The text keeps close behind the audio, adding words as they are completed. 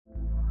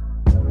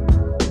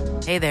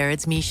Hey there,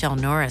 it's Michelle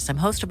Norris. I'm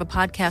host of a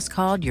podcast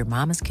called Your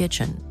Mama's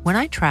Kitchen. When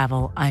I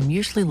travel, I'm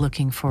usually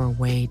looking for a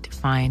way to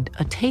find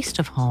a taste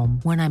of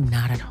home when I'm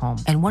not at home.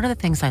 And one of the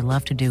things I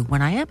love to do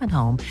when I am at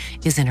home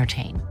is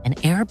entertain. And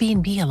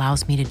Airbnb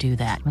allows me to do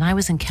that. When I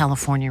was in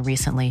California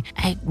recently,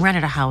 I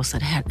rented a house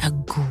that had a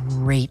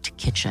great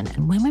kitchen.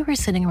 And when we were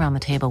sitting around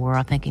the table, we were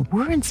all thinking,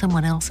 we're in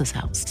someone else's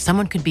house.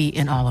 Someone could be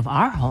in all of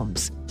our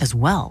homes as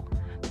well.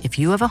 If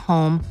you have a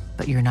home,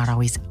 but you're not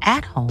always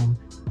at home,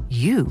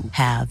 you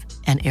have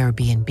an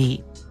Airbnb.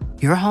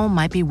 Your home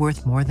might be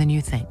worth more than you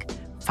think.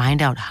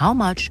 Find out how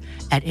much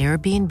at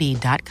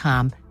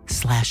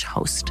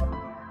airbnb.com/host.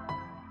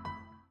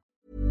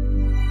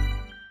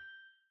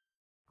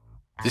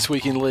 This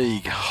week in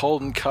League,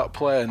 Holden Cup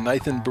player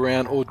Nathan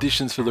Brown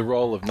auditions for the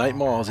role of Nate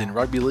Miles in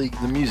Rugby League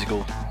the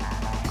Musical.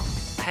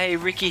 Hey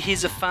Ricky,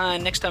 here's a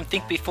fine. Next time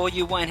think before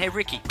you whine. Hey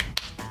Ricky.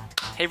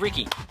 Hey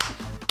Ricky.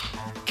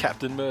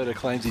 Captain Murder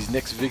claims his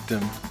next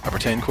victim, a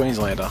pretend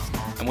Queenslander.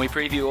 And we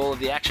preview all of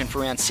the action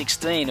for round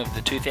 16 of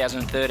the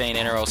 2013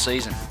 NRL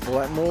season. All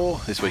that and more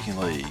this week in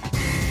League.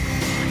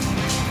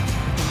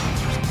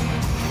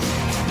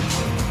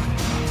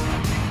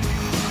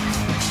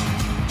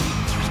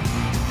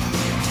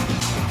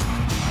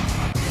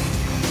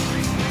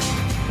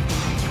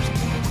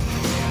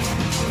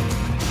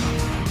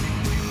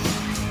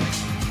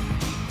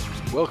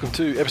 Welcome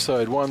to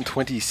episode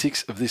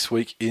 126 of This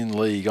Week in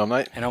League. I'm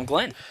Nate. And I'm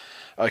Glenn.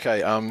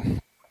 Okay,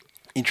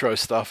 intro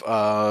stuff.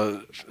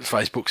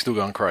 Facebook's still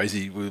going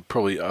crazy. We've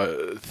probably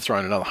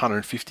thrown another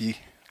 150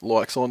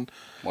 likes on.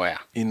 Wow.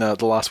 In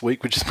the last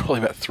week, which is probably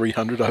about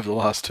 300 over the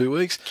last 2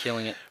 weeks.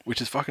 Killing it.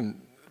 Which is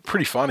fucking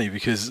pretty funny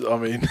because, I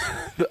mean,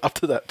 up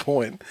to that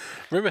point,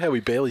 remember how we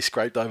barely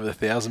scraped over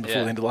 1,000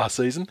 before the end of last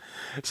season?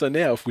 So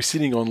now if we're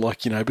sitting on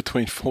between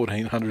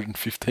 1,400 and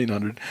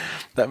 1,500,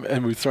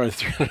 and we've thrown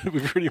 300,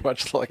 we've pretty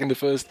much in the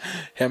first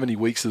how many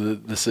weeks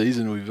of the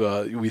season,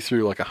 we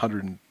threw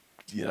 100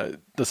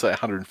 let's say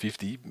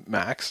 150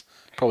 max,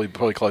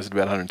 probably closer to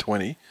about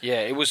 120. Yeah,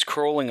 it was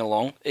crawling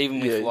along,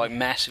 even with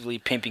massively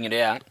pimping it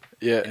out.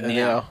 Yeah, and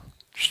now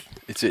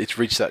it's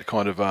reached that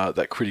kind of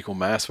that critical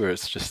mass where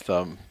it's just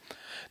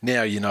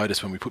now you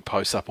notice when we put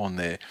posts up on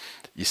there,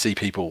 you see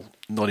people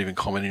not even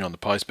commenting on the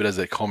post, but as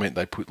they comment,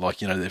 they put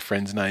their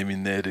friend's name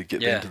in there to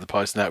get them to the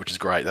post and that, which is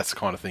great. That's the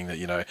kind of thing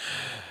that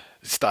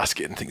starts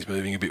getting things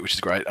moving a bit, which is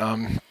great.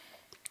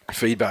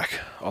 Feedback.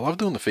 I love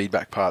doing the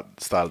feedback part at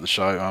the start of the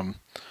show.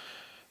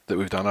 That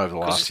we've done over the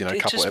last, couple of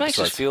episodes. It just makes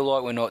us feel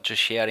like we're not just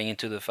shouting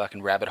into the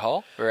fucking rabbit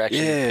hole. We're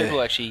actually,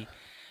 people actually,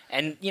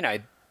 and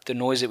the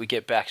noise that we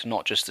get back is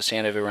not just the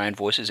sound of our own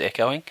voices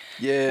echoing.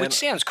 Yeah. Which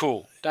sounds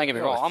cool. Don't get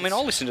me wrong. I mean,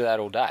 I'll listen to that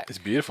all day. It's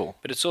beautiful.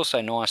 But it's also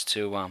nice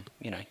to,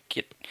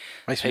 get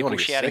makes people me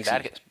shouting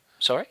back.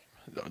 Sorry?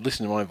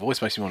 Listening to my own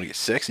voice makes me want to get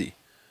sexy.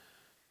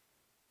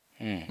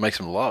 Make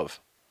some love.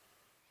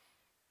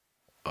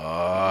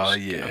 Oh,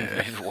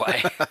 yeah. Move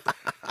away.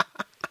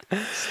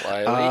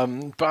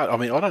 Slowly. But I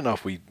mean, I don't know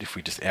if we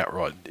just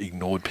outright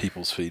ignored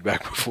people's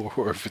feedback before,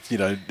 or if it's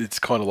it's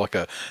kind of like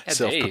a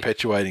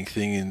self-perpetuating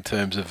thing in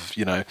terms of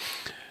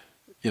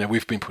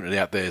we've been putting it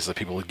out there so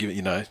people are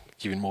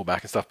giving more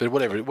back and stuff. But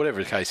whatever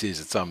the case is,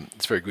 it's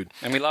very good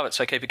and we love it.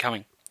 So keep it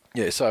coming.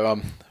 Yeah.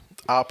 So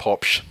R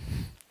Popsh.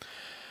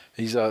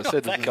 He's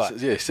said that guy.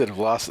 Yeah, he said of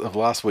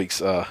last week's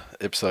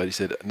episode, he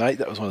said, Nate,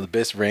 that was one of the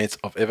best rants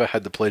I've ever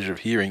had the pleasure of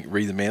hearing.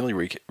 Read the Manly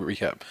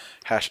recap.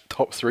 #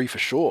 top 3 for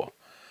sure.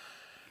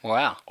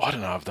 Wow. I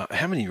don't know.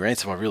 How many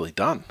rants have I really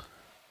done?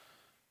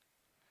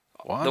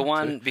 The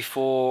one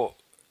before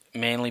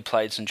Manly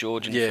played St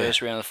George in the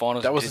first round of the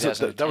finals. That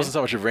wasn't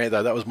so much a rant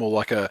though. That was more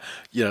like a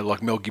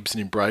like Mel Gibson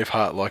in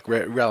Braveheart, like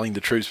rallying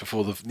the troops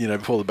before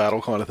the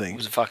battle kind of thing. It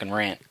was a fucking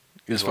rant.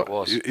 It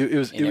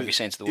was in every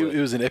sense of the word.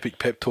 It was an epic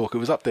pep talk. It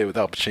was up there with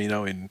Al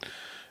Pacino in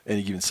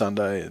Any Given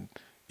Sunday, and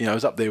it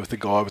was up there with the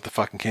guy with the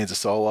fucking Kansas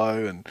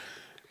Solo and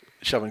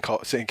shoving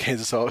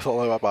Kansas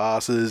Solo up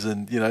asses,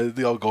 and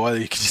the old guy.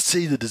 You could just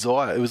see the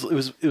desire. It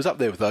was up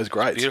there with those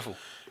greats. Beautiful.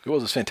 It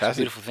was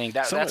fantastic. It's a beautiful thing.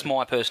 That's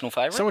my personal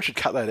favourite. Someone should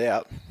cut that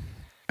out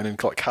and then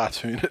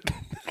cartoon it.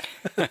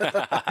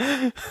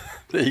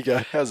 There you go.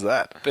 How's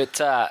that? But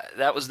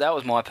that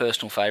was my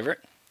personal favourite,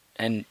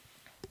 and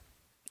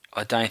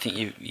I don't think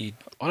you.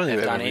 I don't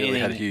think I've ever really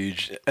had a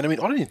huge, and I mean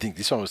I don't even think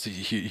this one was a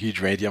huge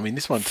ranty. I mean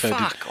this one turned.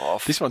 Fuck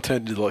off. This one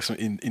turned into like some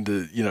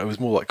into it was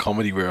more like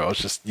comedy where I was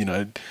just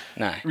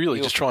really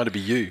just trying to be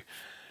you,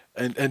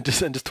 and just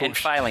talk and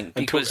failing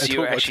because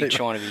you're actually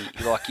trying to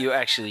be like you're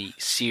actually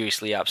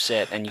seriously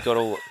upset and you got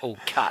all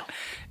cut.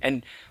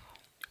 And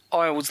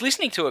I was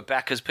listening to it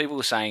back because people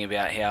were saying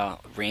about how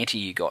ranty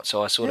you got,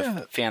 so I sort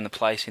of found the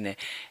place in there,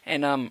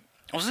 and I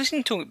was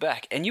listening to it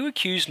back, and you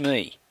accused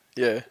me.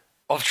 Yeah.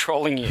 Of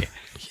trolling you.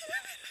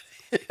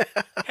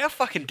 How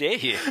fucking dare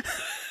you?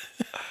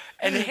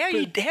 And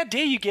how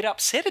dare you get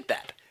upset at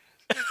that?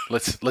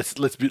 Let's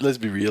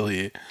be real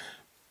here.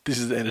 this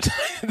is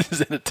this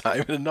is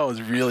entertainment, and no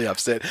one's really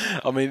upset.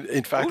 I mean,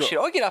 in fact, bullshit.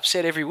 I get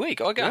upset every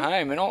week. I go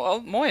home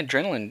and my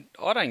adrenaline.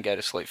 I don't go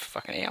to sleep for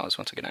fucking hours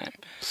once I get home.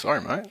 Sorry,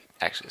 mate.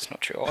 Actually, it's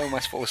not true. I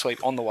almost fall asleep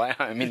on the way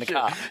home in the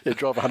car. Yeah,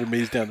 drive 100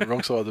 metres down the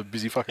wrong side of the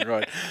busy fucking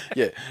road.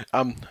 Yeah.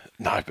 No,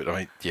 but I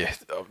mean, yeah.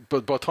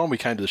 But by the time we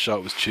came to the show,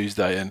 it was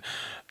Tuesday,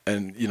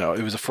 and you know,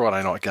 it was a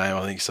Friday night game,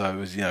 I think. So it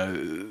was, you know,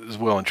 it was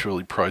well and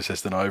truly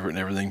processed and over it and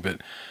everything. But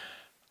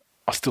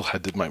I still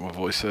had to make my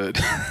voice heard.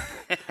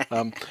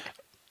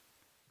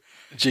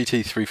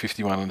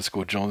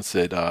 GT351_ John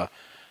said,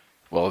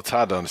 well, it's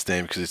hard to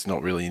understand because it's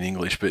not really in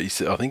English, but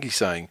I think he's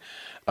saying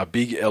a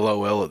big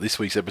LOL at this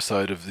week's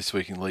episode of This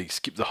Week in League.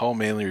 Skip the whole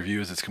Manly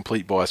review as it's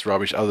complete bias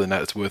rubbish. Other than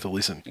that, it's worth a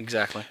listen.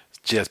 Exactly.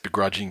 Gee, that's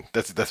begrudging.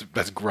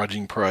 That's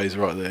grudging praise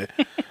right there.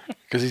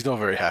 Because he's not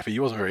very happy. He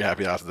wasn't very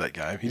happy after that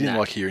game. He didn't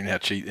like hearing how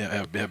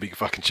big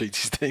fucking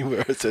cheats his team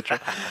were, etc.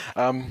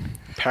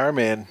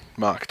 Paraman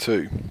Mark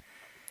 2.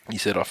 He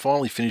said, I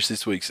finally finished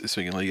this Week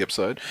in League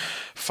episode.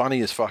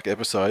 Funny as fuck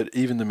episode.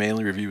 Even the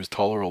Manly review was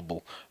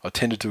tolerable. I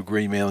tended to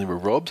agree Manly were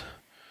robbed.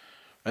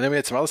 And then we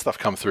had some other stuff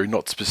come through,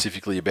 not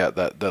specifically about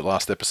that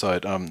last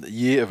episode.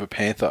 Year of a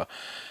Panther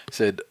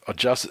said, I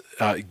just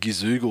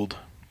gizoogled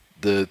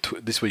the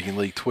This Week in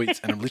League tweets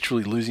and I'm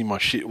literally losing my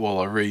shit while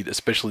I read,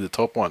 especially the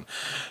top one.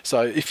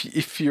 So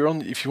if you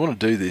want to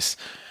do this,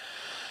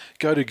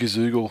 go to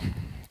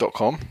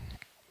gizoogle.com.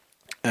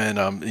 And,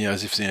 you know,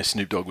 as if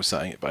Snoop Dogg was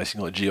saying it,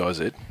 basically, like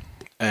GIZ.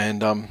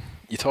 And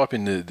you type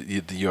in the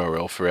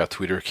URL for our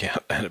Twitter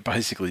account, and it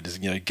basically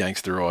just, you know,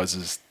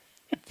 gangsterizes,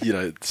 you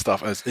know,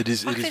 stuff. It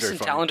is very funny. There's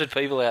some talented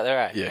people out there,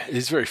 eh? Yeah,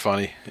 it's very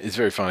funny. It's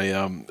very funny.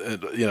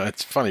 You know,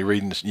 it's funny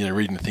reading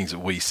the things that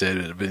we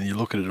said, but you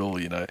look at it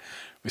all, you know,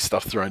 with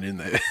stuff thrown in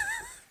there.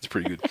 It's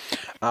pretty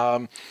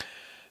good.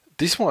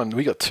 This one,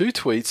 we got 2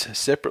 tweets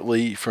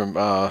separately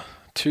from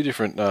 2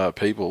 different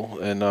people,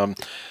 and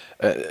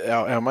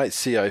our mate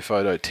CO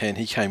Photo 10,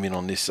 he came in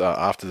on this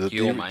after the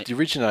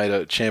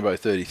originator Chambo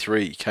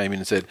 33 came in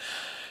and said,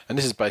 and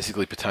this is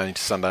basically pertaining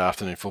to Sunday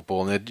afternoon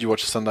football. Now, did you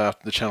watch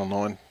the Channel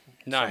 9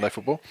 Sunday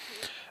football?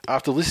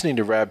 After listening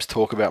to Rabs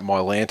talk about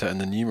Mylanta and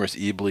the numerous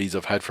ear bleeds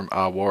I've had from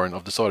R. Warren,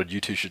 I've decided you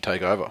two should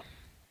take over.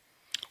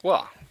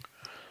 Well,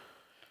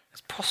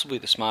 it's possibly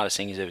the smartest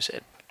thing he's ever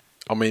said.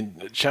 I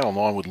mean, Channel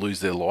 9 would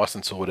lose their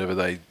licence or whatever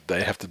they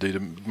have to do to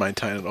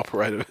maintain and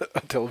operate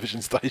a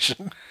television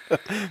station.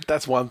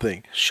 That's one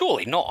thing.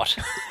 Surely not.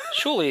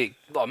 Surely,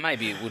 like,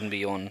 maybe it wouldn't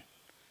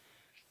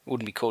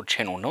be called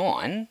Channel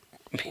 9.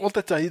 Well,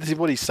 that's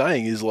what he's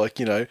saying is, like,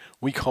 you know,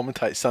 we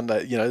commentate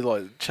Sunday, you know,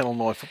 like Channel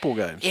 9 football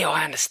games. Yeah,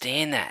 I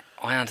understand that.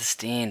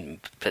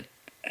 But...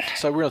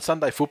 So we're on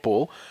Sunday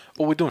football,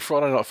 or we're doing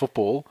Friday night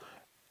football,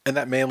 and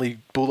that Manly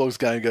Bulldogs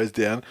game goes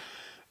down,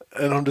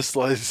 and I'm just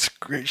like,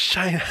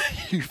 Shane,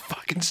 you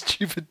fucking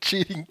stupid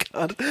cheating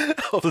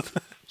cunt.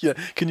 Yeah,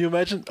 can you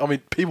imagine? I mean,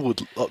 people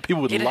would love it.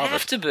 It'd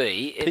have to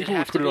be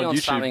on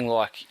YouTube. Something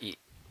like,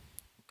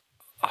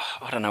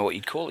 I don't know what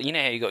you'd call it. You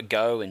know how you got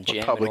Go and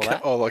Gem and all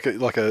that? Oh, like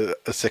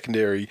a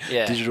secondary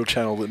digital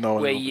channel that no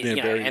one... Where you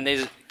know, and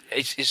there's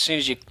as soon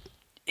as you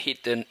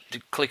hit to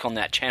click on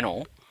that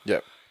channel,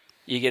 yep,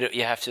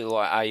 you have to,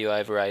 like, are you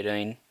over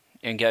 18?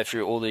 And go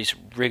through all these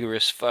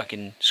rigorous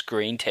fucking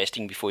screen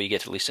testing before you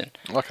get to listen.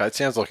 Okay, it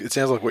sounds like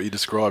what you're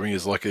describing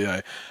is like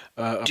a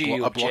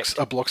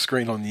block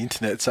screen on the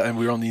internet. So, and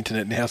we're on the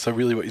internet now. So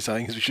really, what you're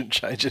saying is we shouldn't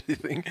change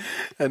anything,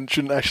 and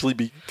shouldn't actually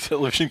be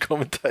television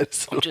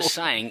commentators. I'm just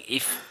saying,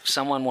 if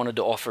someone wanted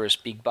to offer us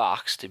big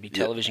bucks to be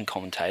television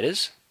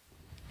commentators,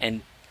 and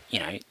you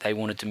know they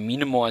wanted to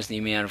minimise the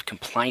amount of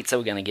complaints they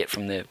were going to get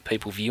from the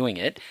people viewing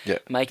it,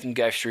 make them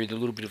go through the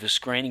little bit of a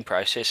screening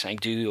process, saying,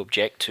 do you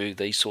object to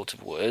these sorts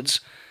of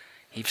words?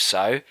 If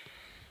so,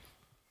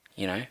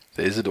 you know...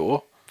 There's a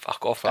door.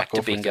 Fuck off, back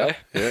to bingo.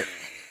 Yeah.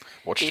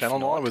 Watch Channel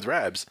 9 with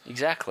Rabs.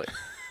 Exactly.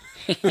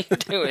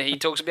 He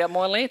talks about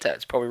Mylanta.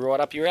 It's probably right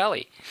up your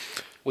alley.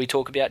 We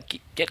talk about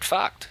get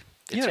fucked.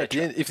 You know,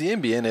 if the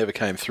NBN ever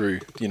came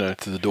through, you know,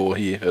 to the door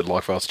here at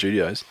Lifevale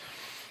Studios...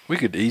 We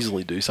could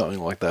easily do something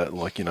like that,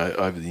 like, you know,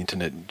 over the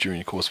internet during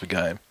the course of a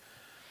game.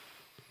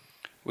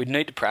 We'd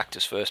need to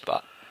practice first,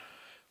 but...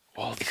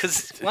 Well,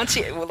 because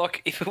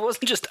if it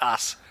wasn't just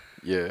us,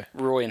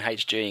 Roy and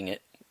HGing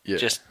it,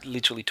 just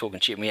literally talking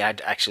shit, and we had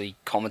to actually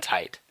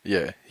commentate,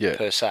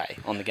 per se,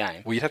 on the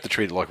game. Well, you'd have to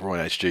treat it like Roy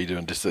and HG do,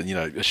 and just, you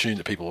know, assume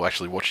that people are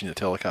actually watching the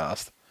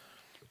telecast.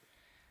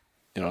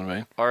 You know what I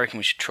mean? I reckon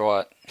we should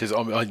try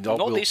it.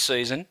 Not this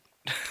season.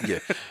 Yeah,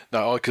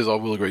 no, because I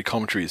will agree,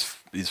 commentary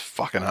is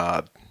fucking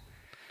hard.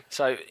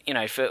 So, you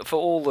know, for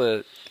all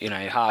the, you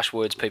know, harsh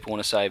words people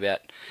want to say about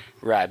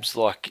Rabs,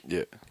 like,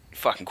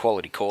 fucking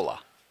quality caller.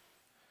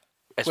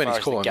 As far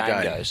as the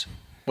game goes.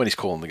 When he's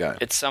calling the game.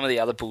 It's some of the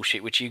other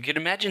bullshit, which you could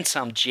imagine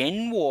some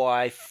Gen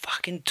Y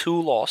fucking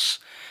toolos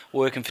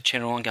working for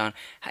Channel 9 going,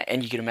 hey,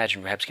 and you could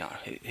imagine Rabs going,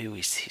 who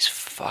is this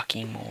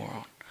fucking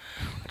moron?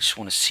 I just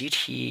want to sit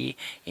here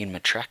in my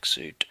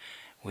tracksuit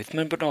with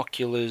my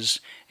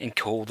binoculars and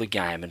call the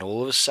game, and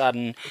all of a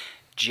sudden...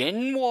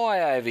 Gen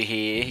Y over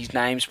here, his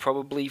name's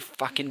probably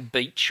fucking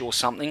Beach or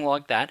something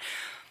like that,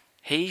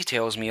 He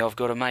tells me I've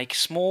got to make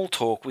small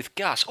talk with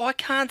Gus. I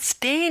can't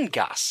stand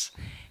Gus.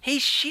 He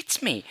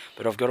shits me.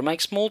 But I've got to make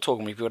small talk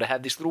and we've got to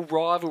have this little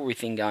rivalry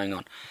thing going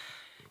on.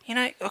 You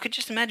know, I could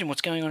just imagine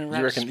what's going on in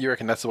Rabs. You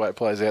reckon that's the way it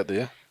plays out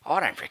there? I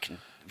don't reckon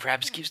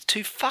Rabs gives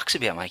two fucks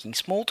about making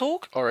small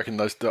talk. I reckon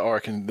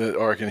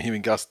him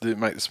and Gus do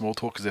make the small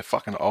talk because they're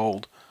fucking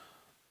old.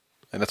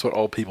 And that's what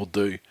old people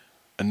do.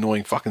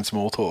 Annoying fucking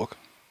small talk.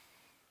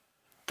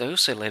 They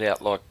also let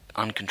out, like,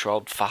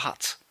 uncontrolled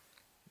farts.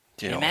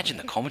 Yeah, Can you imagine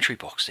the commentary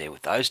box there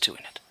with those two in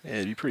it? Yeah,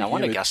 it'd be pretty No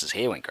wonder humid. Gus's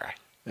hair went grey.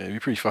 Yeah, it'd be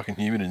pretty fucking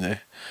humid in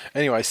there.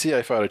 Anyway,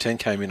 CA Photo 10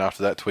 came in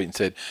after that tweet and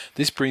said,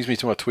 "This brings me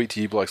to my tweet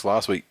to you blokes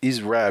last week.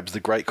 Is Rabs the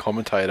great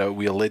commentator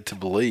we are led to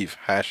believe?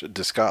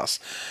 #discuss."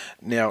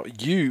 Now,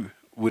 you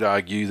would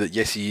argue that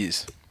yes, he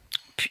is.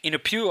 In a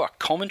pure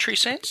commentary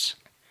sense?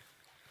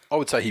 I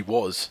would say he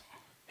was.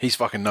 He's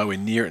fucking nowhere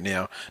near it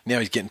now. Now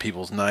he's getting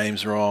people's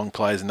names wrong,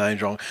 players'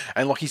 names wrong.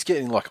 And, like, he's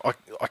getting, like,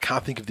 I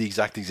can't think of the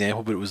exact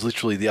example, but it was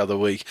literally the other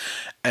week.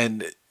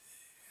 And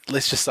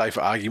let's just say,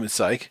 for argument's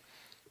sake,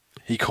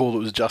 he called it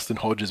was Justin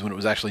Hodges when it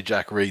was actually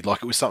Jack Reed.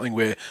 Like, it was something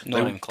where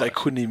they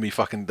couldn't even be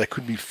they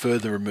couldn't be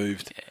further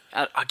removed.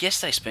 Yeah. I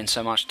guess they spend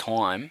so much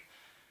time.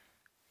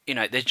 You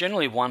know, there's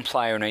generally one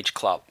player in each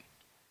club.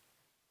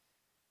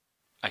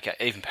 Okay,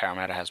 even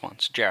Parramatta has one.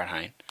 It's Jarryd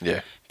Hayne.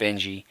 Yeah.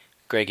 Benji,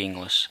 Greg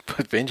Inglis.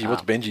 But Benji,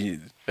 what's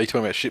Benji? Are you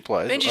talking about shit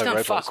players? Benji's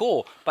done fuck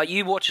all. But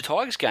you watch a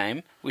Tigers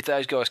game with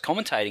those guys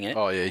commentating it,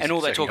 and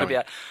all they talk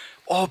about,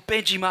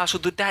 Benji Marshall,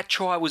 that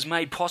try was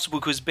made possible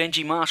because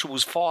Benji Marshall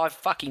was 5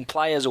 fucking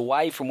players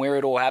away from where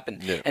it all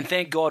happened. Yeah. And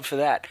thank God for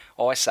that,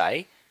 I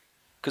say,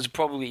 because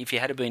probably if you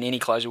had been any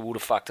closer, we would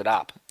have fucked it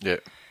up. Yeah.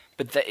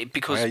 But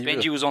because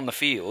Benji was on the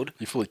field...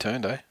 You fully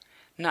turned, eh?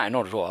 No,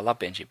 not at all. I love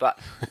Benji. But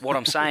what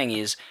I'm saying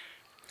is,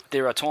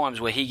 there are times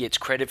where he gets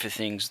credit for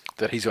things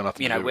that he's got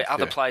nothing to do with. where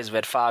other players have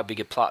had far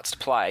bigger parts to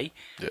play.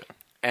 Yeah.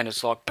 And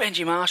it's like,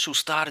 Benji Marshall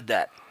started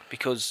that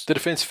because the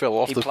defence fell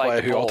off the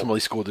player who ball. ultimately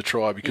scored the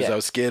try because they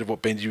were scared of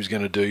what Benji was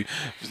going to do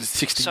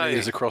 60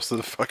 metres across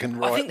the fucking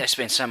right. I think they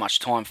spend so much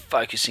time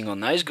focusing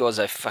on those guys,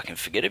 they fucking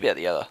forget about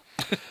the other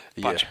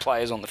bunch of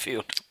players on the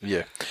field.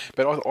 Yeah.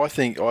 But I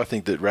think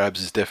that Rabs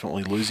is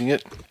definitely losing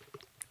it.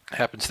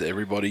 Happens to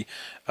everybody.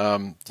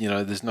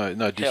 There's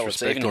no disrespect. Hell,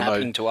 it's even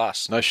happening to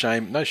us. No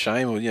shame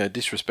or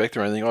disrespect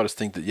or anything. I just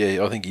think that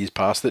I think he's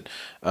past it,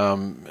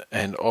 and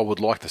I would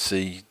like to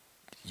see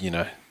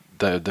them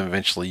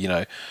eventually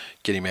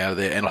get him out of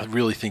there. And I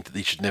really think that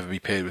he should never be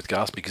paired with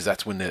Gus because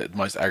that's when they're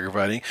most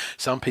aggravating.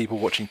 Some people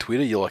watching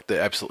Twitter,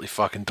 they're absolutely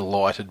fucking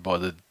delighted by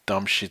the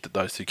dumb shit that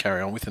those two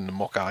carry on with and the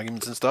mock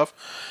arguments and stuff.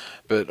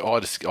 But I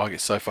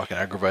get so fucking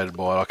aggravated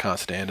by it. I can't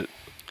stand it.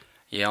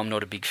 Yeah, I'm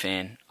not a big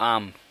fan.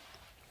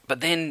 But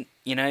then,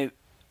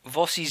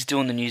 Vossi's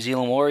doing the New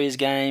Zealand Warriors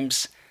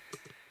games.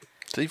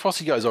 See,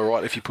 Vossi goes all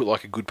right if you put,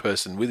 like, a good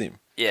person with him.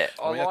 Yeah,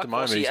 I mean, at the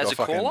moment,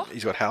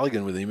 he's got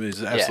Halligan with him, who's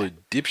an absolute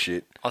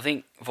dipshit. I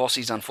think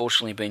Vossi's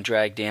unfortunately been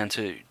dragged down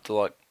to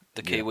the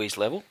Kiwis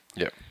level.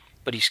 Yeah.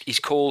 But his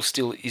call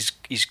still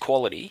is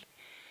quality.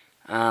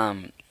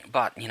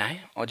 But,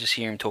 I just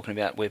hear him talking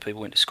about where people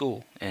went to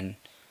school and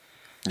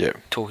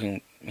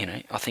talking,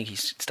 I think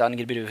he's starting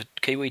to get a bit of a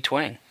Kiwi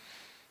twang.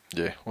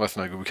 Yeah, well, that's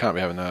no good. We can't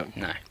be having that.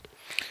 No.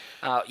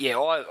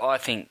 I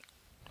think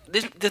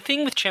the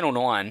thing with Channel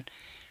 9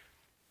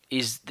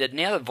 is that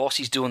now that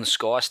Vossi's doing the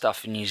Sky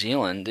stuff in New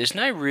Zealand, there's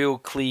no real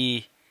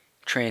clear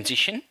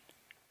transition.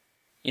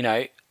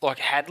 Like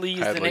Hadley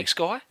is the next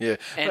guy. Yeah,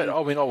 but I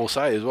will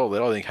say as well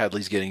that I think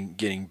Hadley's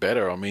getting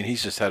better. I mean,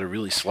 he's just had a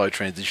really slow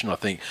transition, I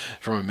think,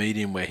 from a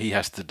medium where he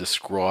has to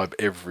describe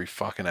every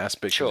fucking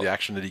aspect of the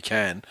action that he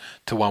can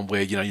to one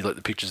where, you let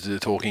the pictures do the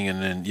talking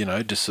and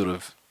then, just sort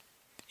of,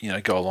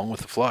 go along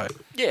with the flow.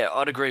 Yeah,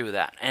 I'd agree with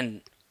that.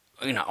 And,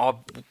 I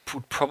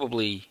would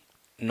probably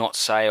not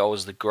say I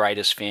was the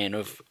greatest fan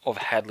of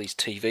Hadley's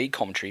TV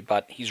commentary,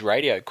 but his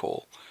radio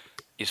call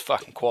is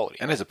fucking quality.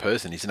 And as a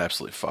person, he's an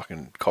absolute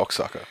fucking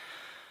cocksucker.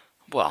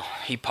 Well,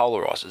 he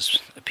polarises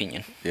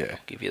opinion. Yeah. I'll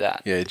give you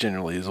that. Yeah,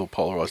 generally is all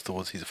polarised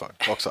towards he's a fucking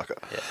cocksucker.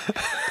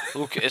 Yeah.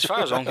 Look, as far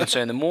as I'm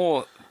concerned, the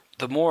more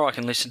I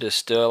can listen to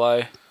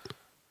Sterlo,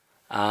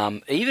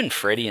 even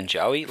Freddie and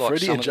Joey.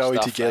 Freddie and Joey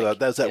together.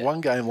 There was that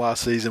one game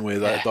last season where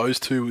those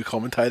two were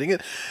commentating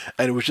it,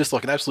 and it was just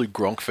like an absolute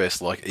gronk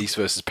fest, like East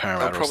versus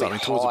Parramatta or something,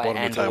 towards the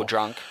bottom of the table.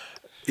 Drunk.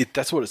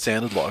 That's what it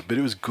sounded like, but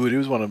it was good. It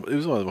was one of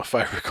my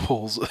favourite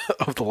calls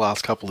of the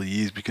last couple of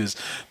years because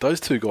those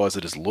two guys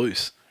are just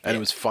loose, and it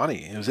was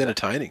funny. It was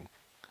entertaining.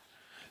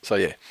 So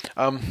yeah,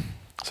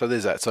 so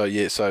there's that. So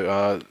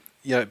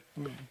yeah,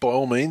 by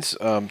all means,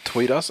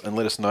 tweet us and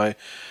let us know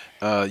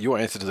your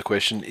answer to the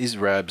question: is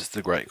Rabs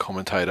the great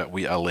commentator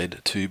we are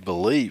led to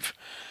believe?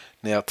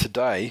 Now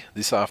today,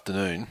 this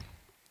afternoon,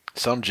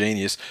 some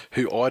genius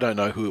who I don't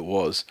know who it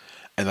was,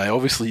 and they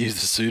obviously used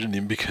a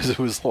pseudonym because it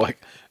was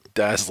like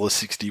Dazzler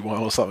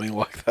 61 or something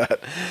like that.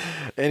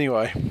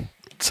 Anyway,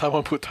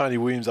 Someone put Tony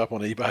Williams up on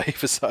eBay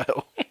for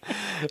sale.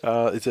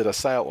 It's at a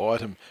sale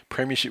item.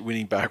 Premiership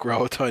winning back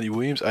rower Tony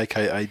Williams,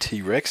 aka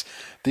T-Rex.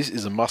 This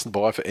is a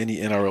must-buy for any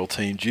NRL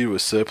team due to a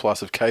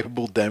surplus of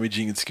capable,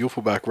 damaging and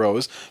skillful back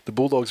rowers. The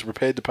Bulldogs are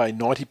prepared to pay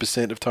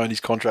 90% of Tony's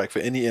contract for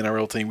any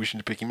NRL team wishing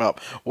to pick him up.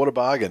 What a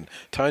bargain.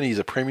 Tony is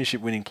a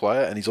premiership winning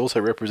player and he's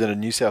also represented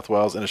New South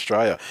Wales and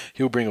Australia.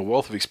 He'll bring a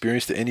wealth of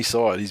experience to any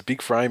side. His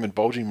big frame and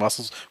bulging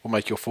muscles will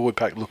make your forward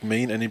pack look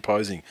mean and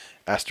imposing.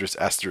 Asterisk,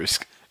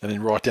 asterisk. And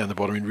then right down the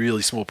bottom in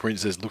really small print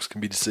it says, looks can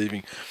be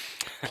deceiving.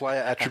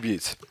 Player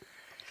attributes.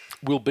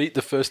 Will beat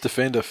the first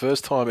defender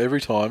first time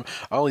every time,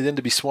 only then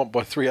to be swamped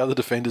by 3 other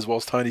defenders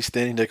whilst Tony's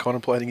standing there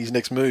contemplating his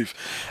next move.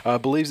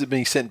 Believes that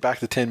being sent back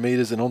to 10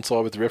 metres and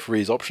onside with the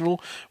referee is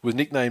optional. Was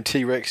nicknamed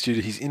T-Rex due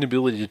to his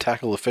inability to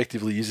tackle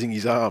effectively using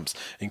his arms.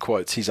 In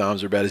quotes, his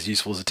arms are about as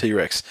useful as a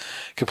T-Rex.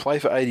 Can play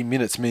for 80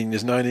 minutes, meaning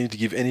there's no need to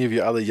give any of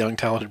your other young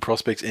talented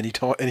prospects any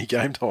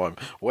game time.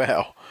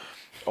 Wow.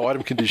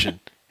 Item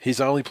condition. He's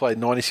only played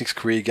 96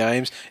 career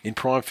games, in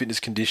prime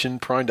fitness condition,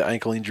 prone to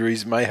ankle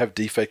injuries, may have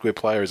defect where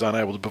player is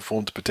unable to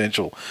perform to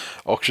potential.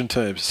 Auction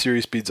terms,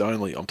 serious bids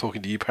only. I'm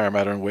talking to you,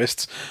 Parramatta and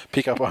Wests.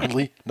 Pick up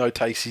only, no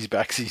takesies,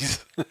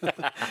 backsies.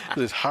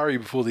 There's hurry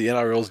before the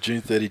NRL's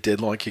June 30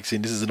 deadline kicks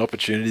in. This is an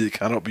opportunity that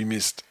cannot be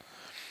missed.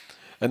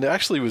 And there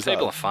actually was...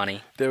 People are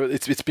funny.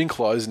 It's been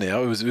closed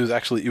now. It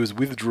was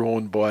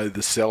withdrawn by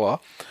the seller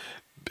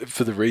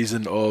for the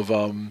reason of...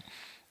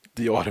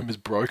 the item is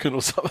broken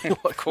or something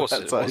like that. Of course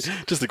it was.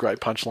 Just a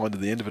great punchline to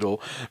the end of it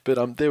all.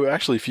 But there were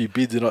actually a few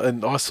bids,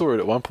 and I saw it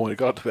at one point. It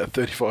got up to about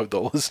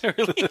 $35.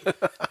 Really?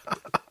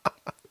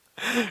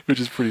 Which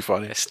is pretty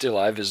funny. It's still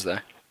overs, though.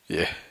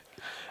 Yeah.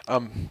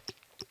 And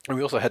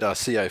we also had our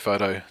CA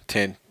Photo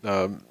 10,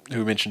 who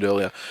we mentioned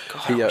earlier.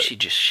 God, I wish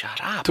he'd just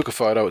shut up. Took a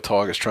photo at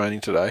Tigers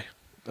training today.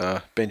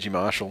 Benji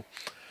Marshall,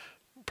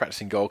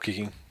 practicing goal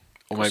kicking.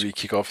 Or maybe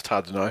kick-off, it's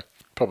hard to know.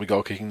 Probably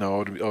goal kicking,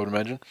 though, I would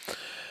imagine.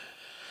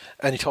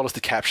 And he told us to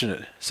caption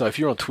it. So if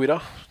you're on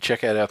Twitter,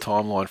 check out our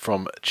timeline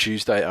from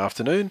Tuesday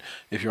afternoon.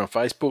 If you're on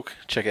Facebook,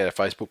 check out our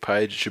Facebook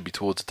page. It should be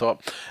towards the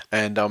top.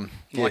 And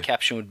my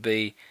caption would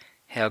be,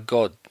 how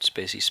God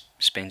spends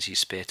his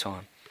spare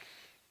time.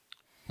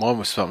 Mine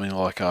was something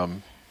like,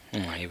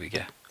 here we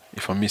go.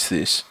 If I miss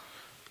this,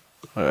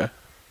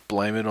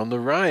 blame it on the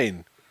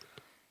rain.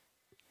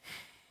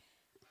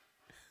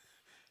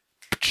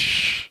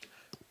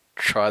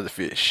 Try the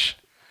fish.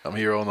 I'm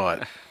here all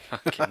night.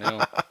 Fucking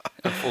hell.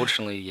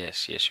 Unfortunately,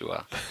 yes you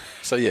are.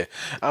 So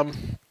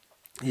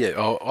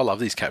I love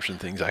these caption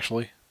things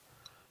actually.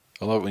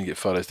 I love it when you get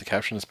photos to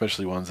caption,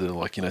 especially ones that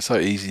are so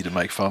easy to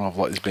make fun of,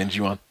 like this Benji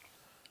one.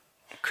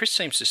 Chris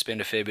seems to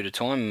spend a fair bit of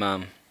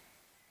time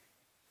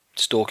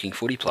stalking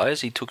footy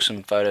players. He took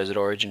some photos at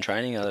Origin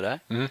training the other day.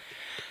 Mm-hmm.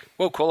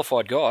 Well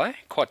qualified guy,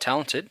 quite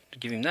talented.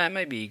 Give him that.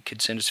 Maybe he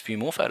could send us a few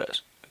more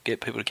photos.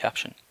 Get people to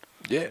caption.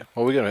 Yeah,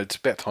 well, it's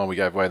about time we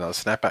gave away another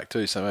snapback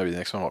too, so maybe the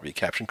next one might be a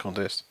caption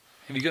contest.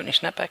 Have you got any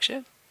snapbacks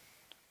yet?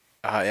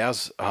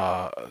 Ours,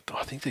 I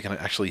think they're going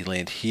to actually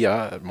land here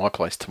at my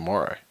place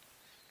tomorrow.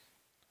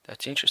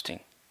 That's interesting,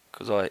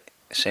 because I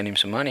sent him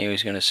some money. He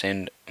was going to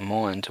send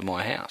mine to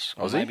my house.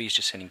 Or maybe he's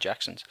just sending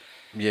Jackson's.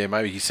 Yeah,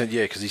 maybe he sent,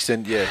 because he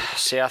sent,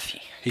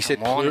 Southie. He said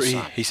plural.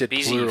 He said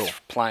busy plural.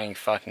 Playing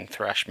fucking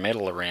thrash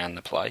metal around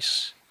the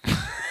place.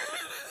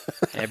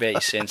 How about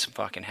you send some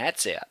fucking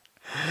hats out?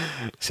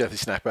 Southie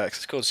snapbacks.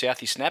 It's called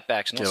Southie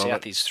snapbacks, not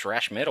Southie's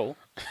thrash metal.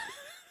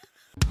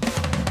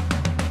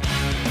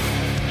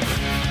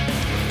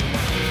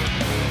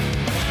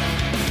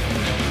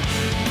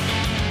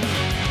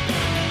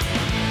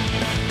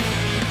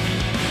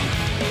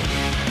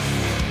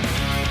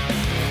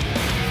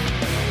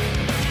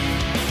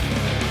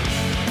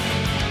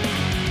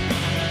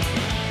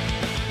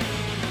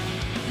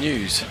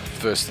 News,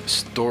 first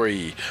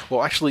story.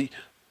 Well, actually,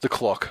 the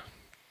clock.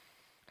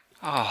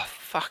 Oh,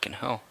 fucking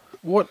hell.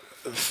 What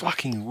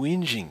fucking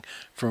whinging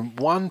from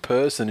one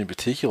person in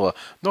particular.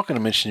 I'm not going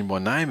to mention him by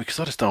name because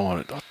I just don't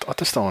want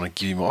to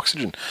give him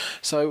oxygen.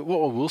 So what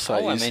I will say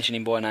is... I won't mention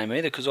him by name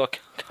either because I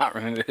can't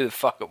remember who the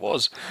fuck it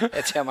was.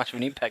 That's how much of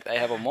an impact they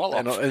have on my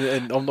life.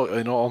 And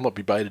I'll not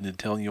be baited in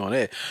telling you on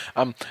air.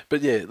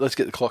 But yeah, let's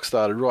get the clock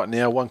started right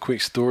now. One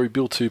quick story.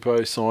 Bill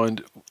Tupou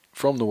signed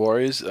from the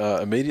Warriors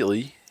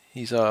immediately.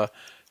 He's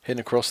heading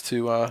across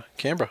to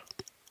Canberra.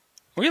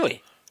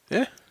 Really?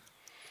 Yeah.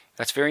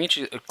 That's very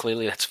interesting.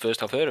 Clearly, that's the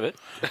first I've heard of it.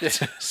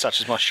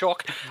 Such is my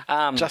shock.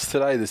 Just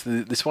today,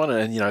 this one,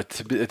 and at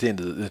the end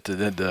of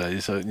the day,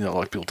 so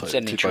like Bill Tupou. Is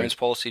that an insurance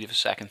policy for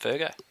sacking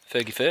Fergie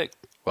Ferg?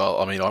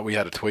 Well, I mean, we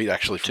had a tweet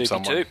actually from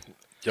someone.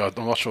 Yeah,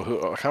 I'm not sure who.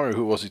 I can't remember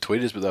who it was who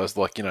tweeted this, but they was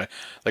like,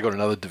 they got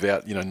another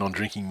devout,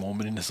 non-drinking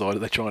Mormon in the side.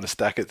 They're trying to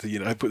stack it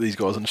to, put these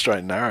guys on the straight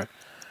and narrow.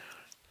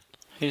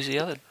 Who's the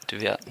other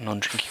devout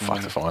non-drinking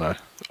Mormon? Fuck if I know.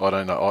 I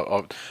don't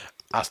know.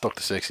 Ask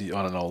Dr. Sexy.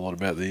 I don't know a lot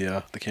about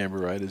the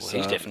Canberra Raiders.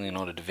 Well, he's definitely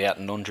not a devout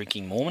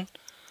non-drinking Mormon.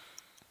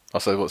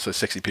 So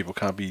sexy people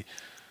can't be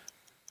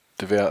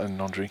devout and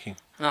non-drinking?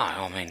 No,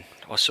 I mean,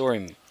 I saw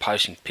him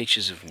posting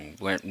pictures of him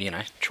wearing,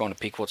 trying to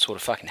pick what sort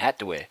of fucking hat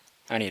to wear.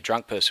 Only a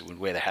drunk person would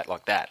wear the hat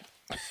like that.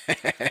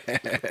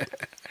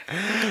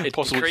 It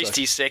increased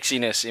his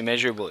sexiness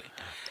immeasurably.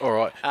 All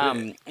right.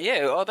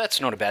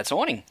 That's not a bad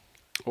signing.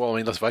 Well, I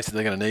mean, let's face it,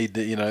 they're going to need,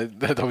 they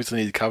obviously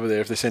need to cover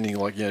there if they're sending,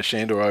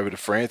 Shandor over to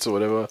France or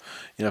whatever,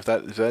 if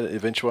that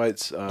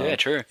eventuates.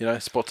 True.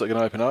 Spots are going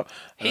to open up.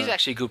 He's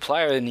actually a good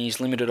player in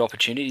his limited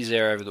opportunities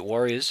there over the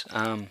Warriors.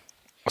 I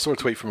saw a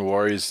tweet from a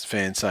Warriors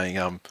fan saying,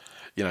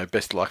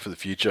 best of luck for the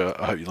future.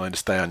 I hope you learn to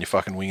stay on your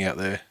fucking wing out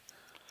there.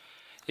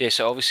 Yeah,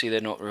 so obviously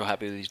they're not real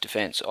happy with his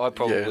defence.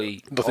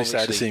 Nothing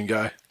sad to see him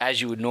go.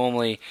 As you would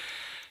normally,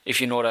 if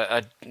you're not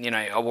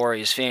a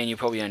Warriors fan, you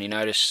probably only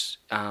notice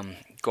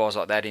guys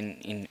like that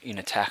in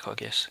attack, I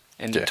guess.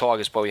 And the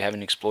Tigers probably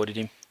haven't exploited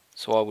him,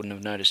 so I wouldn't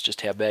have noticed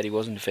just how bad he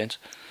was in defence.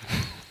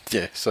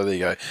 Yeah, so there you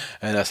go.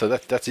 And so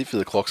that's it for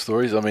the clock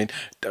stories. I mean,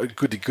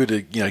 good to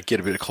get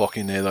a bit of clock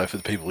in there, though, for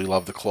the people who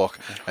love the clock,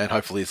 and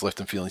hopefully it's left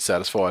them feeling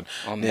satisfied.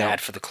 I'm mad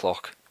for the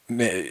clock.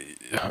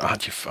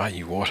 Are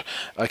you what?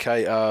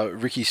 Okay,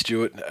 Ricky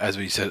Stewart, as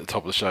we said at the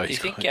top of the show. Do you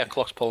think our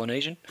clock's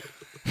Polynesian?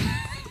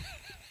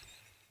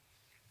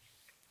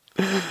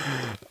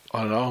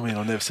 I don't know. I mean,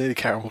 I've never seen a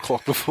caramel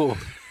clock before.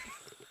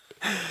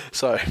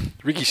 So,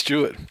 Ricky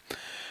Stewart.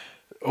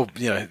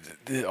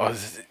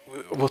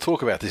 We'll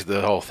talk about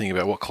the whole thing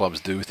about what clubs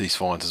do with these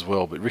fines as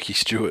well. But Ricky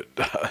Stewart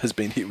has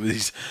been hit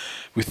with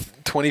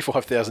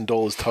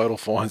 $25,000 total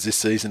fines this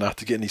season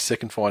after getting his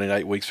second fine in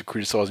 8 weeks for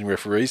criticising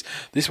referees.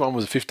 This one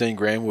was a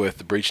 $15,000 worth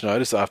of breach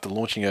notice after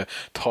launching a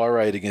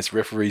tirade against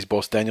referees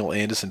boss Daniel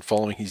Anderson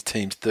following his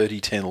team's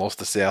 30-10 loss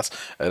to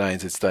South at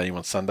ANZ Stadium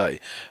on Sunday.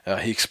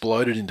 He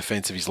exploded in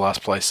defence of his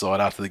last place side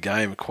after the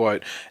game.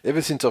 Quote,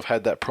 "Ever since I've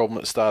had that problem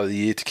at the start of the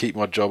year to keep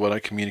my job, I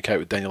don't communicate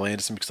with Daniel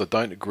Anderson because I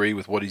don't agree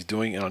with what he's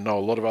doing, and I know a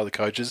lot of other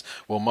coaches,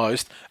 well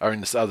most, are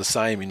the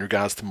same in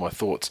regards to my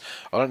thoughts.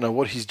 I don't know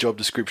what his job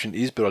description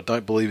is, but I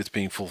don't believe it's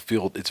being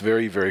fulfilled. It's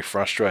very, very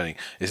frustrating.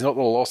 It's not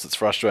the loss that's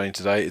frustrating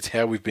today, it's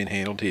how we've been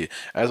handled here.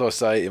 As I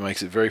say, it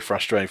makes it very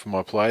frustrating for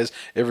my players.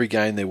 Every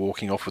game they're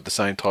walking off with the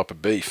same type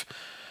of beef."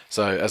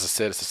 So, as I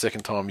said, it's the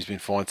second time he's been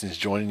fined since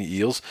joining the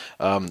Eels.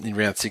 In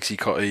round 6, he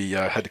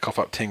had to cough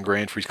up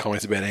 $10,000 for his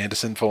comments about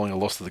Anderson following a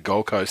loss to the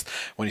Gold Coast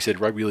when he said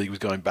rugby league was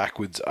going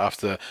backwards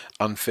after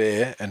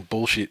unfair and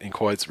bullshit, in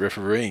quotes,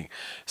 refereeing.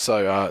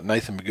 So,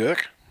 Nathan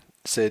McGurk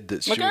said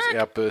that Stewart's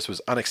outburst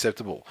was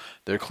unacceptable.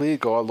 There are clear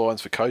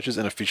guidelines for coaches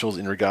and officials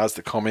in regards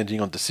to commenting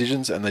on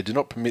decisions, and they do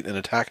not permit an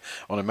attack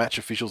on a match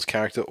official's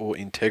character or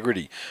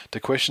integrity.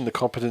 To question the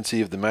competency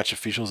of the match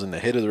officials and the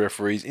head of the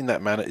referees in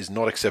that manner is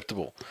not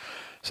acceptable.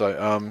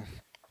 So,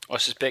 I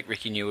suspect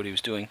Ricky knew what he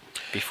was doing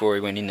before he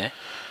went in there.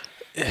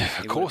 Yeah,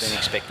 of course. He would have been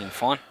expecting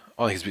fine.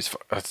 I think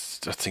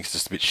it's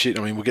just a bit shit.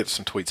 I mean, we'll get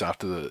some tweets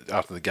after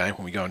the game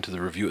when we go into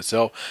the review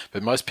itself.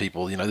 But most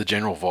people, the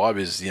general vibe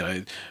is,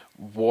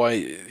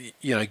 why,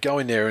 go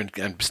in there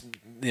and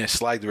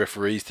slag the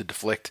referees to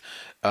deflect,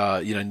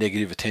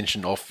 negative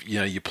attention off,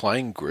 your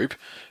playing group.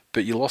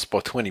 But you lost by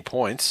 20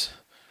 points.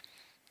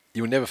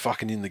 You were never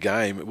fucking in the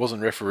game. It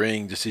wasn't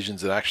refereeing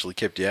decisions that actually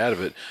kept you out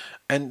of it.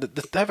 And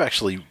they've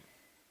actually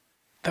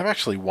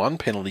won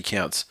penalty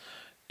counts,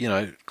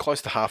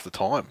 close to half the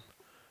time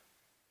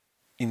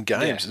in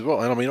games as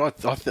well. And I mean,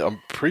 I'm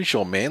pretty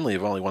sure Manly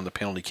have only won the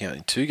penalty count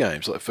in 2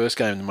 games, like the first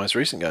game and the most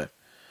recent game.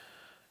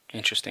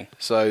 Interesting.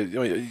 So,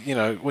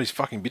 what he's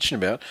fucking bitching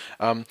about.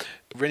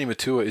 Rennie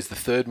Matua is the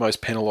 3rd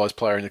most penalised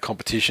player in the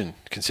competition,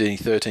 conceding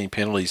 13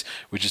 penalties,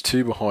 which is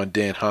 2 behind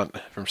Dan Hunt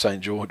from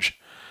St. George.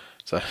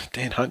 So,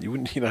 Dan Hunt, you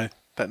wouldn't,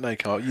 that name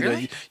can't,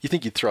 really? You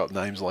think you'd throw up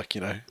names like,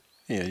 you like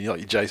your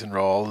Jason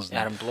Riles. And,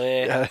 Adam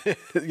Blair.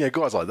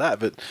 Guys like that.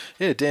 But,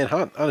 Dan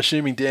Hunt,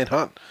 unassuming Dan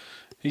Hunt.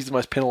 He's the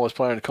most penalised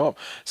player in the comp.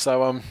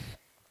 So,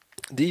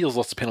 the Eels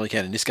lost the penalty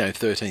count in this game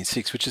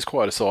 13-6, which is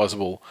quite a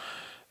sizable...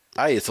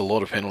 it's a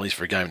lot of penalties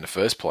for a game in the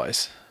first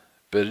place,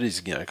 but it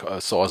is,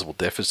 a sizable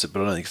deficit,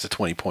 but I don't think it's a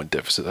 20-point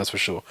deficit, that's for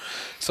sure.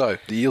 So,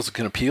 the Eels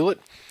can appeal it,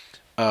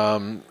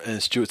 and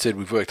Stewart said,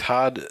 We've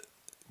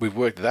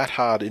worked that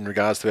hard in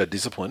regards to our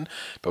discipline,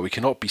 but we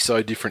cannot be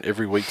so different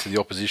every week to the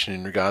opposition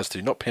in regards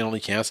to not penalty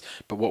counts,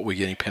 but what we're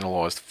getting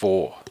penalised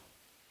for.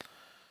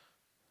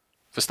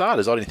 For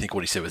starters, I didn't think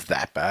what he said was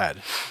that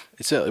bad.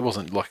 It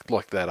wasn't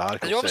like that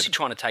article. He's obviously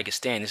trying to take a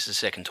stand. This is the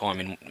second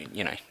time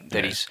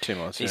that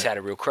he's had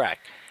a real crack.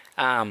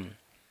 I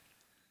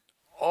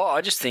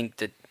just think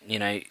that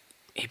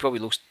he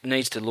probably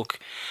needs to look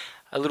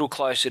a little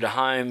closer to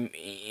home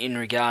in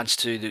regards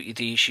to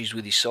the issues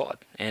with his side,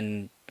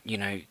 and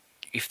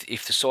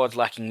if the side's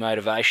lacking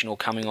motivation or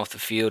coming off the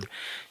field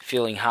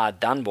feeling hard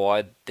done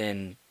by,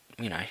 then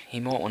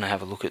he might want to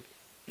have a look at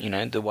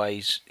the way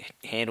he's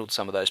handled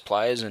some of those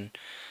players, and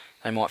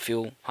they might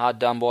feel hard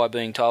done by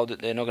being told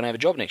that they're not going to have a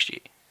job next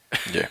year.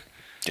 Yeah.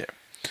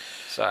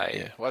 So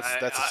well,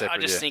 that's a separate. I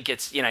just think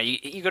it's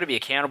you got to be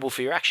accountable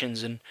for your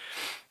actions, and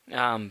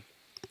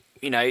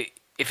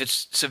if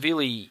it's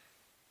severely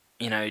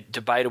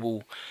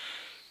debatable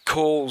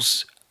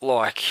calls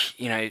like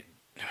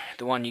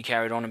the one you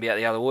carried on about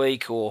the other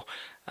week, or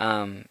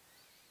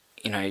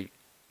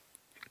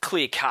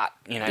clear cut,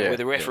 where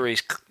the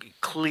referee's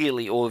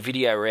clearly, or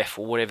video ref,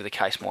 or whatever the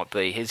case might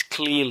be, has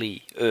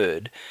clearly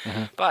erred.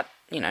 Mm-hmm. But,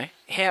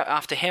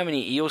 after how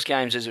many Eels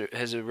games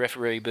has a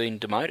referee been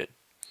demoted?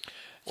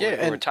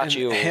 And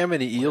how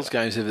many Eels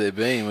games have there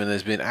been when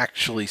there's been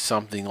actually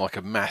something like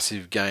a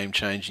massive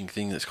game-changing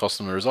thing that's cost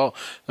them a result?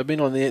 They've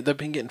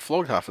been getting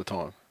flogged half the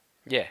time.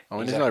 Yeah, I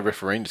mean, There's no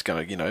referee that's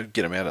going to,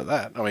 get them out of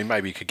that. I mean,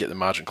 maybe you could get the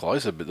margin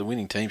closer, but the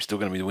winning team's still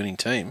going to be the winning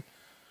team.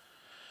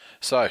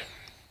 So,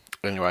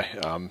 anyway,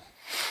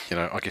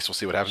 I guess we'll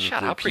see what happens with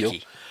the appeal.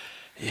 Ricky.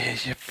 Yeah.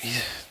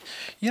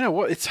 You know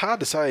what? It's hard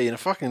to say in a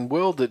fucking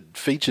world that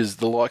features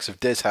the likes of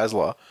Des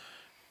Hasler.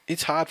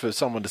 It's hard for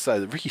someone to say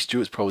that Ricky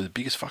Stewart's probably the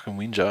biggest fucking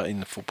whinger in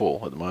the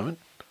football at the moment.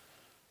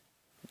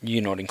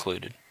 You're not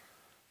included.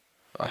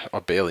 I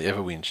barely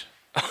ever whinge.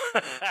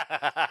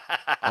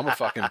 I'm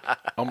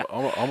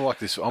like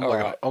this. I'm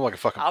like a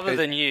fucking. Other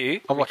than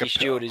you, Ricky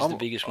Stewart is the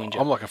biggest whinger.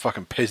 I'm like a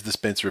fucking Pez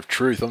dispenser of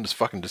truth. I'm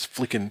just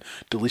flicking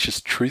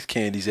delicious truth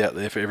candies out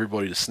there for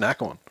everybody to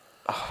snack on.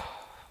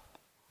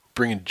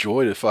 Bringing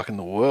joy to fucking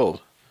the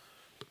world.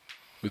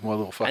 With my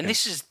little fucking. And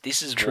this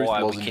is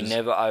why we can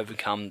never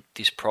overcome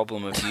this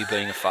problem of you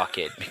being a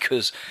fuckhead,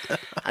 because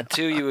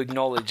until you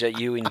acknowledge that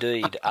you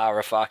indeed are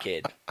a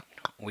fuckhead,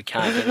 we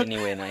can't get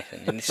anywhere,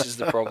 Nathan. And this is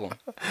the problem.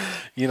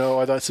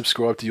 I don't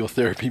subscribe to your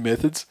therapy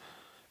methods,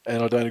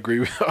 and I don't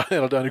agree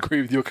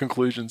with your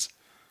conclusions.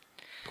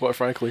 Quite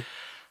frankly.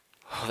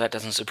 Well, that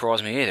doesn't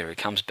surprise me either. It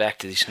comes back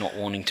to this not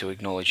wanting to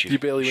acknowledge you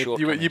barely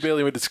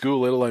went to school,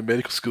 let alone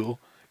medical school.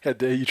 How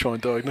dare you try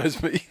and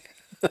diagnose me?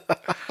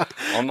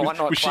 I might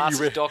not class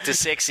as Dr.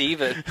 Sexy,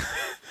 but...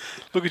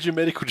 Look at your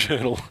medical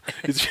journal.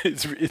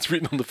 It's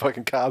written on the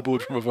fucking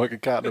cardboard from a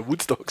fucking carton of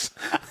Woodstocks.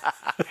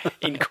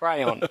 In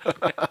crayon.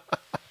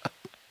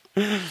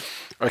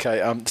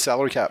 Okay,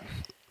 salary cap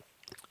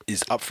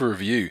is up for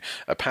review.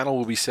 A panel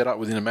will be set up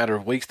within a matter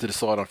of weeks to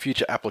decide on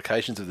future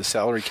applications of the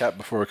salary cap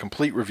before a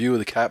complete review of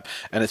the cap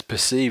and its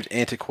perceived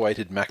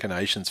antiquated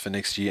machinations for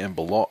next year and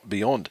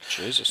beyond.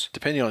 Jesus.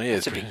 Depending on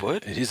That's a big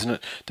word. It is, isn't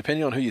it?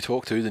 Depending on who you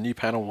talk to, the new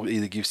panel will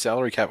either give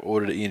salary cap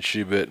auditor Ian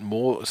Schubert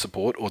more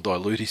support or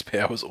dilute his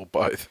powers, or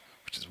both,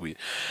 which is weird.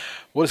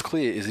 What is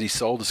clear is that his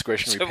sole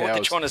discretionary powers... So what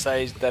they're trying to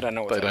say is they don't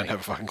know what's happening. They don't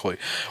have a fucking clue.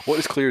 What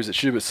is clear is that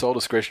Schubert's sole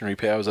discretionary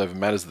powers over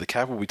matters of the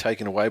cap will be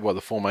taken away by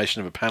the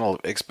formation of a panel of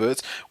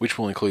experts, which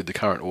will include the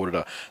current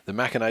auditor. The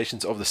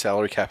machinations of the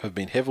salary cap have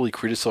been heavily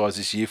criticised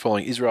this year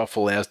following Israel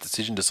Folau's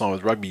decision to sign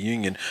with Rugby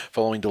Union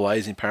following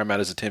delays in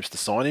Parramatta's attempts to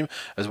sign him,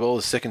 as well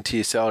as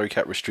second-tier salary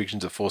cap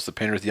restrictions that forced the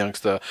Penrith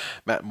youngster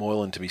Matt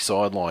Moylan to be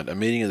sidelined. A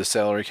meeting of the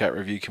salary cap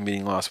review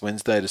committee last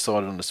Wednesday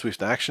decided on a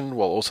swift action,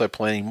 while also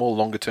planning more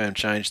longer-term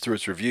change through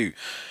its review.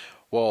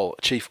 While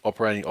Chief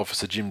Operating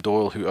Officer Jim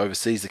Doyle, who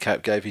oversees the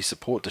cap, gave his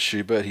support to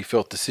Schubert, he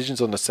felt decisions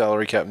on the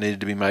salary cap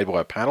needed to be made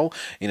by a panel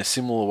in a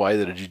similar way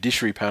that a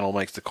judiciary panel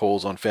makes the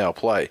calls on foul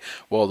play.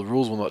 While the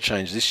rules will not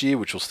change this year,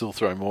 which will still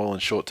throw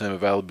Moylan's short-term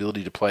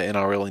availability to play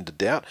NRL into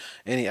doubt,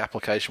 any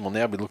application will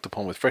now be looked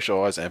upon with fresh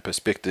eyes and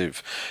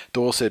perspective.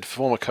 Doyle said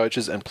former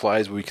coaches and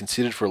players will be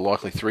considered for a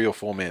likely 3 or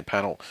 4 man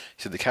panel.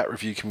 He said the cap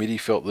review committee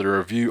felt that a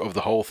review of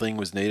the whole thing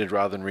was needed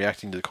rather than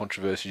reacting to the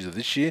controversies of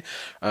this year.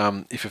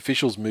 If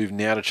officials move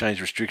now to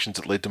change restrictions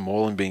that led to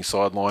Moylan being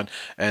sidelined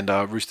and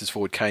Roosters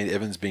forward Kane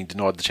Evans being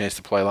denied the chance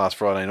to play last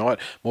Friday night,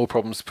 more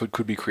problems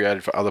could be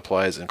created for other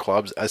players and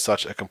clubs. As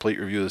such, a complete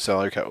review of the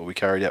salary cap will be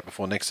carried out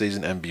before next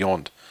season and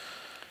beyond.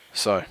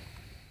 So,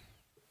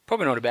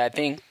 probably not a bad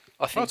thing.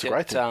 I think it's a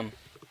great thing.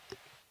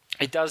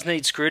 It does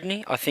need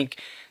scrutiny. I think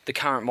the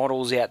current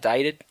model is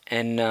outdated,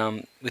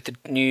 and with the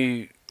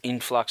new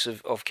influx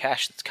of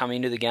cash that's come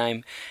into the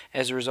game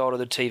as a result of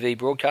the TV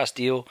broadcast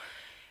deal,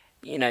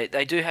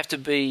 they do have to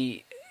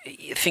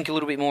think a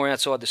little bit more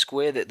outside the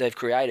square that they've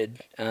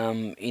created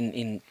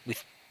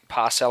with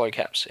past salary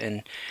caps,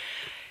 and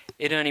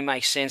it only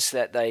makes sense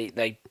that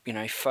they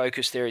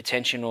focus their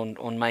attention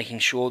on making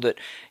sure that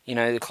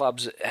the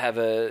clubs have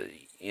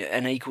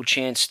an equal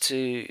chance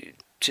to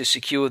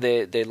secure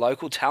their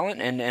local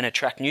talent and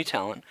attract new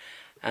talent,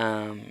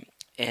 and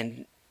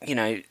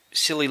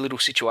silly little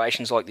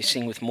situations like this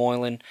thing with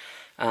Moylan.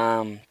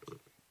 I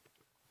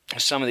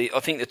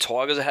think the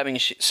Tigers are having a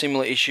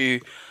similar issue.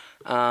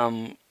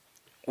 Were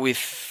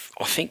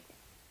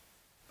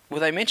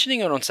they mentioning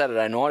it on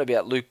Saturday night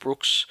about Luke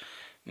Brooks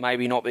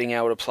maybe not being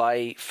able to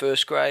play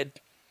first grade?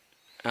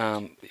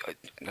 I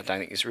don't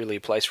think there's really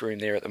a place for him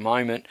there at the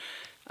moment.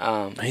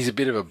 He's a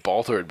bit of a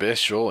bolter at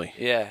best, surely.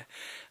 Yeah.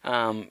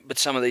 But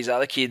some of these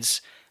other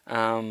kids,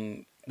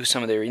 with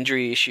some of their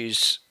injury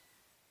issues,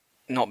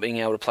 not being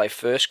able to play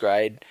first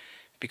grade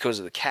because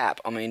of the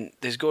cap, I mean,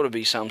 there's got to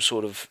be some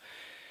sort of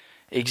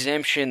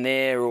exemption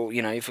there, or,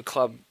 if a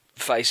club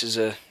faces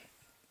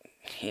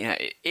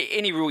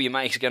any rule you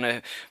make is going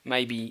to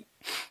maybe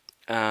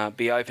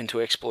be open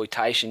to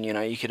exploitation.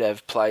 You could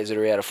have players that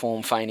are out of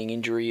form feigning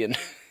injury and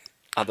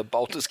other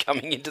bolters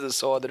coming into the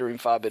side that are in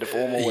far better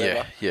form or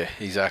whatever. Yeah,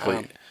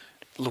 exactly.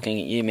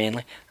 Looking at you,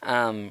 Manly.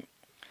 Are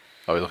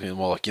we looking at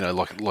more like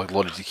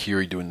Lottie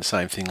Takiri doing the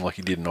same thing like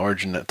he did in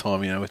Origin that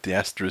time, with the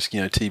asterisk,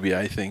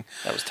 TBA thing?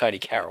 That was Tony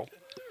Carroll.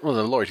 Well,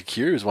 the Laurie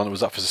Takiri was one that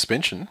was up for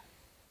suspension.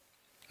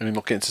 And him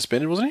not getting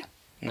suspended, wasn't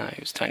he? No, it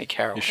was Tony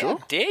Carroll. You sure?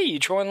 How dare you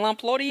try and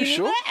lump Lottie in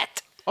sure?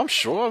 that? I'm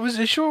sure. Are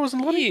you sure it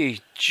wasn't Lottie? You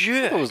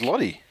jerk. It was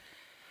Lottie.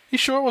 You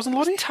sure it wasn't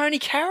Lottie? Tony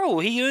Carroll.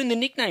 He earned the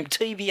nickname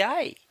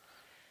TBA.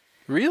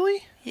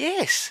 Really?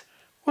 Yes.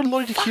 What did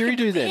Lottie Takiri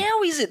do then?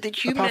 How is it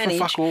that you Apart from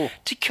manage fuck all.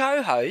 to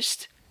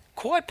co-host,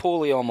 quite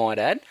poorly I might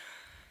add,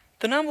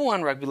 the number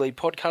one rugby league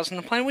podcast on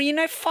the planet when you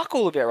know fuck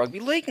all about rugby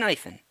league,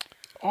 Nathan?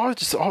 I'm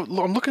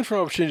looking for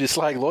an opportunity to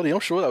slag Lottie.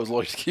 I'm sure that was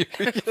Lottie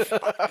Takiri.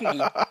 Fucking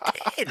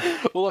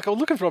dead. Well, I'm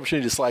looking for an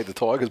opportunity to slag the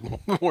Tigers,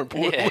 more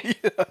importantly.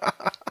 Yeah.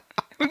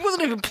 He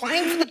wasn't even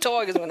playing for the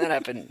Tigers when that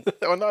happened.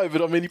 I know,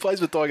 but I mean, he plays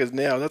for the Tigers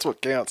now. That's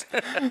what counts.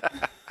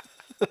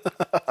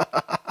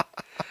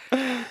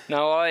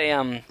 No,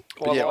 I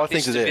think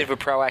this is a bit of a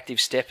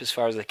proactive step as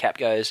far as the cap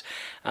goes.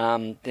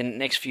 The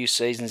next few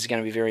seasons is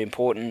going to be very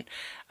important,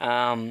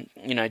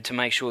 to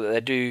make sure that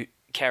they do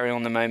carry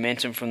on the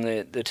momentum from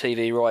the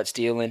TV rights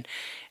deal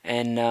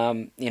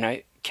and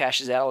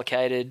cash is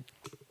allocated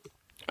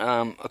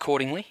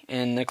accordingly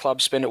and the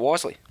clubs spend it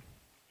wisely.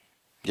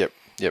 Yep.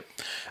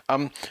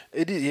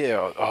 It is,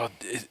 yeah.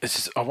 It's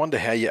just, I wonder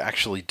how you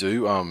actually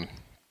do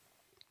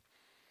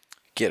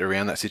get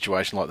around that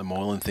situation like the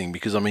Moylan thing,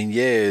 because I mean,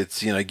 yeah,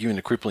 it's given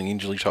a crippling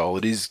injury toll,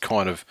 it is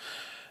kind of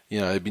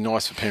it'd be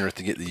nice for Penrith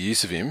to get the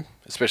use of him,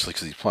 especially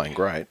because he's playing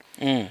great.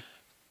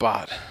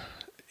 But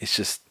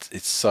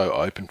it's so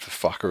open for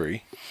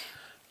fuckery.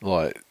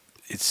 Like,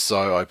 it's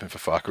so open for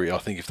fuckery. I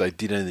think if they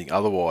did anything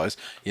otherwise,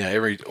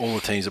 all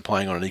the teams are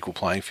playing on an equal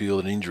playing field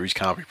and injuries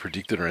can't be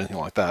predicted or anything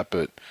like that.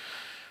 But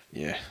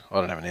yeah,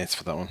 I don't have an answer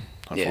for that one,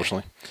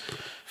 unfortunately. Yeah.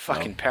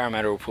 Fucking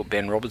Parramatta will put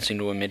Ben Roberts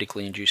into a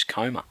medically induced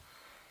coma.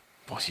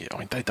 Well, yeah, I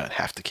mean, they don't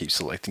have to keep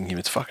selecting him.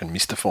 It's fucking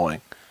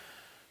mystifying.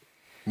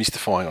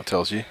 Mystifying, I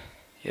tells you.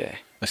 Yeah.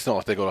 It's not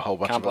like they've got a whole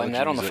bunch Can't of blame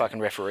that on the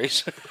fucking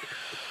referees.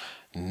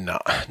 No.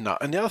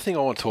 And the other thing I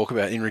want to talk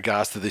about in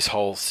regards to this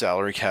whole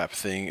salary cap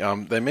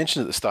thing, they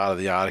mentioned at the start of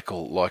the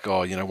article, like,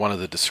 one of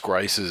the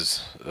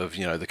disgraces of,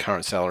 the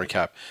current salary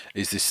cap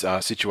is this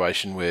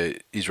situation where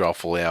Israel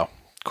Folau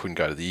couldn't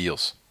go to the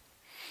Eels.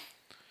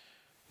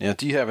 Now,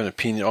 do you have an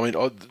opinion? I mean,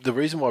 the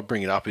reason why I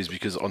bring it up is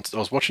because I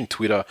was watching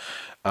Twitter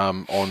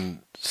on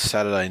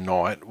Saturday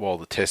night while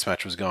the test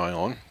match was going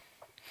on.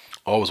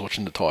 I was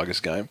watching the Tigers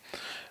game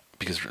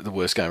because the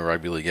worst game of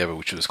rugby league ever,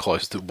 which was as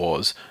close as it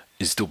was,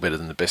 is still better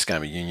than the best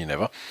game of union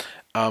ever.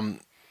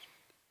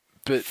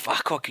 But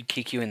fuck, I could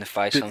kick you in the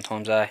face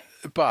sometimes, eh?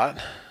 But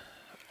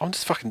I'm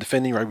just fucking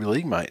defending rugby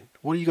league, mate.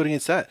 What do you got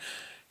against that?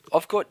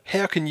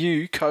 How can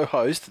you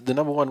co-host the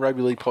number one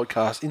rugby league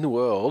podcast in the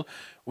world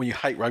when you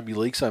hate rugby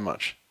league so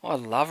much? I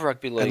love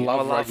rugby league. And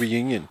love rugby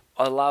union.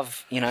 I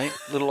love,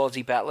 little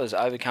Aussie battlers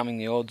overcoming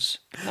the odds,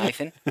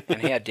 Nathan.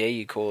 And how dare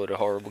you call it a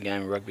horrible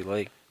game of rugby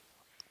league?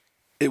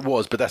 It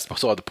was, but that's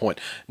beside the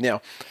point.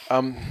 Now,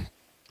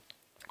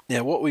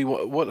 what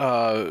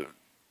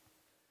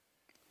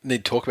need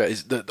to talk about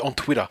is that on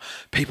Twitter,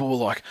 people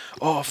were like,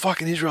 "Oh,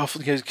 fucking Israel,"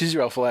 because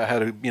Israel Folau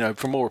had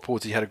from all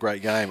reports, he had a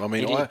great game. I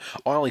mean, I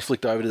only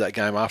flicked over to that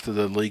game after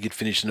the league had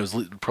finished, and it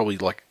was probably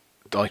like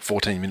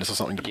 14 minutes or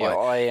something to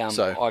play. Yeah,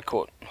 I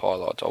caught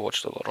highlights. I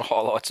watched a lot of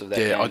highlights of that.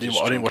 Yeah, game. I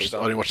didn't watch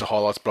the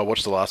highlights, but I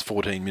watched the last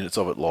 14 minutes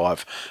of it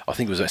live. I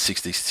think it was at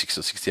 66th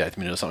or 68th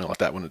minute or something like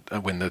that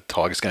when the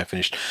Tigers game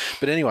finished.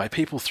 But anyway,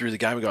 people through the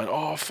game were going,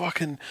 "Oh,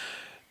 fucking."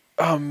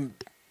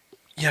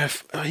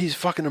 He's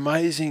fucking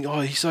amazing.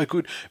 Oh, he's so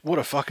good. What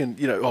a fucking,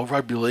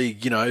 rugby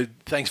league,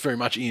 thanks very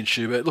much, Ian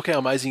Schubert. Look how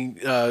amazing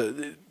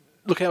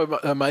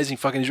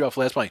fucking Israel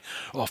Folau's playing.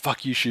 Oh,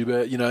 fuck you,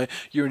 Schubert.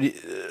 You're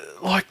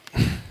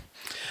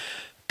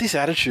this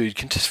attitude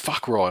can just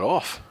fuck right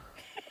off.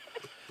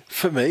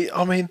 For me,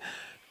 I mean,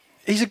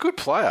 he's a good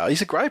player.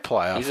 He's a great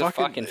player. He's a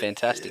fucking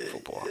fantastic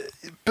footballer.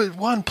 But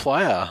one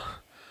player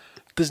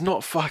does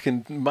not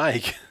fucking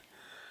make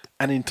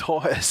an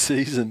entire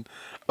season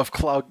of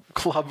club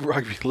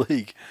rugby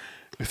league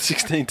with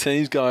 16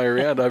 teams going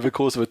around over the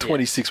course of a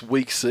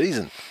 26-week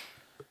season.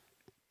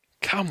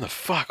 Come the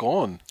fuck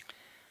on.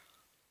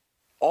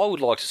 I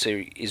would like to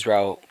see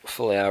Israel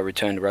Folau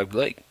return to rugby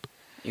league.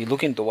 You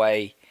look at the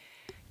way,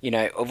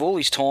 of all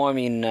his time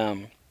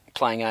in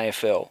playing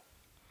AFL,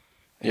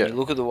 you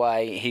look at the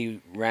way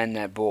he ran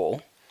that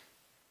ball,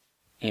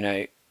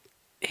 he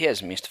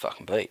hasn't missed a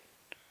fucking beat.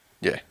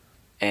 Yeah.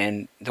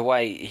 And the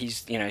way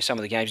he's, some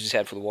of the games he's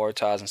had for the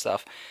Waratahs and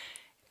stuff,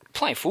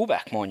 playing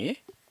fullback, mind you.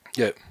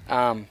 Yeah.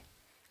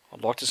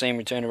 I'd like to see him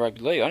return to rugby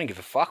league. I don't give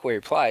a fuck where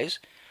he plays.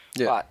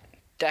 Yeah. But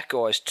that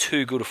guy's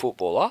too good a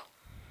footballer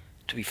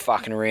to be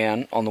fucking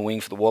around on the wing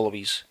for the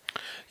Wallabies.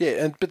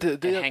 Yeah, and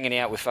hanging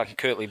out with fucking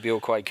Kurtley Beale,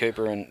 Quade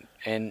Cooper,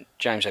 and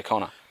James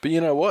O'Connor. But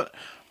you know what?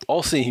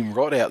 I'll see him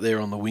right out there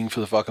on the wing for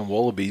the fucking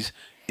Wallabies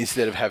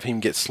instead of have him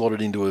get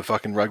slotted into a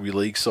fucking rugby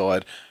league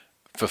side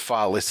for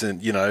far less than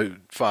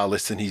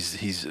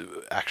his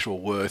actual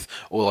worth,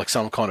 or like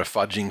some kind of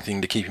fudging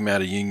thing to keep him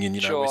out of union.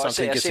 Sure, I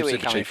see where you're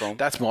coming from.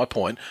 That's my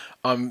point.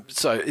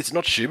 So it's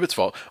not Schubert's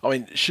fault. I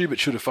mean, Schubert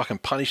should have fucking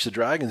punished the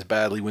Dragons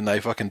badly when they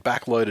fucking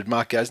backloaded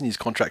Mark Gasnier's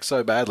contract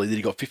so badly that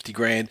he got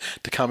 $50,000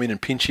 to come in and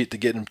pinch hit to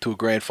get him to a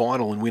grand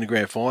final and win a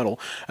grand final,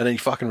 and then he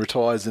fucking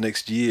retires the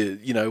next year.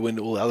 When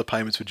all the other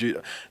payments were due.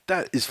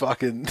 That is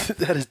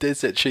dead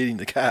set cheating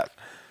the cap.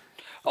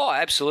 Oh,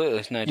 absolutely,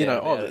 there's no doubt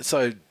about it.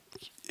 So.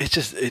 It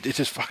just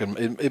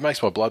fucking it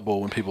makes my blood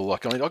boil when people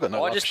like. I mean, I got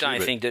no. I just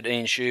don't think that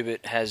Ian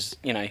Schubert has,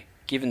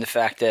 given the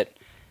fact that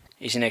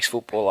he's an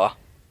ex-footballer.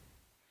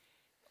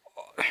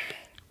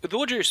 With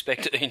all due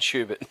respect to Ian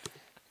Schubert,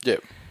 yeah.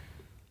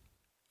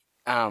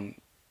 I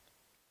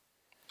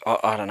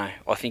don't know.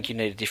 I think you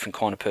need a different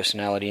kind of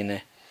personality in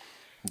there.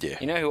 Yeah.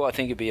 You know who I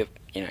think would be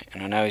and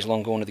I know he's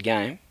long gone to the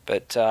game,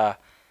 but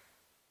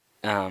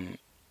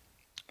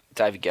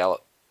David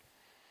Gallop.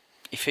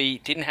 If he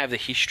didn't have the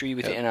history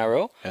with the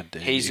NRL,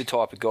 he's the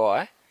type of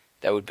guy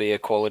that would be a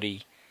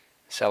quality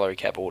salary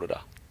cap auditor.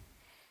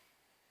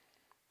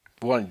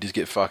 Why don't you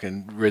just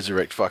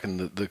resurrect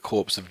the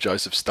corpse of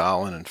Joseph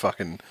Stalin and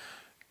fucking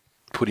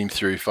put him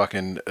through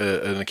fucking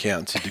an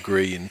accountancy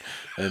degree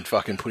and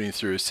fucking put him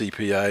through a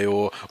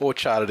CPA or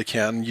chartered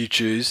accountant, you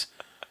choose.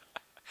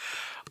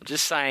 I'm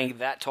just saying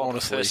that type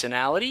of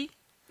personality,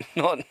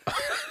 not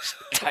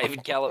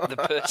David Gallop the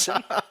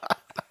person.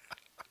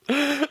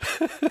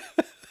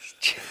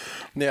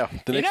 Now,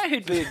 you know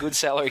who'd be a good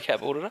salary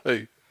cap auditor?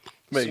 Who?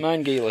 Me.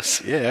 Simone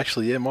Gillis. Yeah,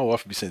 actually, my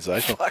wife would be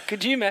sensational. Fuck,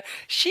 could you imagine?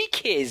 She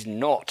cares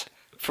not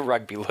for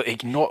rugby league.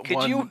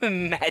 Could you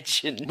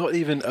imagine? Not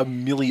even a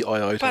milli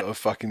iota of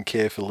fucking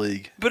care for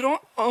league. But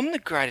I'm the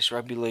greatest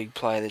rugby league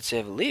player that's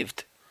ever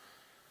lived.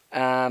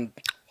 I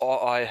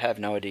have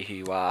no idea who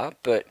you are,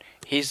 but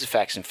here's the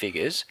facts and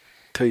figures.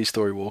 Tell your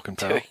story walking,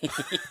 pal.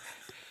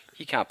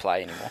 You can't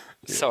play anymore.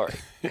 Yeah. Sorry.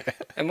 Yeah.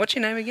 And what's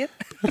your name again?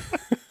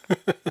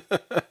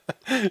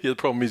 Yeah, the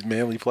problem is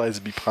Manly players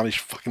would be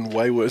punished fucking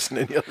way worse than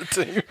any other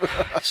team.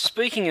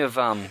 Speaking of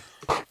the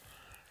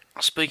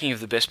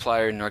best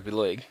player in rugby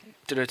league,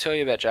 did I tell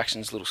you about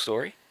Jackson's little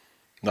story?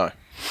 No,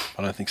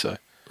 I don't think so.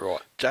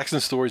 Right.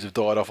 Jackson's stories have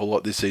died off a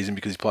lot this season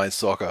because he's playing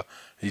soccer.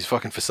 He's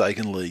fucking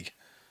forsaken league.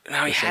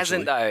 No, he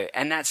hasn't though,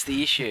 and that's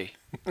the issue.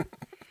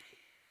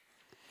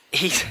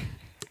 He's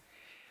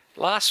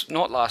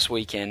not last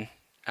weekend.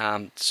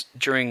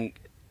 During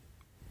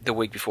the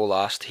week before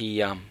last,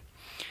 we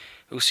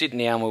were sitting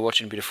down, we were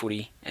watching a bit of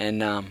footy,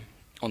 and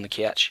on the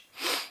couch,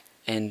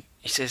 and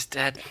he says,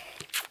 "Dad,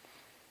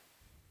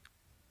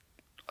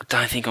 I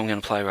don't think I'm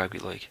going to play rugby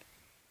league."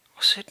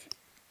 I said,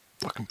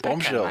 "Fucking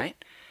bombshell, okay, mate."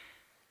 I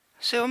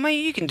said, "Well, mate,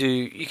 you can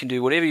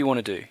do whatever you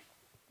want to do.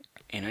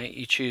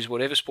 You choose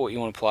whatever sport you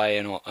want to play,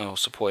 and I'll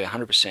support you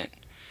 100%.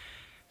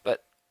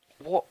 But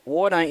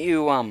why don't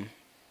you want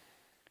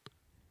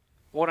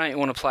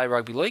to play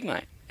rugby league,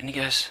 mate?" And he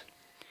goes,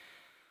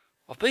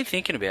 "I've been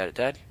thinking about it,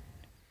 Dad,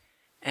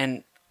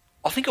 and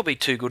I think I'll be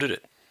too good at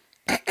it."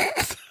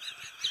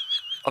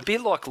 A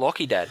bit like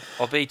Lockie, Dad.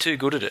 I'll be too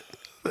good at it.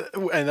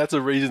 And that's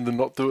a reason to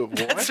not do it.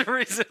 Why? That's a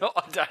reason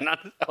I don't know.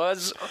 I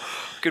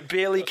could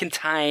barely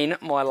contain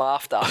my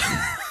laughter.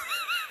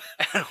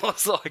 And I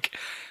was like,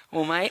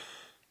 "Well, mate,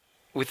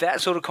 with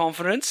that sort of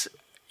confidence,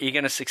 you're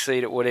going to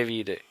succeed at whatever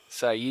you do.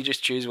 So you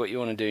just choose what you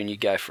want to do and you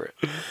go for it."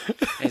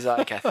 He's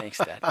like, "Okay, thanks,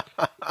 Dad."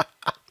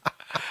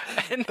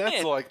 And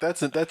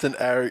that's an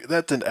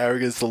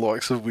arrogance the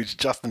likes of which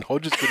Justin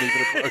Hodges couldn't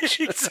even approach.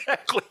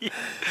 Exactly.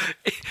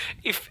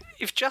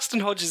 If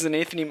Justin Hodges and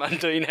Anthony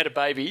Mundine had a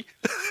baby,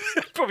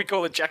 I'd probably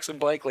call it Jackson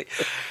Blakely.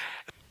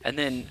 And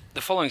then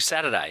the following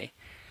Saturday,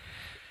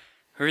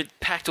 we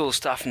packed all the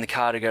stuff in the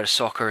car to go to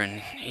soccer,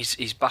 and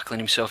he's buckling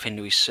himself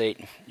into his seat.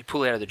 You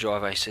pull out of the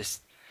driveway, he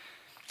says,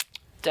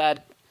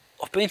 "Dad,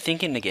 I've been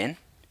thinking again,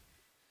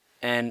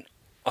 and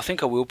I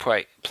think I will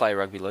play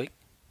rugby league."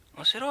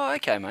 I said, "Oh,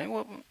 okay, mate.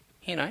 Well,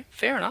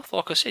 fair enough.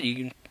 Like I said, you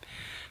can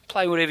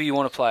play whatever you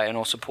want to play, and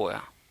I'll support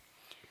you."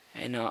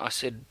 And I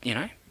said,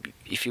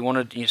 if you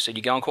wanted, you said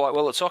you're going quite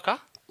well at soccer.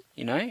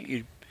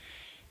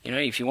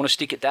 If you want to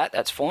stick at that,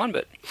 that's fine.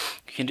 But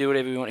you can do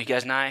whatever you want. He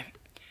goes, "No,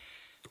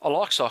 I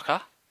like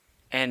soccer,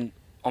 and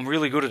I'm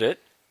really good at it.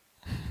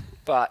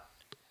 But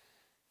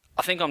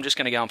I think I'm just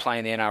going to go and play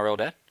in the NRL,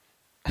 Dad."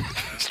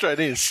 Straight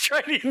in.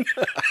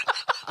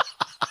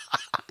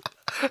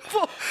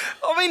 Well,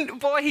 I mean,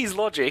 by his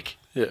logic,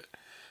 yeah,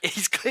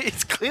 he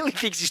clearly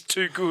thinks he's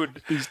too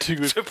good. He's too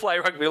good to play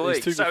rugby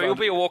league, so he'll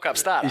be a walk-up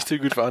starter. He's too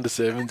good for under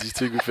sevens. He's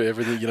too good for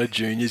everything.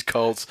 Juniors,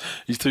 Colts.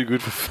 He's too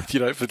good for for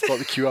like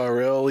the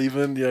QRL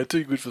even.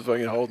 Too good for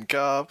fucking Holden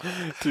Cup.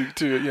 Too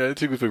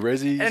good for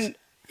Rezzies. And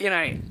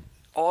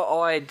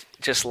I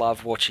just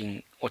love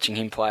watching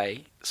him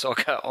play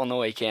soccer on the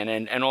weekend.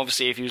 And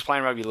obviously, if he was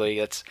playing rugby league,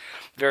 that's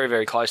very,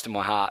 very close to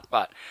my heart.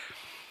 But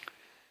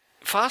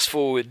fast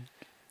forward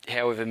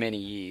however many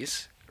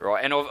years,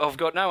 right? And I've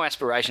got no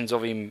aspirations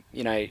of him,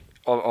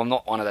 I'm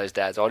not one of those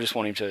dads. I just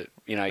want him to,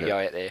 go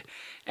out there,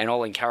 and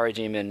I'll encourage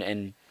him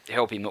and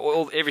help him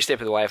every step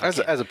of the way.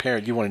 As a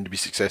parent, you want him to be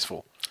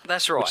successful.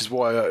 That's right. Which is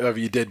why over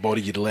your dead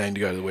body you'd allow him to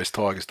go to the West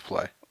Tigers to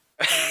play.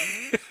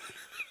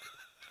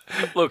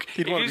 Look,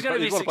 if he was going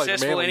to be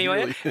successful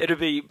anywhere, it'd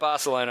be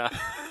Barcelona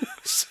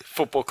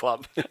Football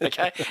Club.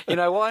 Okay? You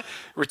know why?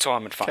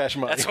 Retirement fund. Cash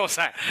money. That's all I'm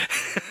saying.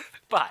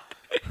 But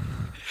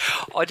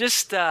I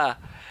just...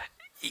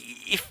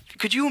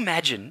 could you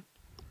imagine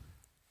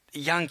a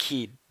young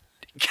kid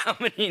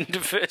coming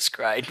into first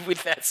grade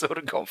with that sort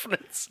of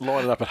confidence?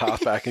 Lining up at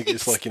halfback and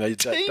just like, Dave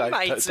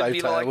Taylors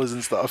like,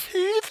 and stuff.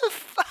 Who the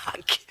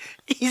fuck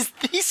is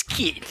this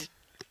kid?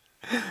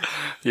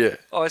 Yeah.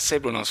 I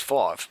said when I was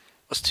 5, I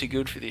was too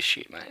good for this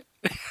shit, mate.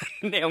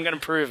 Now I'm going to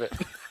prove it.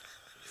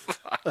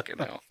 Fucking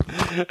hell.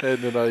 And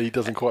then he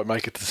doesn't quite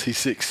make it to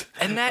C6.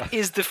 And that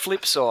is the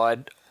flip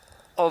side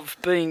of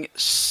being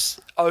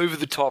over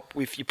the top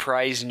with your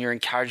praise and your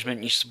encouragement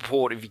and your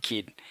support of your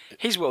kid.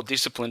 He's well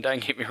disciplined,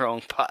 don't get me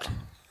wrong, but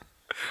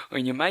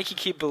when you make your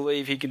kid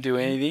believe he can do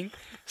anything,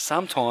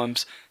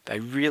 sometimes they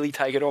really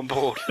take it on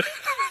board.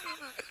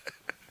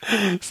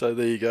 So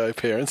there you go,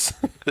 parents.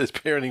 There's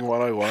parenting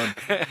 101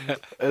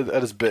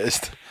 at its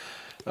best.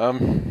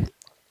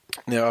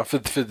 Now, for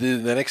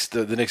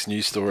the next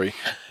news story,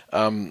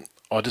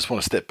 I just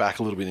want to step back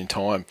a little bit in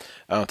time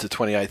to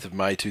 28th of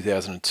May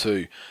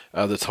 2002.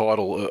 The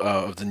title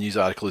of the news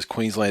article is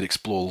Queensland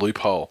Explore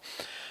Loophole.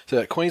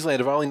 So Queensland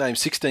have only named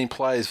 16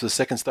 players for the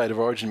second State of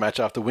Origin match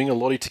after winger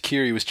Lottie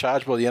Takiri was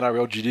charged by the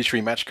NRL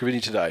Judiciary Match Committee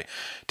today.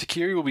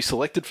 Takiri will be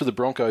selected for the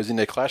Broncos in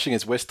their clash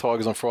against West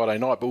Tigers on Friday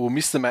night, but will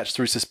miss the match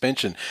through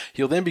suspension.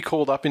 He'll then be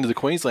called up into the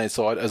Queensland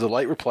side as a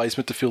late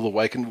replacement to fill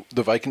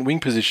the vacant wing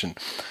position.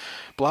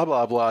 Blah,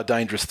 blah, blah,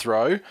 dangerous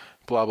throw,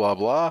 blah, blah,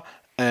 blah.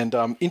 And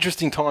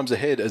interesting times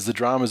ahead as the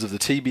dramas of the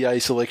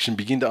TBA selection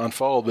begin to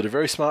unfold, but a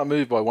very smart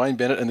move by Wayne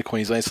Bennett and the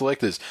Queensland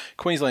selectors.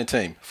 Queensland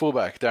team,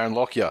 fullback Darren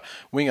Lockyer,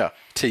 winger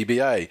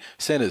TBA,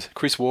 centres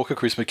Chris Walker,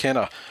 Chris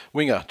McKenna,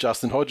 winger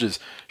Justin Hodges,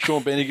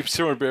 Sean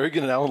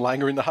Berrigan and Alan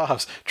Langer in the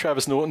halves,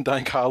 Travis Norton,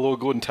 Dane Carlaw,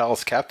 Gordon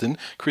Tallis captain,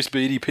 Chris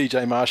Beattie,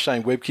 PJ Marsh,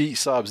 Shane Webke,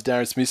 subs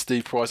Darren Smith,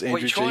 Steve Price, Andrew G,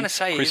 What you're trying to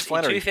say Chris is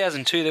Flannery. In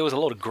 2002 there was a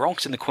lot of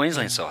Gronks in the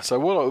Queensland side. So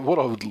no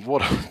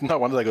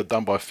wonder they got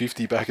done by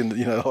 50 back in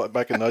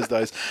those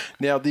days.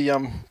 Now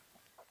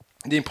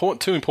two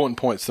important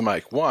points to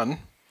make. One,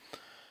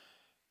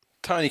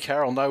 Tony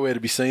Carroll nowhere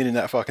to be seen in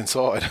that fucking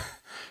side.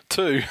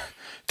 Two,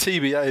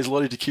 TBA is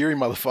Lottie Takiri,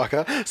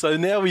 motherfucker. So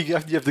now you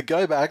have to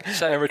go back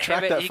and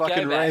retract that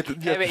fucking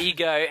rant. How about you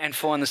go and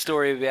find the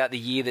story about the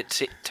year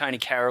that Tony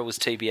Carroll was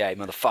TBA,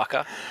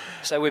 motherfucker?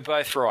 So we're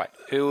both right.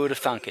 Who would have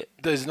thunk it?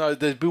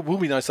 There will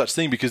be no such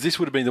thing because this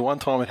would have been the one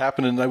time it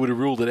happened and they would have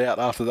ruled it out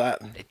after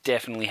that. It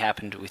definitely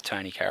happened with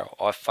Tony Carroll.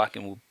 I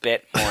fucking will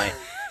bet my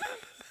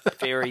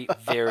very,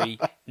 very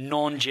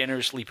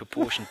non-generously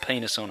proportioned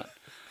penis on it.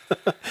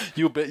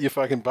 You'll bet your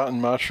fucking button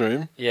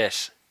mushroom.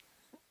 Yes.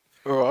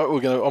 All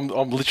right,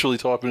 I'm literally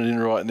typing it in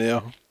right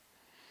now,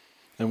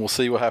 and we'll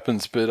see what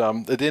happens. But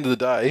at the end of the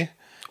day,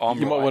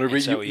 you might want to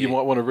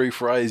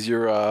rephrase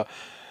your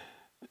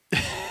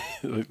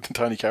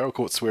Tony Carroll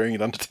caught swearing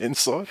at under 10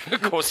 side.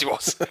 Of course he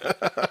was.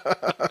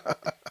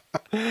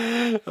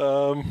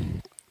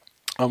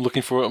 I'm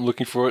looking for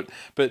it.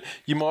 But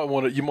you might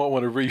want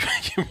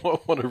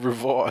to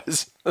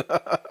revise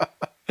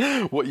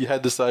what you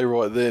had to say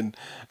right then.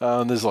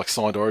 There's like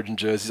signed Origin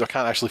jerseys. I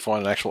can't actually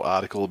find an actual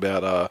article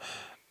about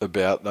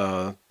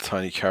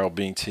Tony Carroll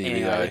being TBA.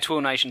 Anyway, the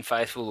Twill Nation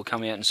faithful will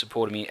come out and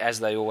support me as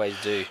they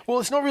always do. Well,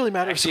 it's not really a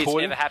matter of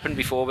supporting. It's never happened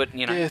before, but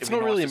it's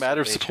not really a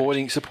matter of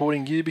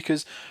supporting you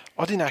because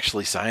I didn't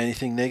actually say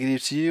anything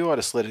negative to you. I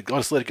just let it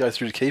go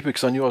through the keeper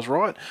because I knew I was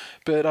right.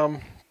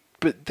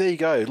 But there you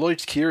go, Lottie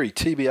Takiri,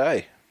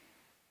 TBA.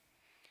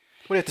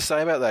 What do you have to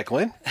say about that,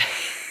 Glenn?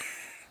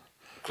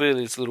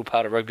 Clearly, it's a little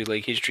part of rugby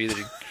league history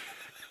that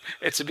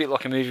it's a bit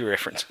like a movie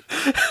reference.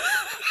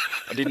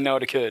 I didn't know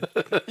it occurred.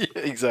 Yeah,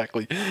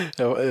 exactly.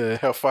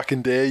 How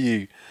fucking dare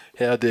you?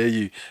 How dare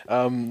you?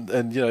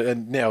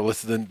 And now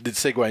let's then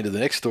segue into the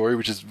next story,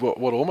 which is what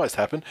almost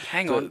happened.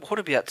 Hang on. What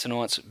about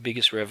tonight's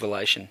biggest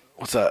revelation?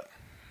 What's that?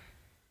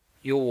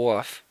 Your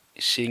wife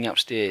is sitting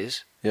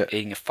upstairs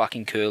eating a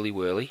fucking curly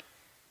whirly.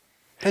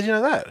 How'd you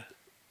know that?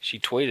 She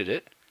tweeted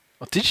it.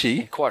 Oh, did she?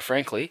 And quite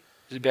frankly,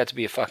 there's about to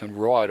be a fucking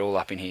riot all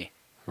up in here.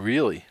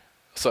 Really?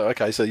 So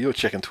you were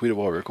checking Twitter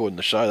while recording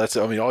the show. I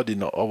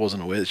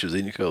wasn't aware that she was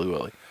eating a curly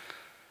whirly.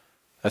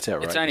 That's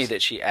outrageous. It's only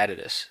that she added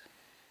us.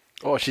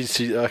 Oh, she's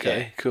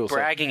okay, cool.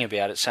 Bragging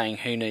about it, saying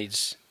who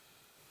needs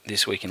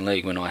This Week in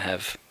League when I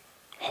have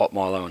hot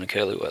Milo and a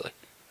curly whirly.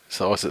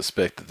 So I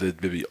suspect that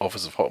there'd be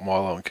Office of Hot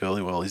Milo and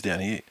curly whirlies down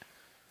here.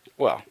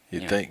 Well,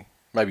 you'd think.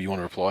 Maybe you want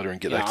to reply to her and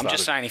get that started. I'm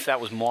just saying if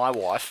that was my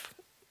wife.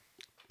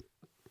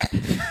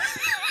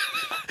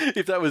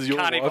 If that was your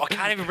wife, I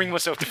can't even bring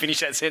myself to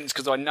finish that sentence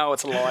because I know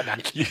it's a lie.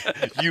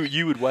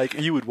 you would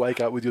wake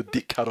up with your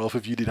dick cut off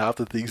if you did half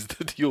the things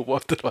to your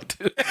wife that I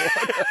did.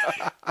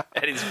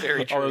 That is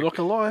very true. I'm not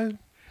gonna lie,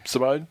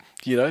 Simone.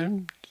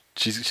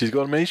 She's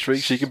got a mean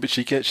streak.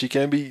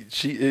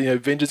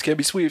 Vengeance can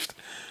be swift.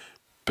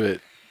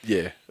 But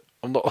yeah,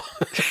 I'm not.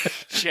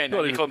 She ain't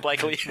no Nicole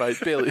Blakely, mate.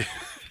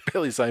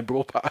 barely the same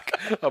ballpark.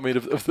 I mean,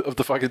 of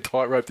the fucking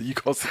tightrope that you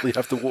constantly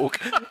have to walk.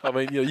 I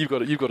mean, you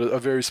know, you've got a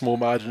very small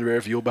margin of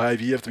error for your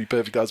behaviour. You have to be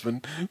perfect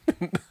husband.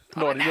 I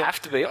don't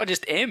have to be. I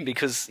just am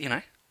because, you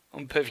know,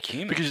 I'm a perfect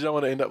human. Because you don't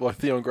want to end up like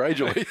Theon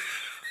Greyjoy.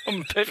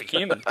 I'm a perfect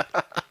human.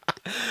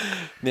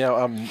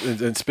 Now,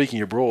 and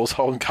speaking of brawls,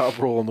 Holden Cup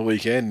brawl on the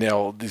weekend.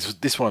 Now,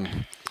 this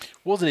one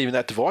wasn't even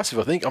that divisive,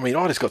 I think. I mean,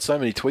 I just got so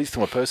many tweets to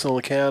my personal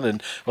account,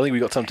 and I think we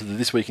got some to the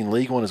This Week in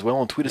League one as well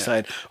on Twitter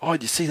saying, oh,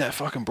 did you see that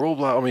fucking brawl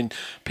blow? I mean,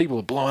 people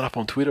are blowing up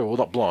on Twitter, well,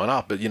 not blowing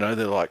up, but, you know,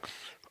 they're like,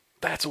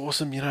 that's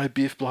awesome, you know,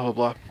 Biff, blah, blah,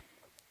 blah.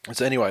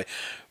 So anyway,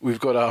 we've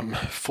got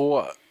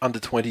 4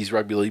 under-20s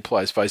rugby league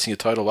players facing a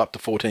total up to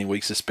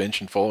 14-week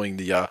suspension following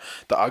the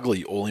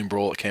ugly all-in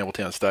brawl at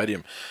Campbelltown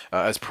Stadium.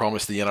 As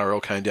promised, the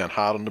NRL came down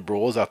hard on the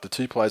brawlers after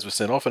 2 players were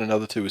sent off and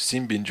another 2 were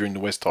sin-binned during the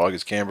West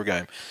Tigers Canberra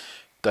game.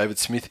 David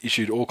Smith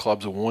issued all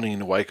clubs a warning in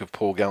the wake of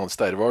Paul Gallen's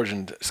State of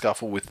Origin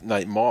scuffle with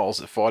Nate Miles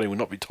that fighting would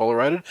not be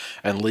tolerated,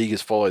 and league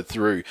has followed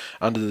through.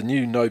 Under the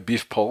new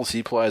no-biff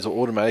policy, players will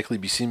automatically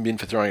be sin-binned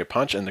for throwing a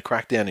punch, and the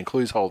crackdown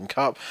includes Holden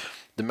Cup.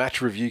 The match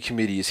review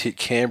committee has hit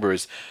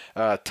Canberra's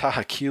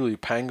Tahakilu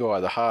Pangai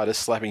the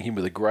hardest, slapping him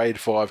with a grade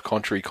 5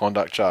 contrary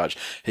conduct charge.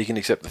 He can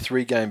accept the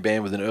 3-game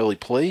ban with an early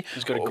plea.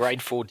 He's got a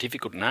grade 4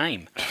 difficult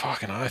name.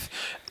 Fucking oath.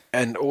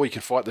 Or he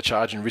can fight the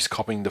charge and risk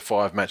copping the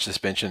 5-match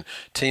suspension.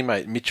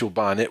 Teammate Mitchell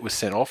Barnett was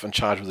sent off and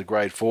charged with a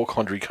grade 4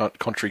 contrary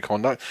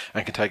conduct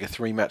and can take a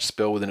 3-match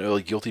spell with an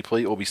early guilty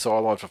plea or be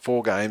sidelined for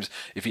 4 games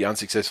if he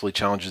unsuccessfully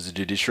challenges the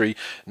judiciary.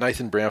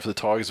 Nathan Brown for the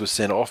Tigers was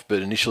sent off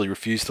but initially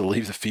refused to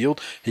leave the field.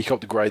 He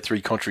copped a grade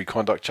 3 contrary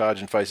conduct charge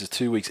and faces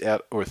 2 weeks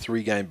out or a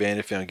 3-game ban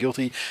if found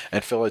guilty.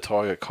 And fellow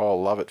Tiger Kyle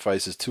Lovett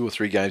faces 2 or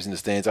 3 games in the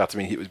stands after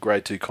being hit with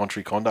grade 2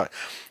 contrary conduct.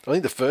 I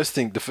think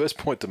the first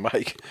point to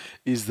make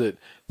is that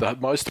the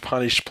most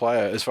punished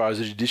player, as far as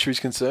the judiciary is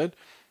concerned,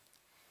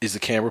 is the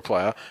Canberra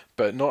player.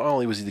 But not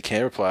only was he the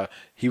Canberra player,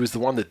 he was the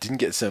one that didn't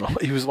get sent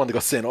off. He was the one that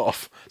got sent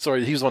off.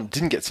 Sorry, he was the one that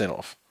didn't get sent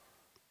off.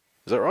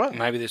 Is that right?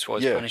 Maybe this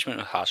was punishment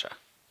was harsher.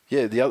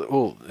 Yeah, the other...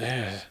 Well,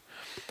 yeah.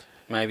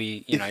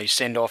 Maybe, you know,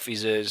 send off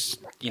is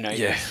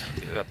a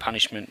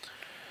punishment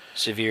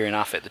severe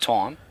enough at the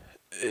time.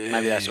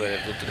 Maybe that's the way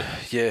they've looked at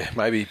it. Yeah,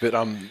 maybe. But,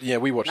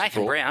 we watched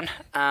Nathan Brown.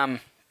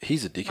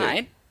 He's a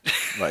dickhead.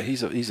 Mate,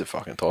 he's a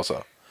fucking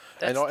tosser.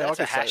 That's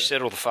a hash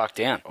settle the fuck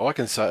down. I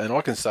can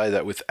say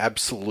that with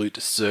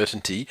absolute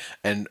certainty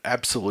and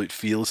absolute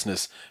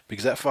fearlessness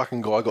because that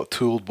fucking guy got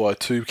tooled by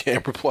 2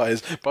 Canberra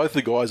players. Both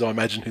the guys I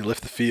imagine who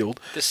left the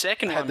field. The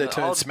second had one, their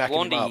turn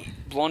smacking him up.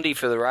 Blondie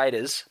for the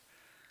Raiders.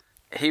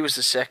 He was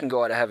the second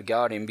guy to have a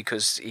go at him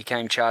because he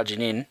came charging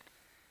in,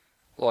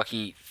 like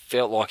he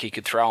felt like he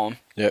could throw him.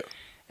 Yeah.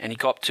 And he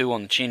copped 2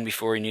 on the chin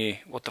before he knew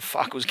what the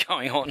fuck was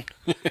going on.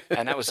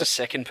 And that was the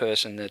second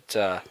person that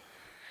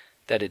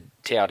had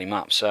towed him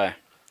up. So,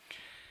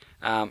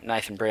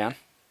 Nathan Brown,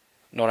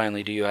 not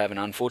only do you have an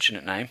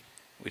unfortunate name,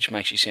 which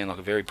makes you sound like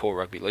a very poor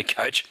rugby league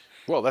coach.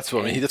 Well, that's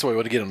what I mean. That's why he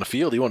wanted to get on the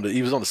field. He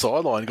was on the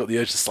sideline and got the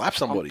urge to slap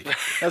somebody.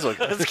 That's what.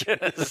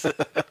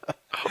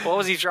 Why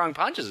was he throwing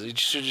punches? He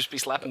should just be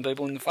slapping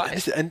people in the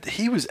face. And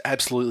he was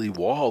absolutely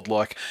wild.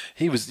 Like,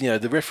 he was,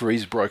 the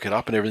referees broke it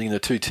up and everything. The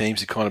 2 teams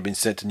had kind of been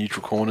sent to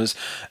neutral corners.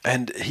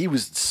 And he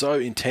was so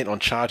intent on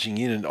charging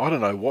in. And I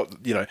don't know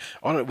what,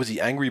 was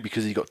he angry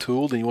because he got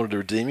tooled and he wanted to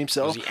redeem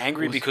himself? Was he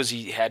angry because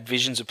he had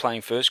visions of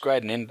playing first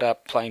grade and ended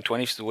up playing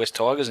 20 for the West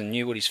Tigers and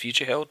knew what his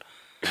future held?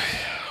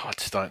 I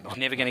just don't. He's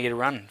never going to get a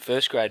run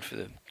first grade for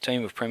the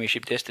team of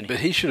Premiership destiny.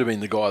 But he should have been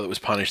the guy that was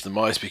punished the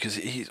most because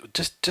he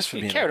just for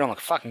he being carried on like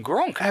a fucking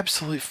gronk.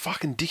 Absolute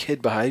fucking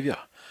dickhead behaviour.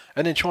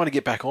 And then trying to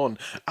get back on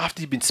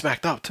after you've been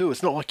smacked up too.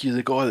 It's not like you're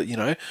the guy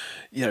that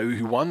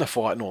who won the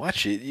fight and all that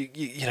shit.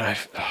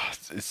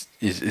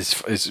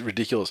 It's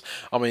ridiculous.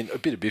 I mean, a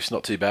bit of biff's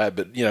not too bad,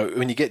 but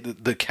when you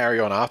get the carry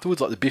on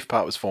afterwards, like the biff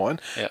part was fine.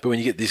 Yep. But when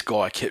you get this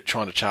guy kept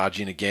trying to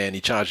charge in again, he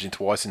charged in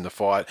twice in the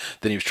fight.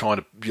 Then he was trying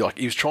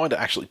to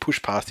actually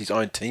push past his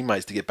own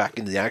teammates to get back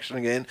into the action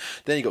again.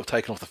 Then he got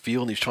taken off the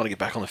field and he was trying to get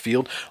back on the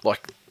field.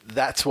 Like,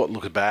 that's what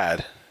looked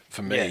bad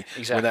for me,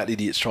 when that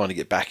idiot's trying to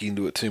get back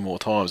into it 2 more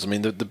times. I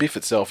mean, the biff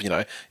itself,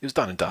 it was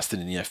done and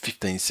dusted in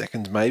 15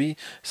 seconds maybe.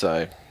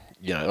 So,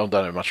 I don't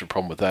have much of a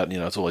problem with that.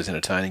 It's always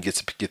entertaining.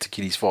 Gets the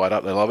kiddies fired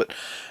up. They love it.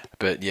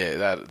 But yeah,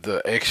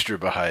 the extra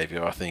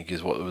behaviour I think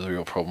is what the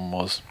real problem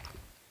was.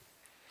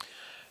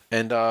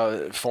 And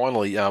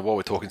finally, while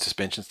we're talking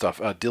suspension stuff,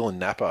 Dylan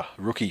Napper,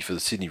 rookie for the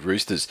Sydney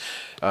Roosters,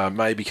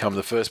 may become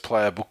the first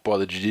player booked by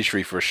the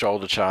judiciary for a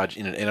shoulder charge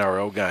in an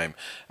NRL game.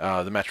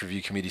 The match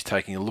review committee is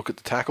taking a look at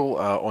the tackle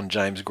on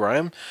James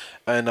Graham.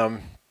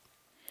 And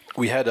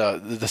we had,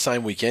 the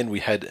same weekend,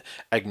 we had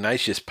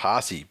Ignatius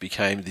Parsi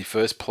became the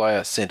first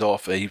player sent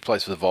off. He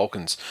plays for the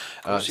Vulcans.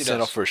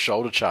 Sent off for a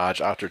shoulder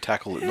charge after a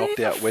tackle that knocked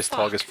out West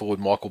Tigers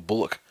forward Michael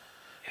Bullock.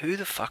 Who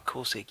the fuck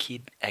calls their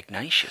kid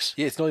Ignatius?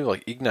 Yeah, it's not even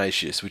like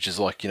Ignatius, which is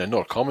like,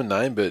 not a common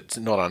name, but it's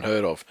not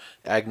unheard of.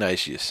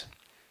 Ignatius.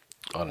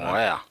 I don't know.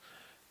 Wow.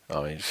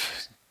 I mean,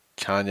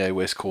 Kanye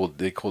West called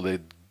their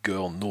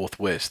girl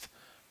Northwest.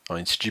 I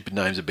mean, stupid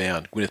names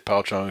abound. Gwyneth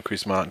Paltrow and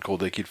Chris Martin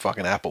called their kid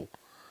fucking Apple.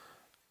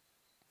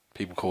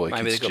 People call their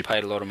Maybe kids they got stupid.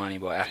 paid a lot of money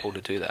by Apple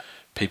to do that.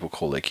 People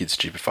call their kids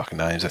stupid fucking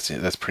names. That's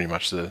it. That's pretty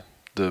much the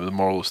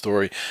moral of the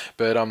story.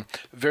 But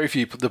very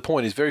few. The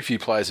point is, very few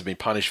players have been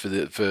punished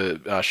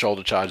for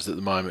shoulder charges at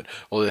the moment,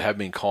 or there have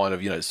been kind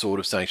of sort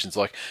of sanctions.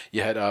 Like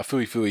you had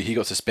Fui, he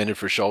got suspended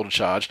for a shoulder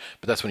charge,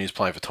 but that's when he was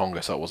playing for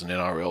Tonga, so it wasn't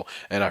NRL.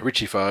 And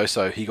Richie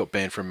Fa'oso, he got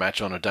banned from a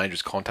match on a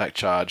dangerous contact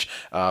charge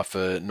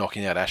for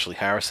knocking out Ashley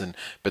Harrison,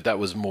 but that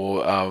was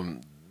more.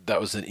 That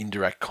was an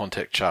indirect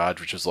contact charge,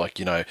 which was like,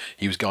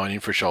 he was going in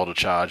for a shoulder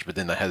charge, but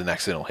then they had an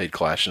accidental head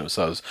clash, and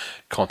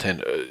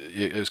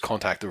it was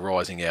contact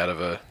arising out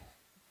of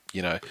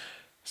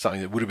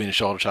something that would have been a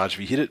shoulder charge if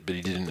he hit it, but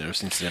he didn't. It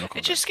was incidental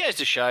contact. It just goes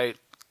to show,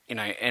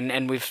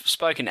 and we've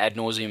spoken ad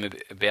nauseum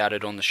about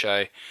it on the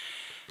show.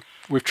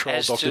 We've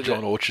trolled Dr.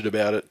 John Orchard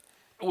about it.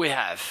 We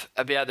have,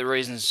 about the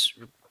reasons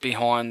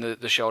behind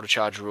the shoulder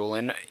charge rule,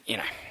 and,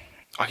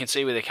 I can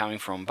see where they're coming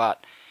from,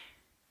 but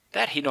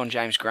that hit on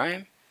James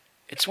Graham,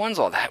 it's ones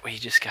like that where you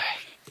just go,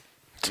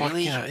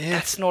 really?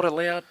 That's not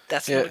allowed?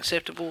 That's not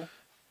acceptable?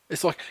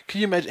 It's like,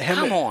 can you imagine?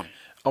 Come on.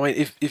 I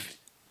mean,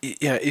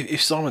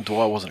 if Simon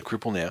Dwyer wasn't a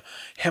cripple now,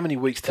 how many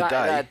weeks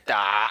today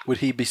would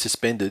he be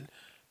suspended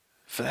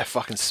for that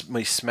fucking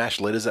smashed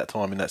letters that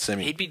time in that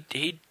semi?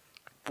 He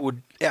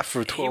would out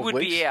for 12 weeks. He would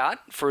be out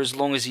for as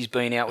long as he's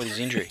been out with his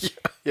injury.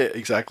 Yeah,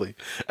 exactly.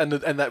 And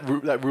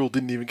that rule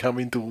didn't even come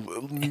into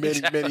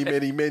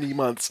many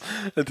months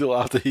until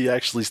after he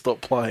actually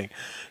stopped playing.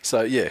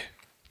 So yeah,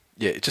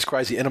 it's just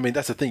crazy. And I mean,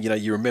 that's the thing.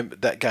 You remember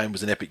that game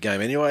was an epic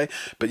game anyway.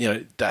 But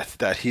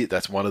that hit,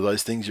 that's one of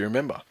those things you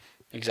remember.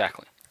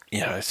 Exactly.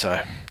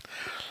 So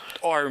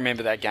I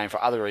remember that game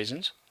for other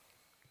reasons,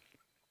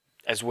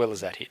 as well as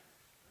that hit.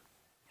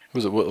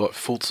 Was it what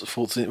Fultz?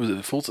 Was it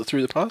Fultz that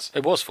threw the pass?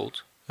 It was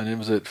Fultz. And it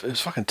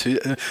was fucking two.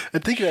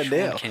 And think about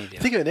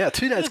it now.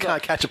 Two dads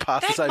can't catch a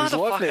pass to save his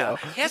life now.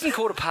 He hasn't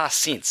caught a pass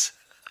since.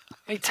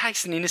 He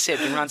takes an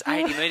intercept and runs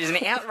 80 metres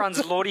and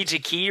outruns Lottie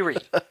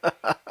Takiri.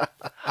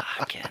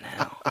 Fucking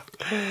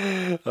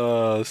hell.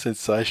 Oh,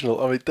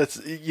 sensational. I mean, that's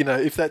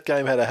if that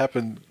game had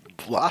happened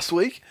last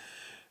week,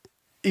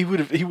 he would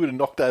have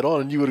knocked that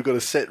on, and you would have got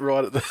a set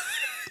right at the.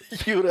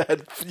 You would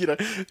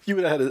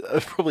have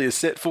had probably a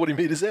set 40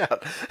 metres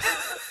out.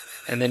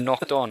 And then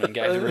knocked on and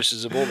gave the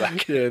Roosters the ball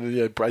back. Yeah, and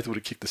then Braith would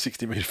have kicked the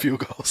 60-metre field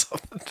goal or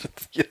something.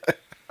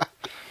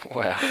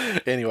 Wow.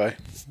 Anyway,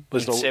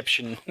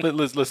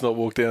 let's not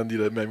walk down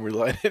memory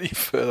lane any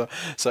further.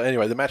 So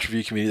anyway, the match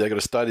review committee, they got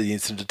to study the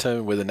incident,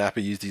 determine whether Napper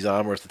used his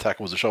arm or if the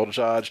tackle was a shoulder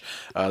charge.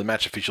 The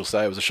match officials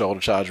say it was a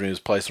shoulder charge when it was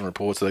placed on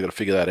report, so they got to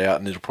figure that out,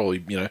 and it'll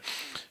probably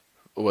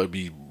it'll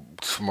be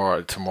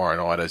tomorrow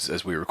night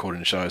as we're recording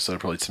the show, so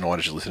probably tonight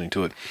as you're listening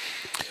to it.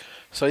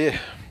 So yeah,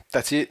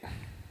 that's it.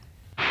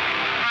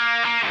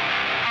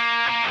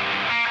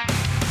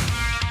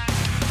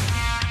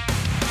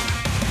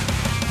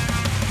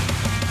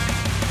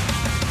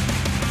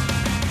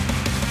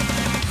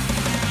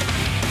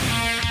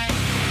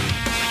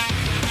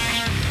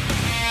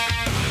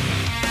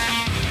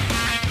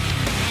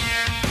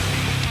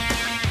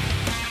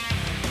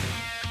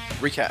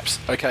 Recaps.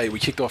 Okay, we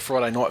kicked off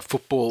Friday night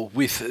football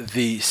with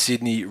the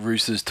Sydney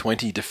Roosters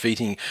 20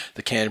 defeating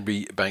the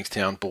Canterbury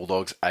Bankstown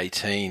Bulldogs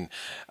 18.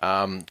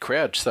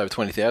 Crowd just over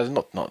 20,000,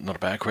 not a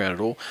bad crowd at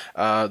all.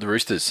 The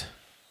Roosters,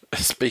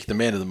 speak the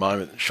man of the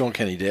moment, Sean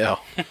Kenny-Dow,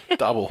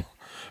 double.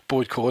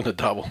 Boyd Cordner,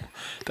 double.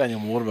 Daniel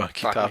Mortimer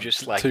kicked up.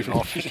 Just slacking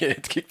off. Yeah,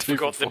 kicked 2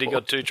 Forgot that he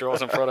got 2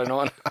 tries on Friday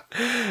night.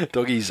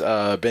 Doggies,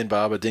 Ben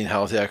Barber, Dean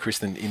Haltau,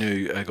 Kristen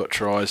Inu got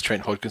tries.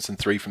 Trent Hodgkinson,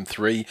 3 from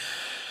 3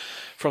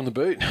 from the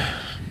boot.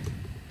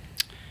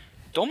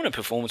 Dominant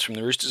performance from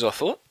the Roosters, I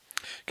thought.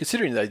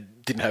 Considering they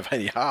didn't have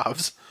any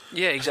halves.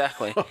 Yeah,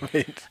 exactly. I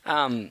mean,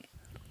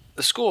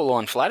 the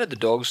scoreline flattered the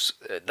Dogs.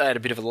 They had a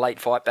bit of a late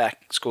fight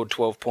back, scored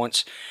 12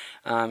 points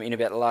in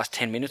about the last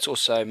 10 minutes or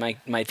so,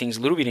 made things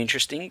a little bit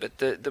interesting, but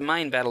the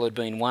main battle had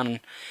been won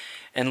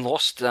and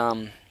lost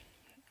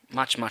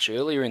much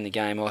earlier in the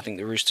game. I think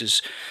the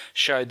Roosters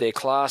showed their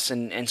class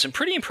and some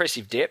pretty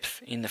impressive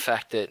depth in the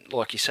fact that,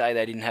 like you say,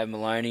 they didn't have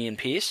Maloney and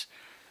Pearce.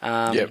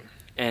 Yep.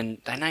 And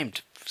they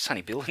named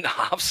Sonny Bill in the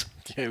halves.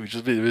 Yeah, which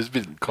was a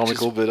bit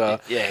comical,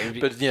 and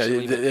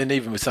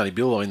even with Sonny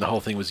Bill, I mean, the whole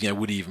thing was,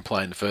 would he even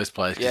play in the first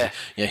place? Yeah.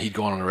 He'd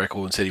gone on a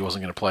record and said he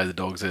wasn't going to play the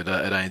Dogs at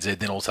ANZ.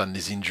 Then all of a sudden,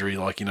 this injury,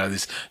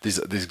 this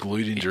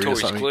glute injury or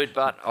something. He tore his glute,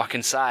 but I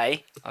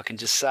can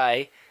just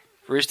say,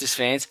 Roosters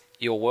fans,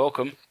 you're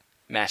welcome.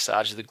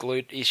 Massage the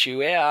glute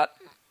issue out.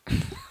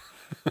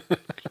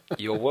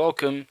 You're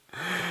welcome.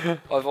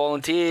 I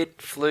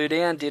volunteered, flew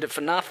down, did it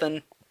for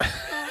nothing.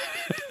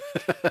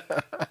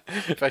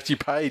 In fact, you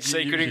paid.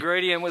 Secret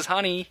ingredient was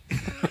honey.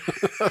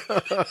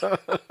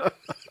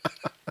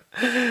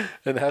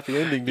 And the happy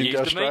ending didn't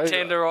go straight. Used the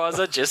meat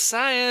tenderizer, just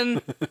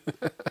saying.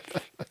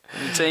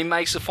 The team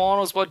makes the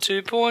finals by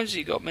 2 points.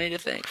 You got me to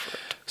thank for it.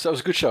 So it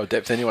was a good show of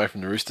depth anyway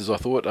from the Roosters, I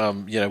thought.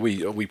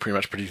 We pretty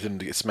much predicted them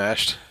to get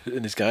smashed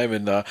in this game,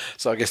 and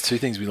so I guess 2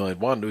 things we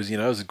learned. One was, it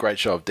was a great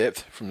show of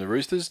depth from the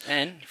Roosters.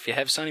 And if you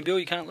have Sonny Bill,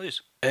 you can't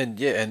lose. And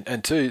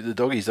 2, the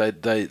Doggies, they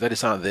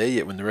just aren't there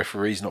yet when the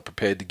referee's not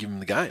prepared to give them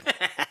the game.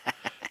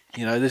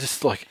 You know, they're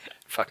just like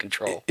fucking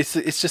troll.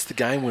 It's just the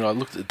game when I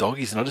looked at the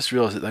doggies and I just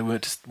realised that they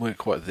weren't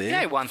quite there.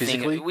 You know, one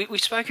physically. thing we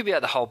spoke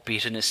about the whole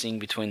bitterness thing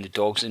between the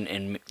dogs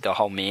and the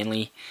whole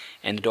Manly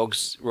and the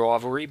dogs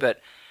rivalry, but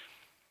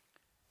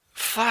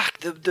fuck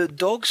the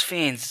dogs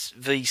fans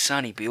v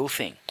Sonny Bill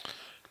thing.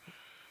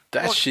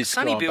 That shit's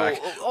Sonny gone Bill.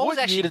 back.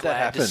 What year did that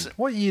happen?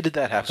 What year did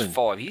that happen? It was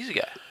 5 years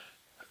ago.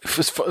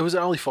 It was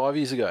only 5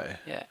 years ago.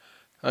 Yeah.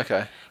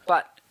 Okay.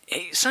 But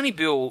Sonny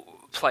Bill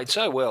played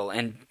so well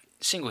and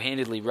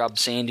single-handedly rubbed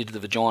sand into the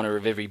vagina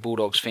of every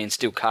Bulldogs fan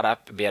still cut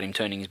up about him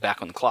turning his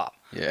back on the club.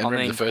 Yeah, and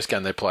remember the first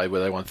game they played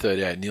where they won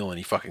 38-0 and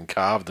he fucking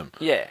carved them.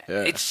 Yeah.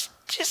 It's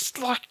just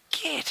like,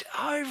 get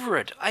over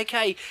it.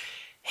 Okay,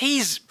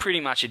 he's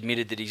pretty much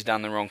admitted that he's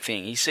done the wrong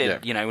thing. He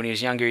said, you know, when he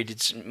was younger, he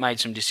made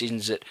some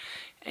decisions that,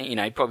 you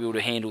know, he probably would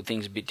have handled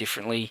things a bit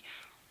differently.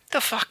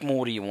 The fuck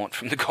more do you want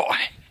from the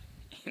guy?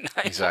 You know,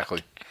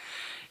 exactly.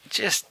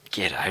 Just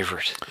get over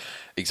it.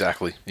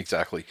 Exactly.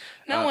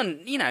 No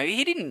one, you know,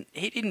 he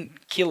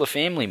didn't kill a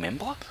family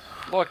member.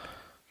 Like,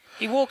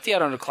 he walked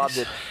out on a club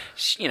that,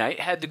 you know,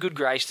 had the good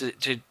grace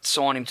to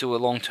sign him to a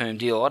long-term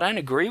deal. I don't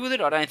agree with it.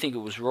 I don't think it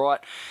was right.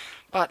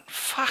 But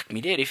fuck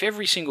me dead, if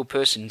every single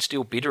person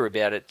still bitter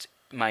about it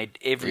made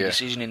every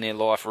decision in their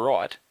life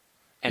right,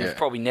 and have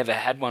probably never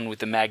had one with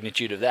the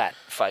magnitude of that,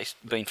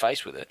 been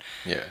faced with it.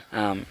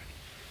 Yeah.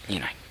 You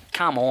know,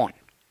 come on.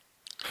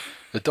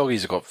 The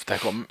doggies they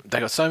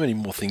got so many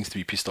more things to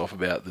be pissed off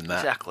about than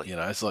that. Exactly. You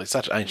know, it's like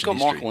such ancient Got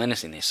history. Michael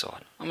Ennis in their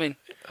side. I mean,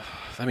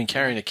 they've been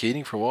carrying a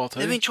Keating for a while too.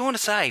 They've been trying to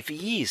say for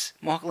years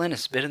Michael Ennis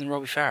is better than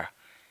Robbie Farah,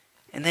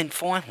 and then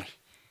finally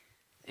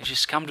they've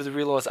just come to the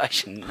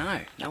realisation,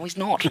 no, he's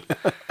not.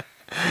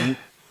 And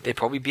they're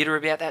probably bitter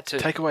about that too.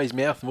 Take away his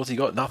mouth, and what's he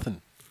got?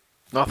 Nothing.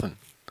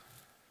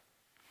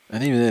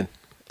 And even then,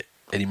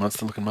 Eddie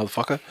Munster looking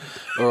motherfucker.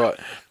 All right,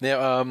 now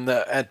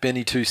at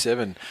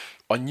Benny27.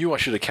 I knew I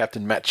should have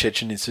captained Matt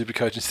Chechen in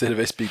Supercoach instead of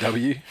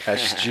SBW. #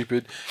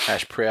 stupid.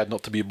 # proud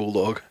not to be a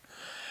Bulldog.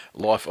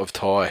 Life of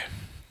Ty.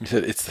 He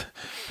said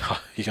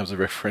here comes a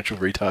referential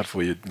retard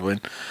for you, Glenn.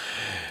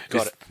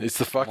 Got it. It's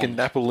the fucking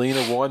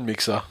Napolina wine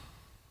mixer.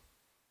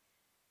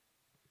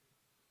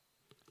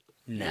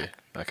 No. Yeah,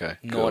 okay.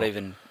 Not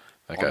even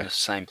on Okay. the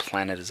same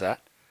planet as that.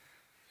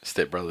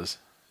 Step Brothers.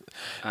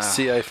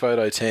 CA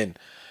Photo 10.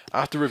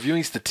 After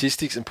reviewing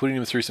statistics and putting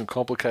them through some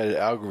complicated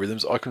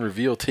algorithms, I can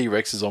reveal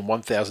T-Rexes on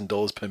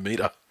 $1,000 per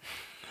metre.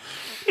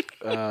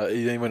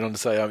 He then went on to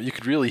say, you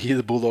could really hear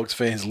the Bulldogs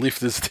fans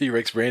lift as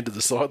T-Rex ran to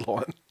the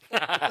sideline. We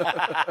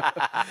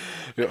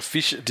got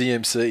Fish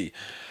DMC.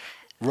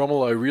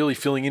 Romulo really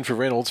filling in for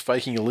Reynolds,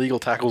 faking illegal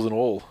tackles and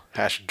all.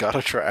 #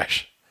 gutter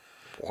trash.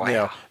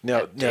 Wow.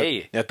 Now,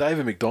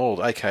 David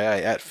McDonald,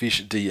 a.k.a. at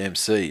Fish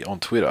DMC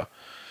on Twitter.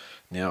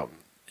 Now,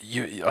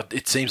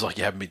 it seems like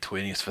you haven't been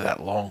tweeting us for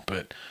that long,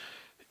 but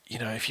you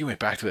know, if you went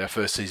back to our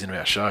first season of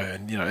our show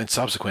and you know, and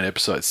subsequent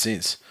episodes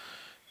since,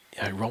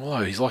 you know,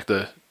 Romulo, he's like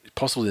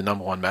possibly the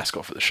 #1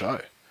 mascot for the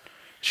show.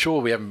 Sure,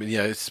 we haven't been, you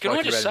know,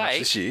 spoken about it much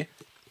this year.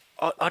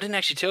 I didn't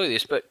actually tell you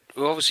this, but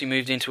we obviously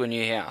moved into a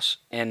new house,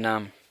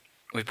 and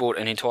we've bought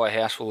an entire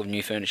house full of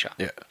new furniture.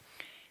 Yeah.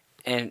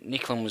 And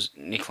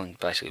Nicklin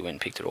basically went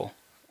and picked it all.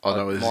 I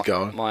know where this is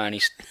going. My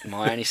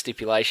only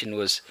stipulation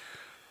was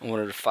I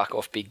wanted a fuck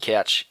off big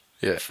couch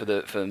for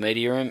the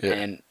media room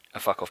and a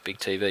fuck off big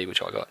TV,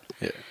 which I got.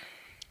 Yeah.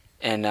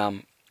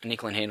 And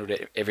Nicklin handled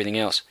everything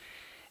else.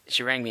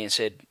 She rang me and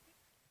said,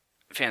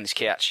 "Found this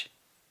couch,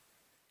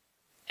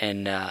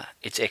 and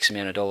it's X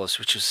amount of dollars,"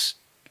 which was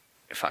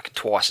fucking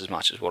twice as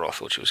much as what I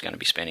thought she was going to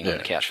be spending on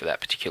the couch for that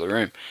particular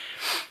room.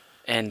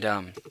 And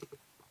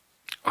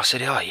I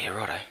said, "Oh yeah,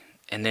 righto."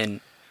 And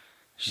then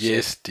she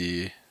said,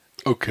 dear.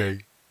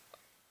 Okay.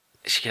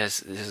 She goes,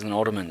 "There's an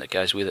ottoman that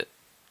goes with it."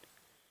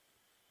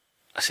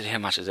 I said, "How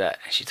much is that?"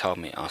 And she told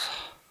me,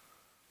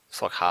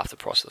 it's like half the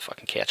price of the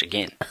fucking couch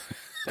again,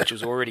 which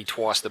was already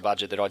twice the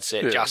budget that I'd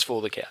set just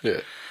for the couch.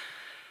 Yeah.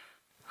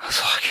 I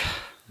was like,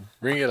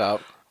 ring it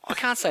up. I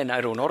can't say no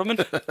to an ottoman.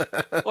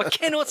 I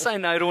cannot say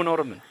no to an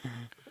ottoman.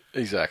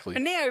 Exactly.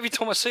 And now every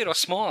time I see it, I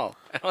smile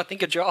and I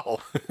think of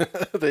Joel.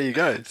 There you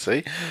go.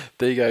 See?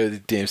 There you go,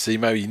 DMC.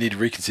 Maybe you need to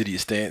reconsider your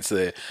stance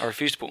there. I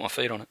refuse to put my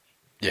feet on it.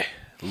 Yeah.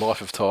 Life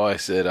of Ty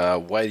said,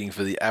 waiting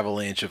for the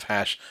avalanche of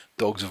 #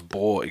 dogs of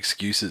boar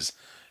excuses.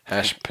 #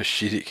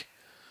 Pashitic.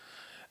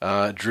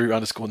 Drew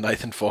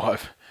 _Nathan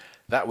 5.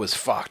 That was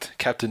fucked.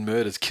 Captain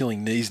Murder's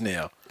killing knees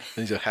now.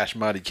 Then he's got #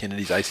 Marty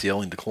Kennedy's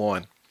ACL in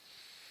decline.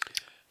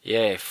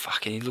 Yeah,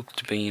 fucking, he looked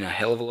to be in a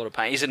hell of a lot of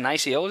pain. Is it an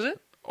ACL, is it?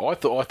 I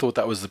thought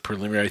that was the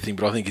preliminary thing,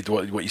 but I think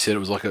what you said, it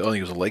was like I think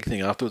it was a leg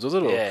thing afterwards, was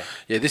it? Or,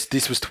 yeah.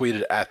 This was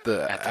tweeted at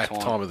the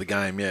time of the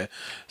game. Yeah.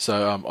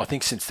 So I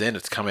think since then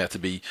it's come out to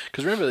be,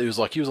 because remember it was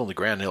like he was on the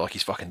ground and they're like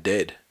he's fucking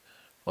dead,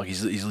 like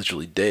he's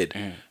literally dead,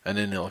 and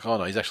then they're like, oh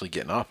no, he's actually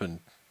getting up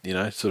and you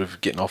know sort of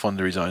getting off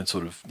under his own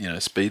sort of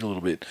speed a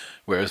little bit.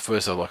 Whereas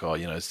first I was like, oh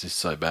it's just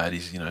so bad,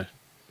 he's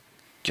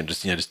can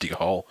just dig a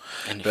hole.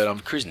 And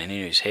if cruising into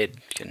his head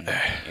can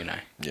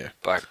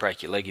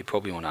break your leg, you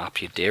probably want to up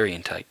your dairy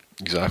intake.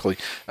 Exactly.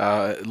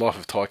 Life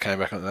of Ty came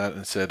back on that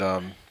and said,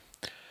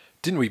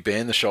 Didn't we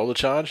ban the shoulder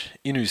charge?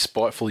 Inu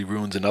spitefully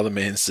ruins another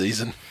man's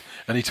season.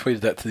 And he tweeted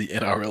that to the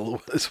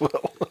NRL as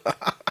well.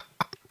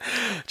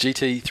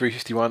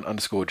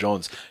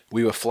 GT351_Johns.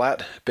 We were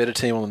flat, better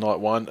team on the night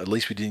one. At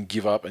least we didn't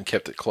give up and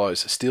kept it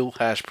close. Still,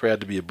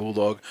 proud to be a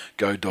Bulldog.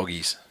 Go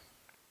Doggies.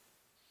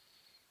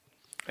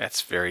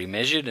 That's very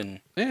measured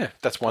and... Yeah,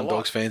 that's one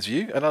Dogs fan's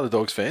view. Another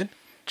Dogs fan,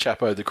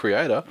 Chapo the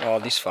creator,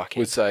 this fucking...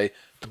 would say,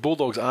 the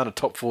Bulldogs aren't a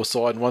top 4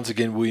 side, and once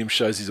again Williams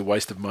shows he's a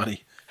waste of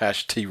money.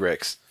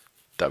 #T-Rex.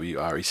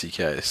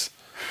 WRECKS.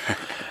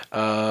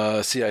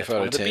 CA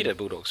Photo 10. The bitter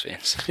Bulldogs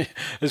fans.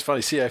 It's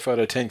funny, CA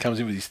Photo 10 comes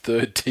in with his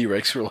third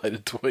T-Rex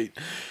related tweet.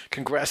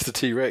 Congrats to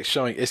T-Rex,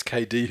 showing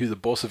SKD who the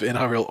boss of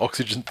NRL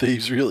Oxygen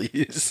Thieves really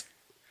is.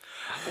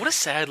 What a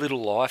sad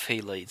little life he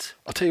leads.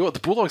 I'll tell you what, the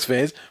Bulldogs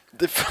fans,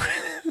 there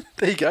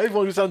you go,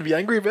 what was something to be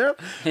angry about?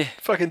 Yeah.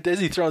 Fucking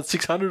Desi throwing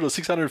 600 or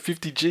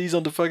 650 Gs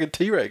onto fucking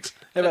T-Rex.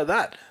 How about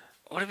that?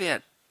 What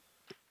about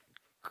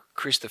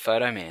Chris the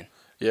Photo Man?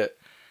 Yeah.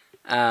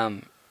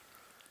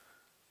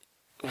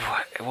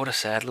 What a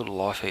sad little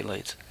life he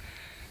leads.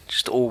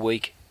 Just all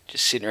week,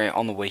 just sitting around,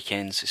 on the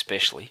weekends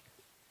especially,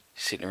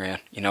 sitting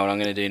around. You know what I'm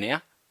going to do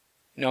now?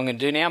 You know what I'm going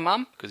to do now,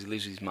 Mum? Because he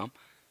lives with his mum.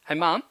 Hey,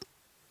 Mum,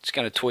 just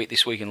going to tweet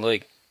this week in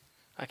league.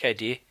 Okay,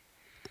 dear.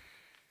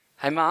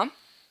 Hey, Mum,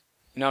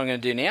 you know what I'm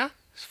going to do now?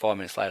 It's 5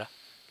 minutes later.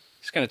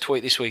 Just going to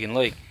tweet this week in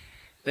league.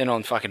 Then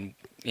on fucking,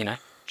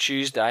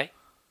 Tuesday,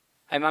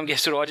 hey, Mum,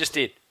 guess what I just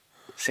did?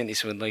 Sent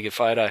this in league a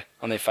photo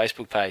on their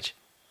Facebook page.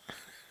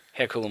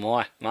 How cool am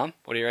I, Mum?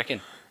 What do you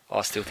reckon?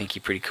 I still think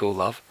you're pretty cool,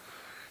 love.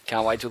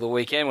 Can't wait till the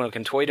weekend when I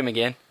can tweet him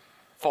again.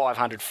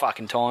 500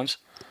 fucking times.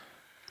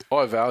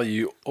 I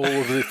value all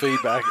of the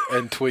feedback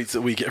and tweets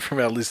that we get from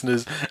our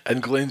listeners,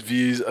 and Glenn's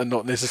views are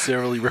not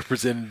necessarily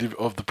representative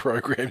of the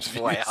program's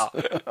views. Wow.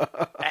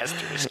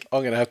 Asterisk. I'm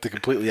going to have to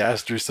completely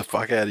asterisk the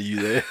fuck out of you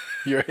there.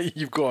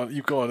 You've gone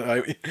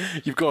rogue.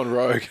 You've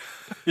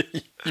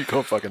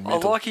gone fucking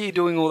mental. I like how you're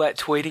doing all that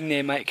tweeting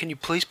there, mate. Can you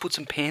please put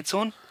some pants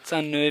on? It's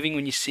unnerving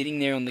when you're sitting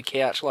there on the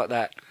couch like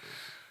that.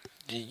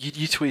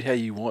 You tweet how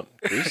you want,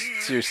 Chris.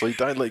 Seriously,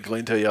 don't let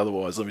Glenn tell you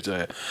otherwise, let me tell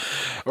you.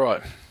 All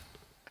right,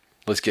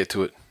 let's get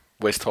to it.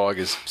 West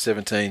Tigers,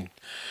 17.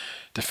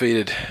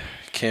 Defeated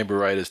Canberra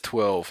Raiders,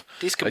 12.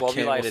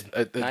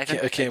 Discombobulated,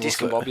 Nathan.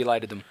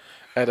 Discombobulated them.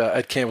 At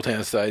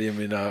Campbelltown Stadium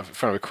in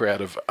front of a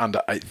crowd of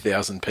under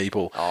 8,000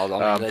 people. Oh,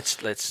 I mean,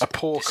 let's a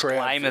poor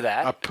disclaimer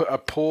crowd, that. A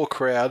poor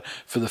crowd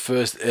for the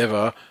first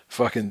ever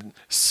fucking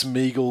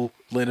Smeagol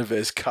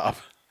Lenevez Cup.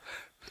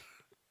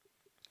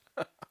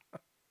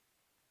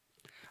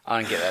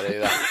 I don't get that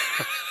either.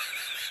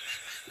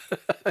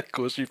 Of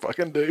course you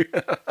fucking do.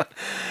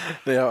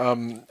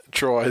 Now,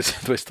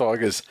 tries, West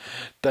Tigers,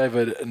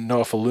 David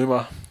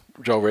Nofaluma,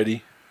 Joel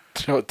Reddy,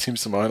 Tim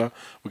Simona.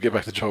 We'll get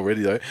back to Joel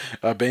Reddy though.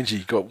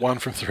 Benji got 1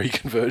 from 3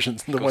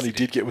 conversions, and the one he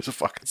did get was a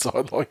fucking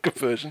sideline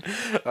conversion.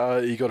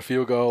 He got a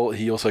field goal.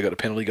 He also got a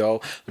penalty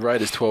goal. The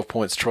Raiders 12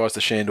 points. Tries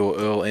to Shandor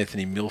Earl,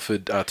 Anthony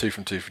Milford, 2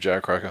 from 2 for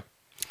Jarrod Croker.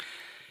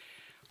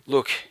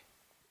 Look,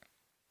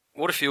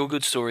 what a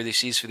feel-good story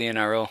this is for the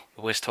NRL.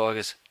 The West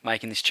Tigers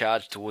making this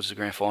charge towards the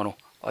grand final.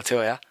 I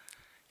tell you,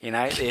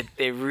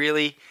 they're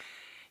really,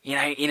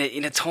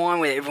 in a time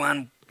where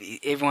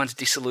everyone's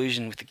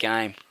disillusioned with the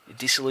game. They're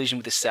disillusioned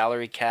with the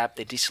salary cap.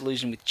 They're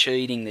disillusioned with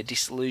cheating. They're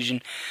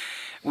disillusioned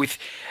with,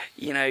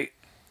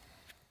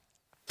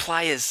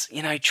 players,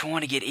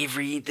 trying to get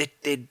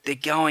they're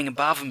going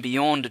above and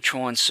beyond to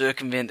try and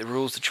circumvent the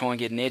rules to try and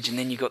get an edge. And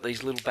then you've got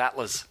these little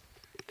battlers.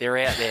 They're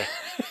out there.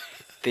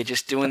 They're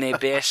just doing their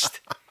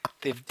best.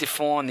 They've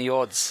defined the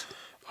odds.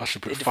 I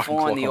should put a fucking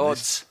clock on the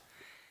odds.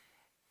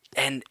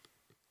 And,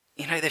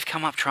 they've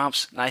come up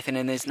trumps, Nathan,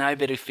 and there's no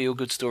better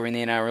feel-good story in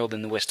the NRL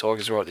than the West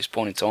Tigers right at this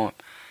point in time.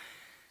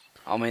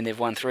 I mean, they've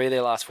won 3 of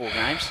their last 4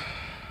 games.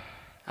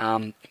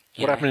 What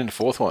happened in the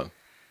 4th one?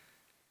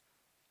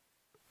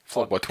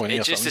 Flogged by 20 or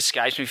something? It just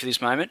escapes me for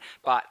this moment,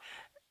 but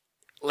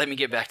let me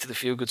get back to the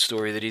feel-good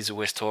story that is the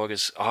West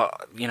Tigers. I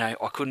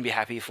couldn't be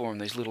happier for them,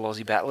 these little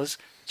Aussie battlers.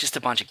 Just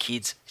a bunch of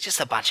kids. Just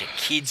a bunch of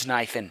kids,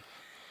 Nathan.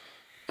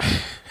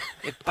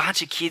 A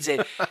bunch of kids. They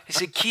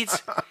said,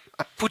 kids,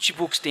 put your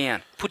books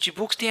down. Put your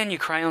books down, your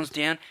crayons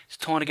down. It's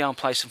time to go and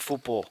play some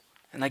football.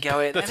 And they go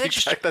out.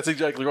 That's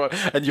exactly right.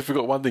 And you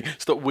forgot one thing.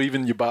 Stop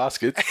weaving your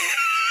baskets.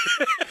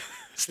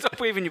 Stop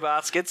weaving your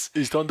baskets.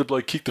 It's time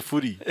to kick the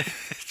footy.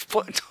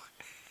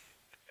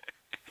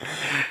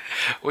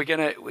 We're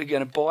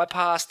gonna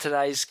bypass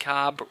today's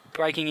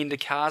breaking into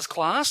cars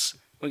class.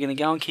 We're gonna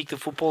go and kick the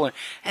football,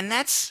 and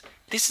this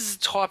is a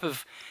type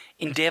of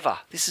endeavour.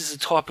 This is a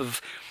type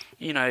of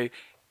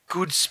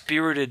good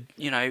spirited.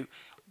 They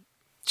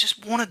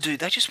just want to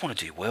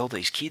do well.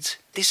 These kids.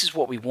 This is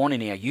what we want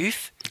in our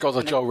youth. Guys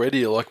like Joel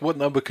Reddy are like, what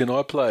number can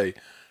I play?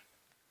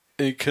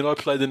 Can I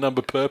play the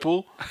number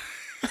purple?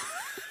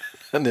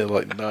 And they're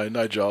like,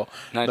 no, Joel.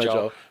 No,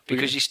 Joel.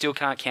 Because you still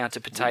can't count a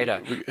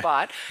potato.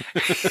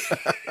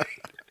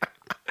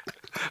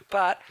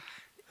 But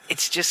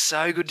it's just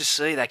so good to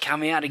see. They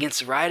come out against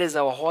the Raiders.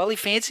 They were highly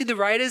fancied, the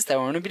Raiders. They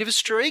were on a bit of a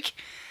streak.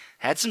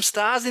 Had some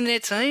stars in their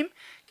team.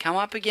 come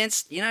up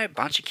against, a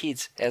bunch of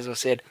kids. As I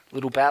said,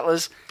 little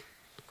battlers,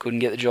 couldn't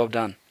get the job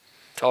done.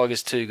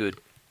 Tigers too good.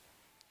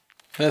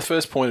 Now, the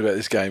first point about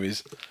this game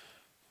is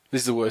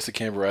this is the worst the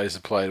Canberra Raiders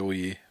have played all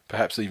year,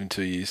 perhaps even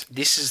 2 years.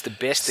 This is the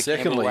best the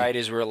Canberra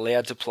Raiders were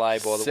allowed to play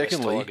by the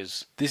West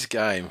Tigers. This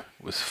game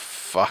was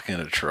fucking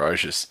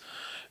atrocious.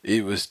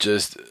 It was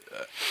just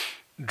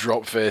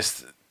drop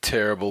fest,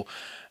 terrible.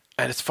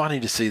 And it's funny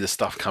to see the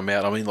stuff come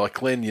out. I mean, like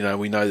Glenn,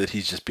 we know that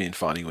he's just being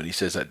funny when he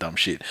says that dumb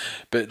shit.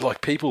 But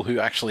like people who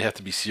actually have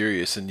to be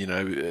serious and,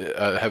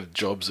 have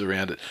jobs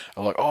around it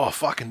are like, oh,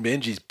 fucking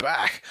Benji's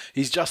back.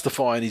 He's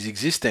justifying his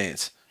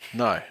existence.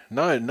 No.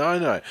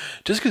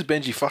 Just because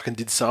Benji fucking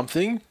did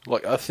something,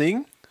 like a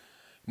thing,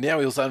 now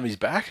he'll say he's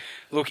back.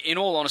 Look, in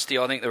all honesty,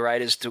 I think the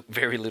Raiders took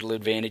very little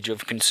advantage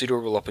of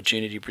considerable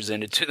opportunity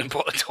presented to them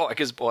by the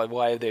Tigers by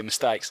way of their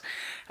mistakes.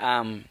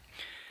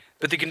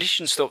 But the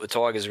conditions stopped the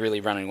Tigers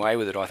really running away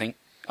with it, I think.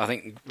 I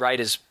think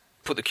Raiders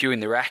put the cue in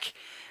the rack,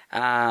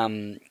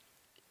 and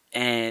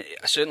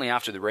certainly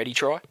after the Reddy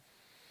try.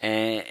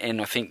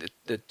 And I think that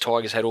the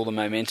Tigers had all the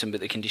momentum,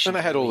 but the conditions... And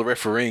they had all the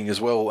refereeing as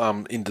well.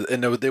 And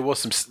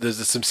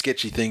there's some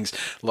sketchy things,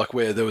 like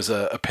where there was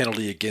a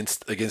penalty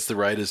against the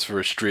Raiders for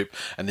a strip,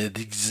 and then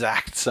the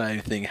exact same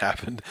thing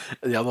happened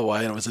the other way,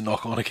 and it was a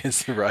knock-on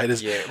against the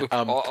Raiders. Yeah, look,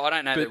 I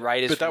don't know that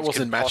Raiders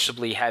could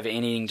possibly have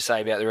anything to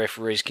say about the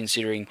referees,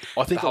 considering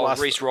I think the whole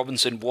Reece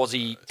Robinson, was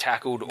he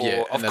tackled?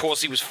 Or of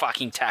course he was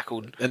fucking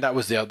tackled. And that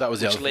was the other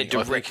thing. Which led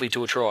directly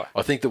to a try.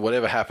 I think that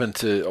whatever happened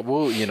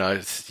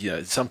to...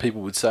 some people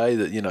would say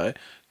that,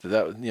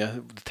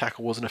 the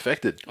tackle wasn't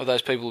affected. Well,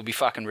 those people would be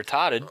fucking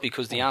retarded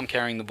because the arm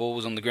carrying the ball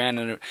was on the ground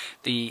and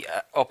the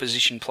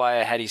opposition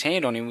player had his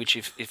hand on him, which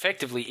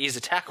effectively is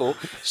a tackle.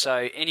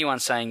 So anyone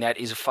saying that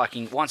is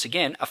once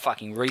again, a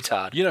fucking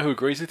retard. You know who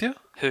agrees with you?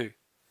 Who?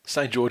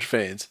 St. George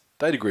fans.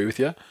 They'd agree with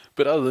you.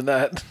 But other than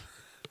that...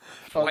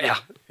 Wow.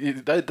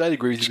 They'd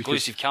agree with you.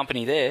 Exclusive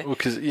company there. Well,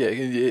 because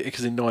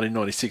in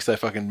 1996 they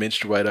fucking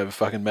menstruate over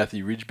fucking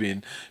Matthew Ridge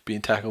being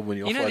tackled when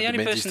he offloaded the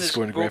Menzies to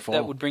score in the grand final.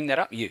 That would bring that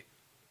up, you.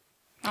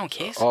 No one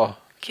cares. Oh. Who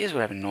cares what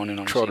happened in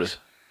 1996?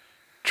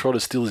 Trotter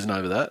still isn't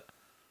over that.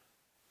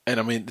 And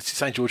I mean,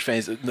 St. George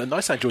fans,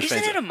 no St. George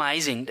fans... Isn't it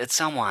amazing that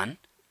someone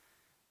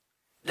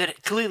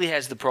that clearly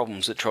has the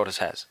problems that Trotters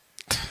has,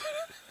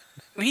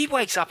 when he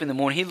wakes up in the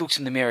morning, he looks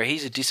in the mirror,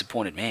 he's a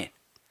disappointed man.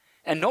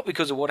 And not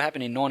because of what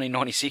happened in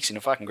 1996 in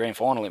the fucking grand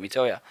final, let me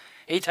tell you.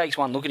 He takes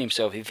one look at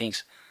himself, he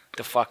thinks,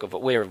 the fuck of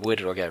it, where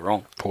did I go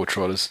wrong? Poor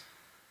Trotters.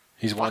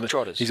 He's a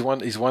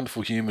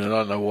wonderful human, and I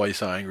don't know why you're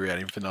so angry at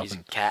him for nothing. He's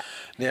a cat.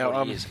 Now,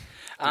 I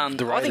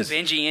think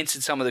Benji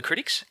answered some of the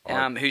critics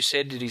who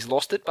said that he's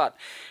lost it, but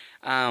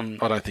I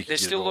don't think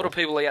there's still a lot of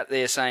people out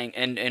there saying,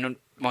 and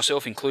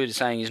myself included,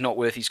 saying he's not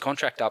worth his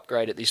contract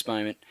upgrade at this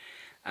moment.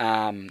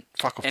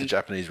 Fuck off the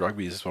Japanese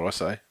rugby, is what I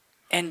say.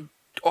 And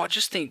I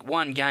just think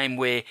one game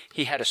where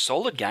he had a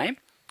solid game,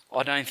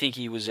 I don't think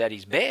he was at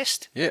his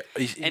best. Yeah.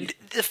 And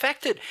the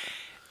fact that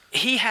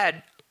he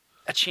had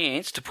a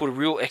chance to put a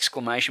real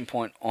exclamation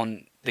point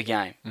on the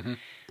game. Mm-hmm.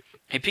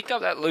 He picked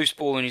up that loose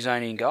ball in his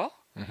own end goal.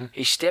 Mm-hmm.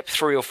 He stepped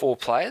 3 or 4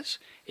 players.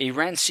 He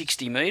ran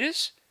 60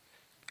 metres.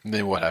 And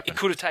then what happened? He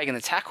could have taken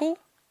the tackle.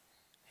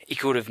 He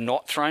could have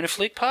not thrown a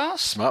flick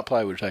pass. Smart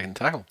player would have taken the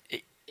tackle.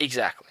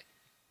 Exactly.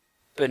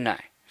 But no.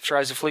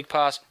 Throws a flick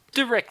pass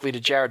directly to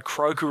Jared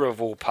Croker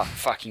of all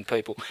fucking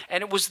people.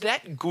 And it was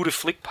that good a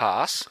flick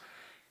pass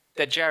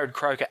that Jared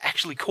Croker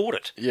actually caught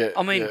it. Yeah.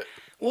 I mean,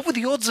 what were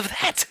the odds of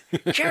that?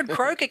 Jared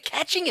Croker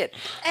catching it.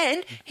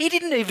 And he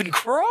didn't even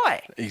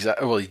cry.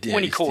 Exactly. Well, he did.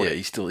 When he caught it.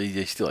 He still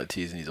had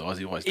tears in his eyes.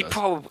 He always does.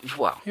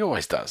 He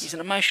always does. He's an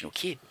emotional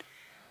kid.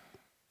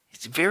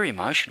 He's very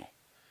emotional.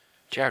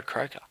 Jared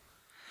Croker.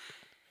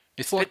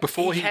 It's like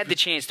before he had the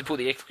chance to put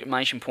the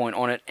exclamation point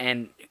on it,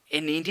 and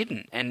he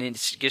didn't. And it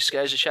just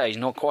goes to show he's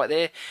not quite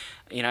there.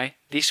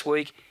 This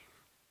week,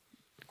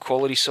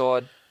 quality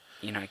side,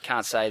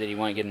 can't say that he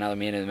won't get another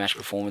man of the match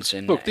performance.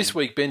 And look, this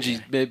week,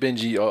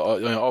 Benji,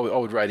 I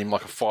would rate him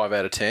like a 5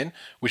 out of 10,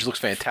 which looks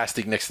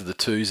fantastic next to the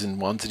 2s and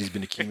 1s that he's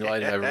been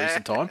accumulating over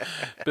recent time.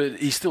 But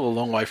he's still a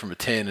long way from a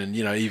 10, and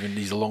even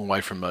he's a long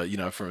way from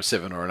a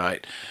 7 or an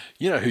 8.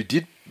 Who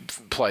did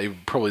play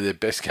probably their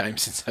best game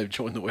since they've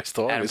joined the West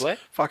Tigers? Adam Blair?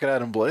 Fucking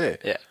Adam Blair.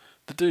 Yeah.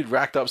 The dude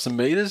racked up some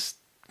metres.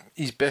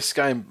 His best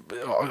game...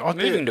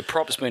 Moving to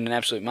prop's been an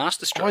absolute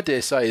masterstroke. I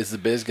dare say is the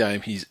best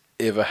game he's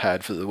ever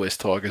had for the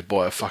West Tigers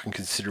by a fucking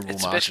considerable margin.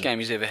 It's the best game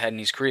he's ever had in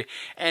his career.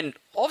 And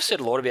I've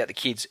said a lot about the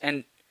kids,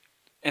 and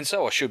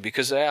so I should,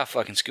 because they are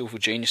fucking skillful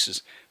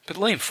geniuses. But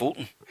Liam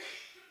Fulton...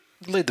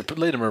 Led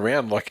him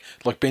around like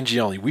Benji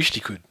only wished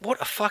he could.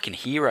 What a fucking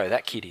hero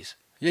that kid is.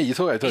 Yeah, you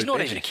thought he's not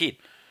Benji. Even a kid.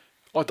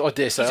 I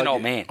dare say he's an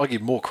old man. I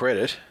give more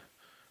credit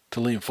to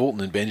Liam Fulton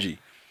than Benji.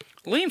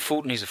 Liam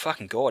Fulton is a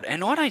fucking god,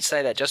 and I don't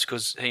say that just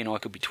because he and I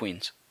could be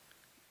twins.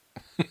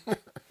 In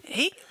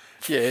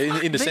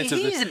the sense of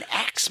he's an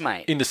axe,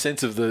 mate. In the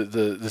sense of the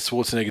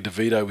Schwarzenegger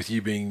DeVito, with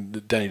you being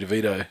the Danny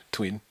DeVito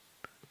twin,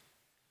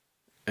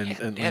 and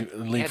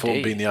Liam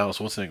Fulton being the Arnold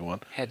Schwarzenegger one.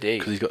 How dare you?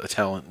 Because he's got the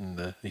talent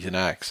and he's an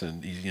axe,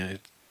 and he's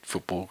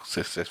football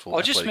successful.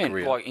 I just meant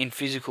career. like in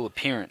physical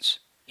appearance,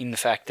 in the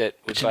fact that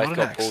we But you're both not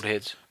an got axe. bald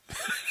heads.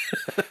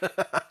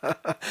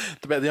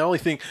 About the only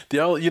thing,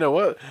 you know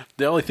what?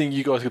 The only thing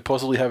you guys could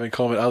possibly have in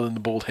common, other than the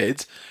bald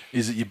heads,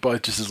 is that you're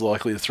both just as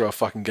likely to throw a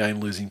fucking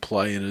game-losing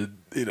play in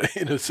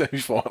a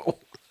semi-final.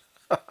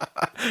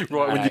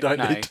 When you don't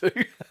need to.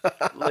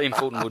 Liam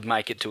Fulton would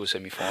make it to a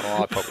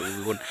semi-final. I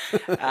probably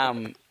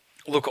wouldn't.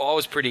 Look, I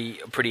was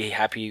pretty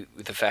happy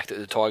with the fact that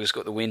the Tigers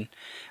got the win.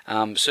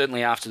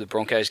 Certainly after the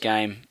Broncos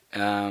game,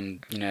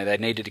 they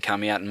needed to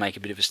come out and make a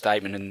bit of a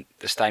statement, and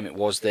the statement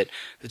was that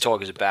the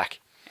Tigers are back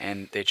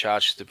and their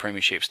charge to the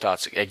premiership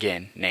starts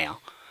again now.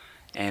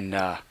 And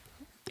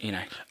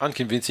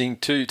unconvincing.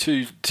 Two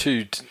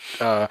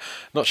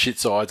not shit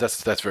sides.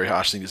 That's a very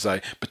harsh thing to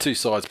say. But two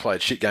sides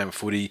played shit game of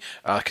footy.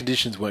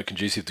 Conditions weren't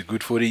conducive to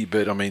good footy.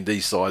 But I mean,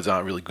 these sides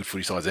aren't really good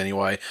footy sides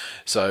anyway.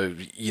 So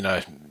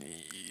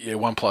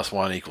 1 +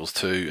 1 =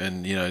 2,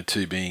 and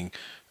 2 being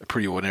a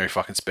pretty ordinary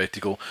fucking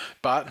spectacle.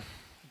 But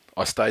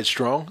I stayed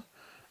strong,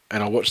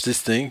 and I watched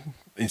this thing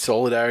in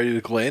solidarity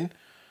with Glenn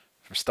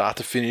from start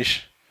to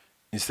finish,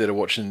 instead of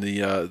watching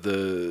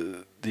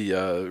the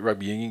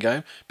rugby union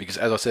game, because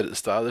as I said at the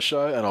start of the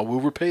show, and I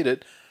will repeat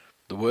it,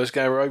 the worst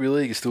game of rugby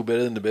league is still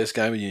better than the best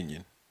game of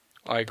union.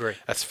 I agree.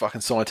 That's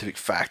fucking scientific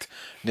fact.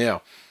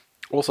 Now,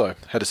 also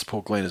had to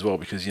support Glenn as well,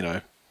 because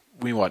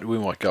we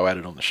might go at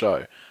it on the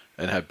show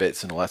and have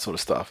bets and all that sort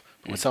of stuff.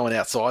 But when someone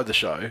outside the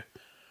show,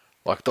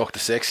 like Dr.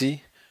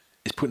 Sexy,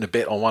 is putting a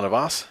bet on one of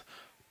us,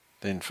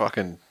 then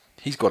fucking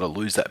he's got to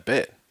lose that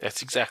bet.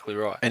 That's exactly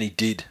right. And he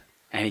did.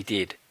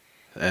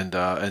 And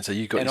so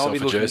you got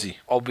yourself a jersey.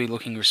 I'll be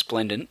looking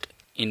resplendent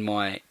in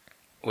my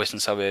Western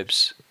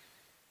Suburbs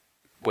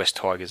West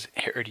Tigers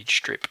heritage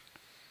strip.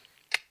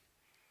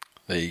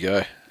 There you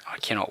go. I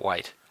cannot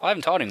wait. I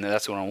haven't told him that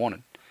that's what I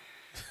wanted.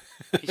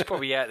 He's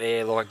probably out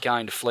there like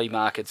going to flea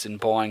markets and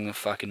buying the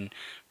fucking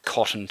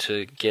cotton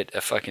to get a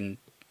fucking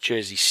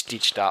jersey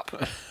stitched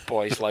up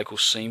by his local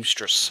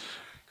seamstress.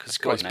 His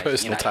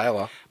personal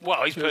tailor.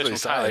 Well, his personal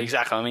tailor,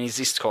 exactly. I mean,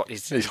 he's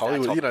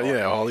Hollywood. You know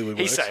how Hollywood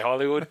works. He'd say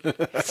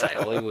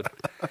Hollywood.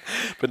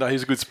 But no,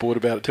 he's a good sport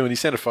about it too, and he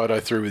sent a photo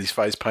through with his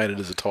face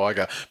painted as a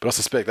tiger. But I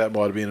suspect that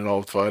might have been an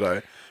old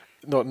photo.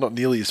 Not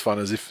nearly as fun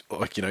as if,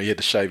 he had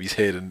to shave his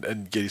head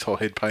and get his whole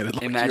head painted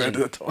like you had at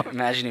the time.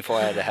 Imagine if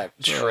I had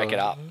to Shrek it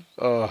up.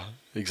 Oh,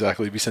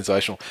 exactly. It'd be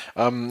sensational.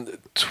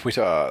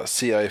 Twitter,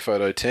 CA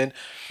Photo 10.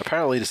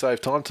 Apparently, to save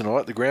time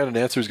tonight, the ground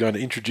announcer is going to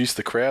introduce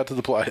the crowd to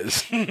the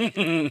players.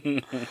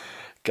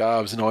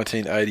 Garbs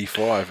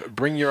 1985.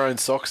 Bring your own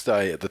socks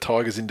day at the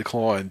Tigers in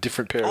decline.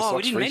 Different pair of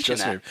socks for each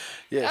dressing room.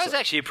 Yeah, that was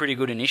actually a pretty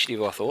good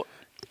initiative, I thought.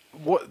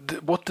 What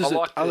does it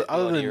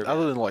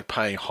other than like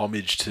paying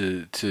homage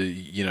to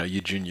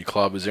your junior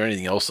club? Is there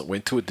anything else that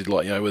went to it? Did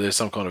were there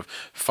some kind of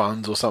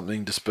funds or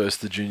something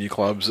dispersed to junior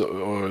clubs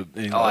or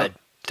anything like that? I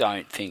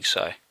don't think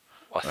so.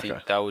 I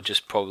think they were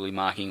just probably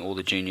marking all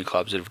the junior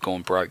clubs that have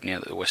gone broke now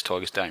that the West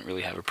Tigers don't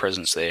really have a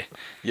presence there.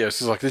 Yeah,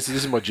 it's like this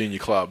is my junior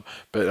club,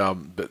 but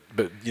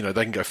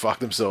they can go fuck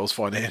themselves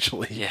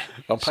financially. Yeah.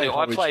 I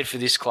played for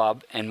this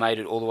club and made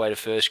it all the way to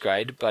first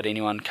grade, but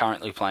anyone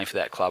currently playing for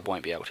that club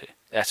won't be able to.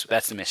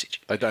 That's the message.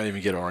 They don't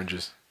even get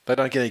oranges. They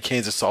don't get any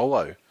cans of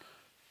Solo.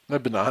 No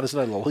bananas,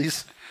 no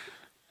lollies.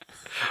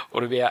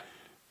 What about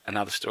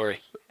another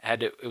story?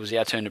 It was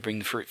our turn to bring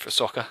the fruit for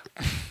soccer.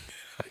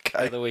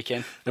 Okay. The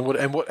weekend.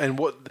 And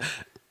what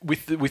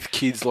with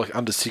kids like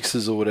under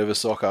sixes or whatever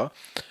soccer,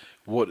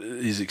 what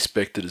is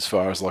expected as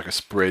far as like a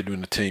spread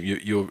when the team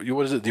your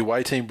what is it, the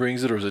away team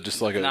brings it, or is it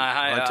just like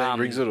home team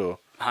brings it, or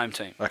home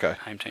team? Okay.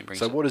 Home team brings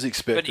it. So what is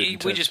expected?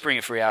 But we just bring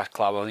it for our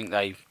club. I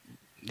think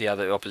the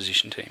other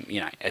opposition team,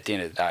 at the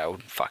end of the day, I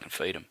would fucking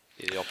feed them.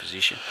 The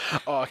opposition.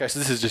 Oh, okay. So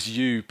this is just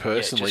you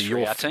personally. Yeah,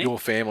 just for our team. Your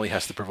family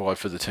has to provide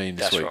for the team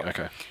this week. Right.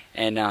 Okay.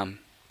 And I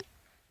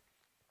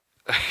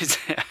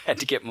had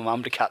to get my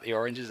mum to cut the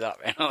oranges up,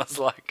 and I was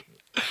like,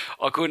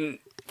 I couldn't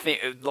think,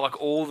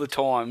 like all the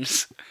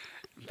times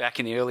back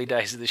in the early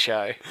days of the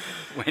show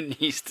when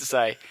he used to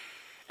say,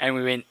 and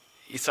we went,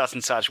 such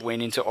and such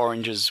went into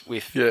oranges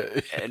with,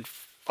 and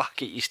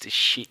fuck, it used to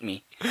shit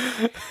me.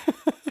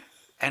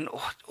 And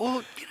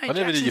all I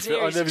never knew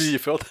you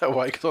felt that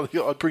way, because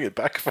I'd bring it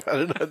back if I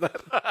didn't know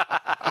that.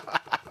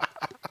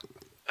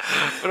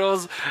 But I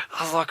was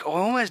like, I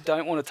almost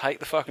don't want to take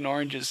the fucking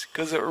oranges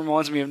because it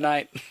reminds me of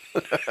Nate.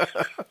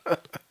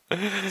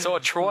 So I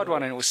tried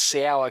one and it was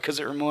sour because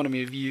it reminded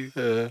me of you.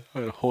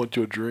 I'd haunt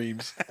your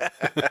dreams.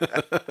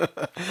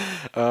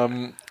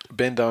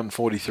 Ben Dunn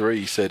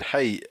 43 said,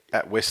 "Hey,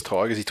 at West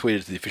Tigers," he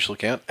tweeted to the official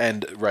account,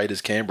 and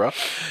Raiders Canberra,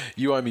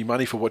 "You owe me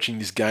money for watching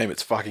this game.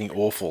 It's fucking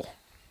awful."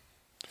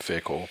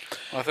 Fair call.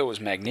 I thought it was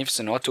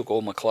magnificent. I took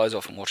all my clothes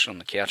off and watched it on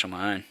the couch on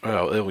my own.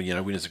 Well,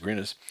 winners are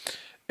grinners.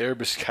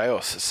 Erebus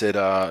Chaos said,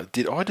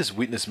 "Did I just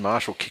witness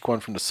Marshall kick one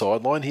from the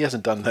sideline? He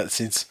hasn't done that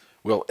since,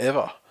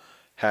 ever.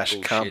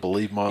 Bullshit. Can't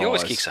believe my eyes." He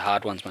always kicks the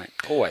hard ones, mate.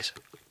 Always.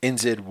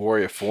 NZ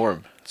Warrior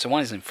Forum. So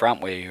one is in front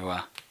where you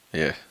are.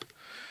 Yeah.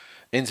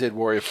 NZ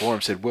Warrior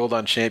Forum said, "Well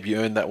done, champ. You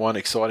earned that one.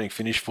 Exciting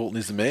finish. Fulton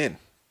is the man."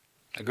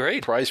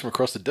 Agreed. Praise from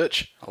across the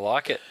ditch. I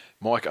like it.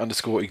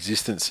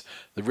 Mike_existence.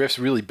 The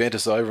refs really bent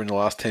us over in the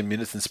last 10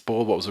 minutes and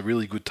spoiled what was a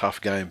really good, tough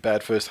game.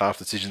 Bad first half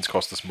decisions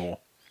cost us more.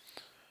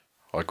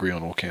 I agree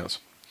on all counts.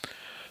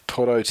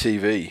 Toto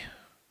TV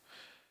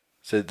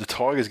said the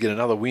Tigers get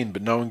another win,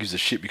 but no one gives a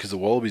shit because the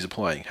Wallabies are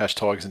playing.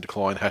 #Tigers in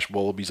decline.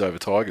 #Wallabies over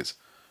Tigers.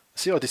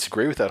 See, I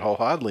disagree with that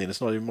wholeheartedly, and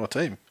it's not even my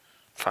team.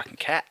 Fucking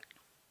cat.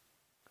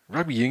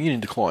 Rugby union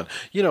in decline.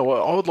 You know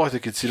what? I would like to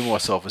consider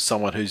myself as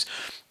someone who's,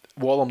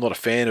 while I'm not a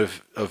fan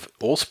of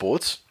all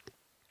sports,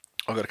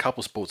 I've got a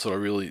couple of sports that I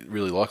really,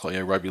 really like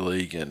rugby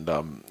league and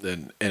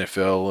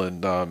NFL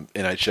and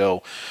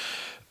NHL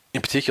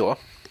in particular.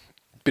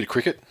 Bit of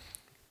cricket,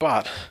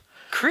 but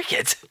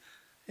cricket.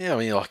 Yeah, I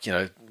mean,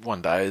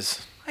 one day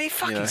is. Are you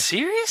fucking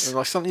serious?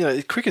 Like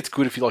something, cricket's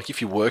good if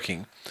you're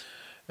working,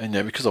 and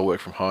because I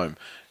work from home,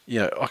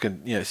 I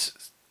can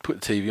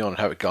put the TV on and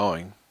have it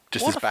going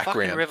just as background.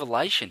 What a fucking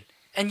revelation!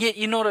 And yet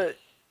you're not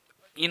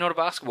a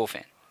basketball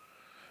fan.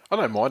 I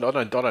don't mind. I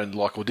don't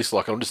like or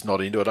dislike it. I'm just not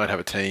into it. I don't have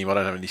a team. I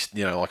don't have any,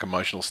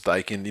 emotional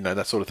stake in,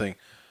 that sort of thing.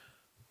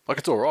 Like,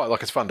 it's all right.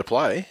 Like, it's fun to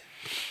play,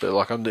 but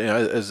like, I'm,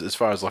 as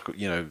far as like,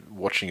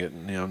 watching it,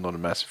 I'm not a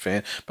massive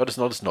fan. But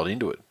I'm just not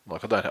into it.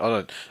 Like, I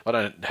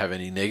don't have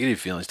any negative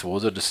feelings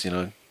towards it. Just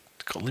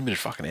got limited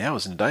fucking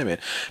hours in a day, man.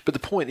 But the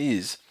point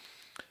is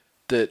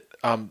that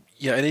and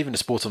even the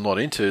sports I'm not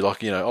into,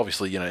 like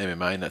obviously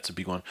MMA, and that's a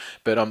big one.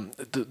 But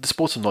the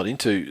sports I'm not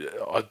into,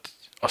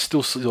 I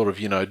still sort of,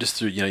 just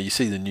through, you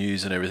see the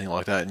news and everything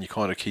like that, and you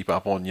kind of keep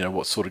up on,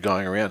 what's sort of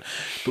going around.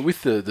 But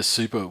with the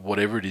Super,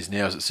 whatever it is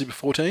now, is it Super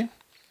 14?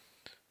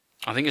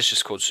 I think it's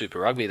just called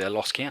Super Rugby. They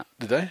lost count.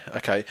 Did they?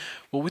 Okay.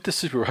 Well, with the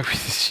Super Rugby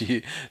this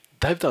year,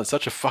 they've done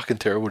such a fucking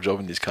terrible job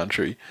in this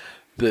country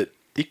that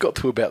it got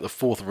to about the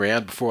 4th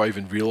round before I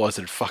even realised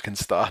it had fucking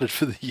started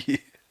for the year.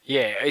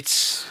 Yeah,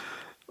 it's...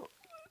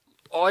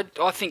 I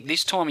think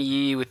this time of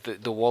year with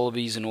the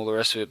Wallabies and all the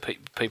rest of it,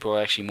 people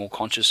are actually more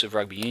conscious of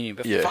rugby union.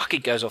 But fuck,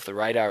 it goes off the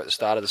radar at the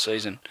start of the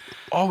season.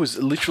 I was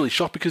literally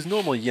shocked because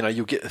normally,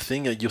 you'll get the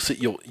thing,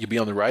 you'll be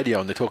on the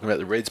radio and they're talking about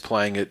the Reds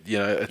playing at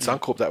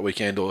Suncorp that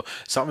weekend or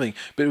something.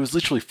 But it was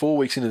literally 4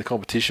 weeks into the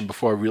competition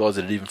before I realised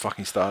it had even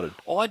fucking started.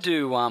 I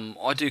do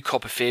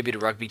cop a fair bit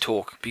of rugby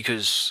talk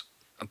because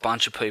a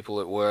bunch of people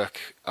at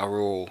work are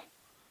all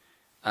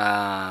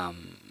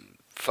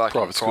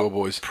private school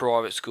boys,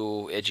 private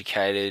school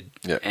educated,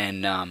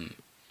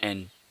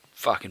 and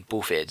fucking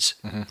bullfeds,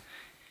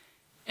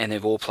 and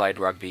they've all played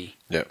rugby,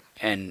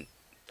 and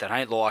they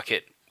don't like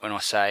it when I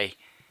say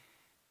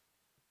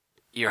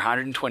you're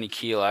 120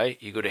 kilo,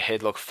 you got a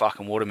head like a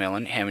fucking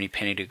watermelon. How many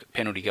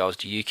penalty goals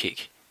do you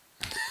kick?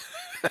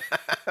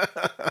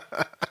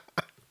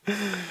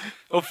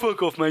 Oh,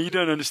 fuck off, mate! You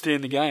don't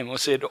understand the game. I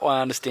said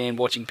I understand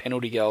watching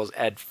penalty goals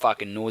ad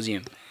fucking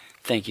nauseum.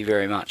 Thank you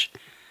very much.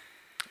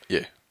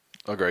 Yeah.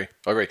 I agree.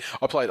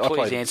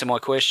 Please answer my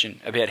question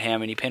about how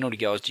many penalty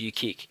goals do you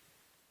kick?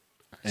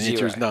 And the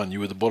answer is none. You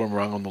were the bottom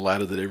rung on the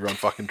ladder that everyone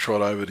fucking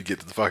trod over to get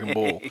to the fucking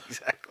ball.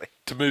 Exactly.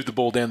 To move the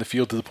ball down the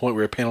field to the point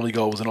where a penalty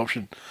goal was an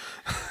option.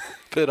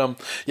 But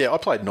I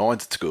played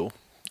nines at school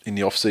in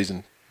the off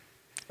season.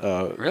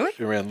 Really?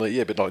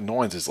 But like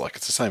nines is like,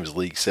 it's the same as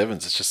League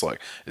Sevens. It's just like,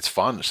 it's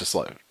fun. It's just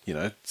like,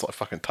 it's like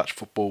fucking touch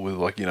football with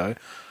like, a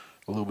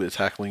little bit of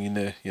tackling in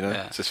there.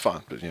 It's just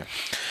fun. But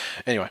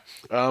anyway.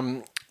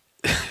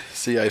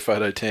 CA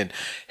Photo 10.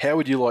 How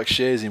would you like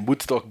shares in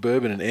Woodstock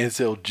Bourbon and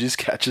Ansell Jizz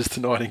Catchers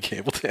tonight in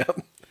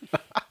Campbelltown?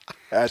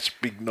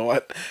 #big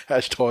night.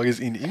 #Tigers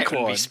in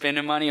incline. Would be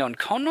spending money on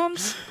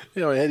condoms?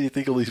 How do you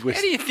think all these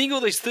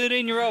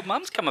 13-year-old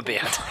mums come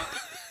about?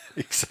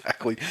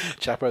 Exactly.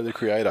 Chapo the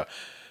creator.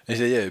 And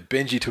he said,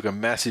 Benji took a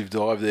massive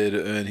dive there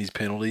to earn his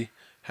penalty.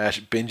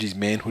 Benji's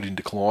manhood in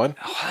decline.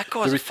 Oh, that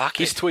guy's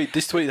fucking...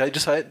 This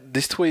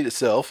tweet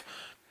itself,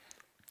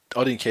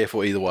 I didn't care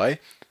for either way.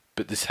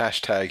 But this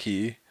hashtag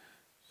here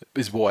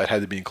is why it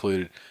had to be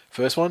included.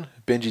 First one,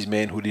 Benji's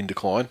manhood in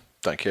decline.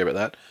 Don't care about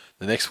that.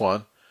 The next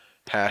one,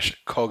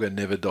 #Cogger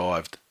never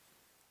dived.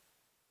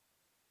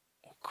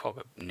 Well,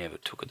 Cogger never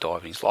took a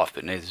dive in his life,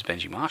 but neither does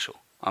Benji Marshall.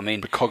 I mean...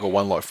 But Cogger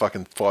won like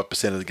fucking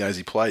 5% of the games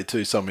he played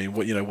too, so I mean,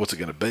 what's it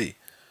going to be?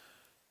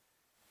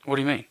 What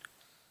do you mean?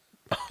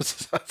 I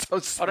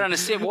don't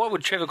understand. Why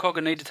would Trevor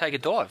Cogger need to take a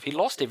dive? He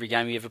lost every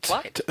game he ever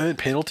played. To earn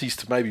penalties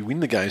to maybe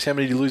win the games. How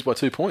many did he lose by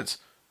 2 points?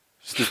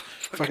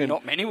 Fucking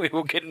not many. We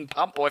were getting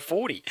pumped by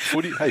 40.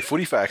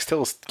 Footy facts.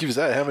 Tell us. Give us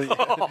that. How many?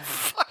 Oh,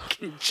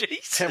 fucking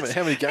Jesus! How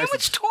many games? How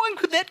much time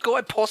could that guy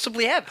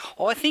possibly have?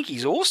 I think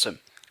he's awesome.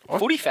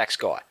 Footy facts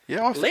guy.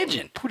 Yeah,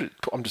 legend.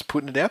 I'm just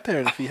putting it out there,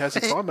 and if he has the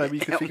time, maybe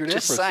you can figure it out.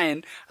 Just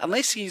saying,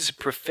 unless he's a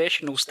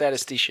professional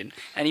statistician,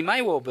 and he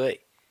may well be,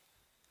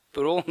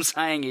 but all I'm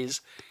saying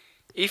is,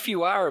 if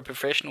you are a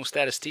professional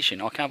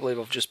statistician, I can't believe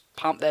I've just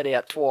pumped that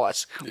out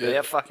twice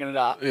without fucking it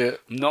up. Yeah.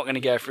 I'm not going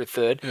to go for a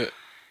third. Yeah.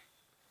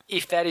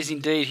 If that is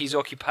indeed his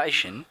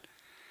occupation,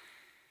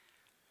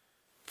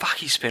 fuck,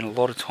 he spent a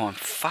lot of time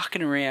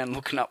fucking around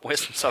looking up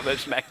Western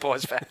Suburbs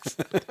Magpies facts.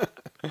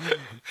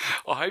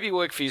 I hope you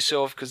work for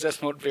yourself because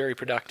that's not very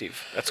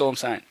productive. That's all I'm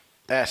saying.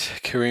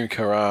 At Kareem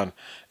Karan,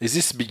 is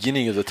this the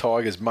beginning of the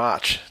Tigers'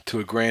 march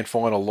to a grand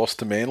final loss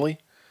to Manly?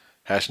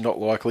 # not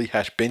likely.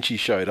 # Benchy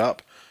showed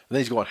up. And then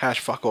he's gone #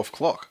 fuck off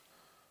clock.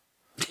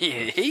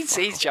 Yeah,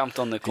 he's jumped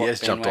on the clock. He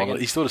has jumped on it.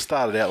 He sort of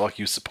started out like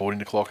he was supporting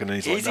the clock, and then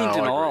he's like, in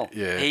denial.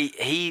 Yeah.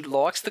 He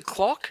likes the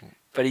clock,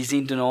 but he's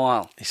in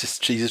denial. He's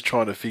just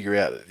trying to figure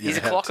out. He's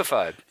a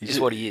clockophobe.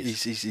 Is what he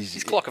is.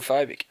 He's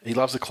clockophobic. He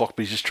loves the clock,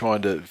 but he's just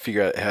trying to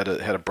figure out how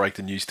to break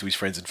the news to his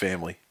friends and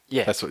family.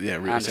 Yeah, that's what. Yeah,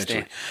 really,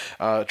 essentially.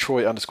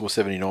 Troy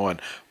 _79.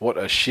 What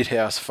a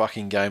shithouse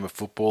fucking game of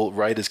football.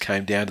 Raiders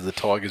came down to the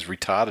Tigers'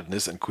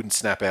 retardedness and couldn't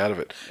snap out of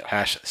it.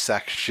 #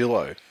 sack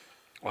Shillo.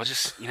 I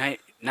just,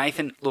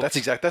 Nathan, look.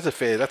 That's a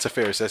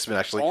fair assessment,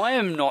 actually. I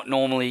am not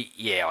normally.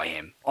 Yeah, I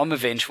am. I'm a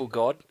vengeful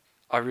god.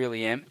 I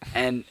really am,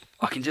 and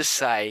I can just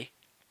say,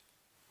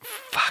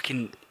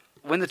 fucking,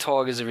 when the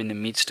Tigers are in the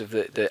midst of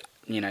the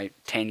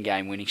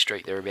 10-game winning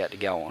streak they're about to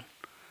go on,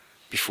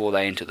 before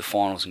they enter the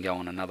finals and go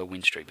on another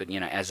win streak. But,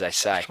 as they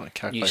say,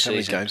 new season. How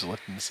many games are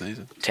left in the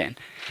season? 10.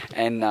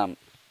 And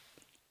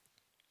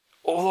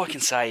all I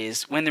can say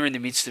is, when they're in the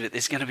midst of it,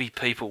 there's going to be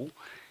people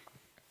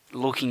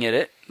looking at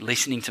it,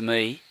 listening to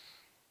me,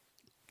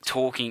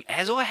 talking,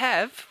 as I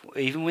have,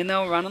 even when they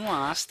were running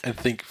last. And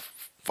think,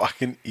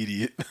 fucking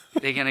idiot.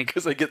 They're going to...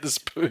 Because they get the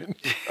spoon.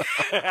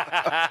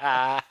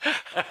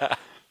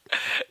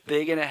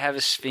 They're going to have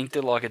a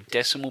sphincter like a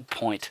decimal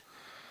point.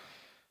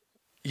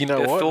 You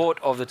know what? The thought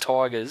of the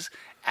Tigers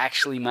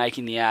actually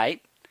making the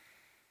 8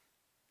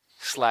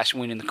 /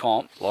 winning the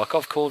comp, like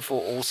I've called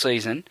for all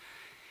season,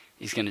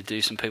 is going to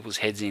do some people's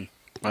heads in.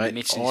 Mate, the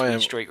midst of this win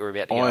streak we're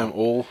about to go I am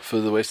all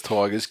for the West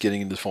Tigers getting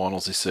into the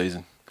finals this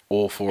season.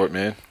 All for it,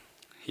 man.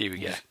 Here we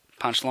go.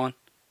 Punchline.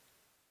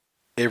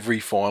 Every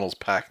finals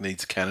pack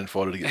needs a cannon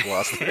fodder to get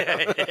blasted.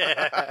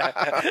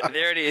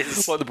 There it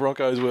is. Like the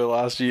Broncos were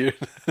last year.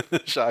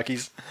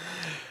 Sharkies.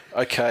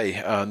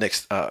 Okay,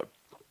 next.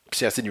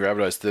 South Sydney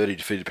Rabbitohs 30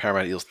 defeated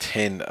Parramatta Eels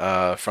 10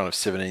 front of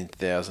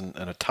 17,000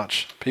 and a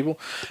touch people.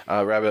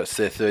 Rabbitohs,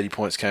 their 30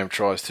 points came from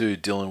tries to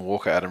Dylan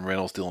Walker, Adam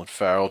Reynolds, Dylan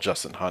Farrell,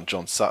 Justin Hunt,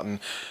 John Sutton.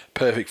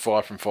 Perfect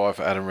 5 from 5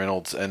 for Adam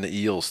Reynolds, and the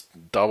Eels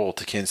double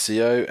to Ken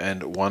Seo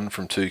and 1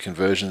 from 2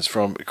 conversions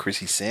from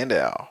Chrissy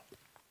Sandow.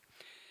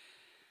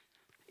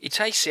 You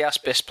take South's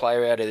best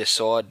player out of their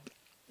side,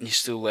 and you're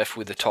still left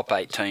with the top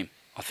 8 team.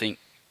 I think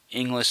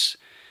Inglis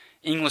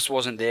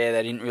wasn't there.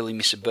 They didn't really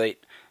miss a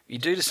beat. You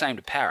do the same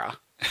to Para,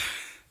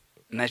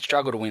 and they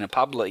struggle to win a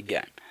pub league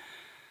game.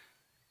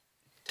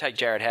 Take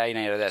Jared Hayne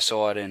out of that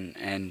side,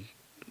 and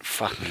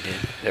fuck me,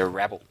 they're a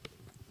rabble.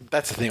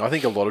 That's the thing. I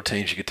think a lot of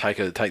teams, you could take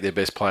their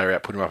best player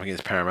out, put him up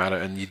against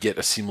Parramatta, and you'd get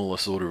a similar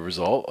sort of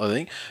result, I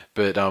think.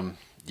 But,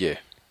 yeah.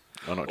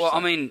 Well, I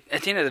mean,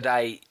 at the end of the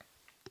day,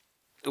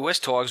 the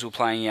West Tigers were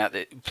playing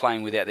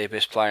without their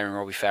best player in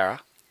Robbie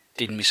Farah.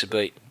 Didn't miss a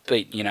beat.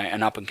 Beat,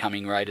 an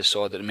up-and-coming Raiders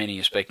side that many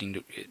are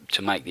expecting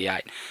to make the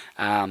 8.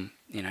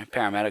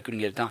 Parramatta couldn't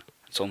get it done.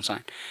 That's all I'm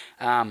saying.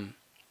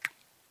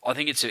 I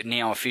think it's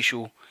now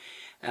official.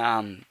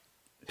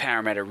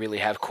 Parramatta really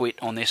have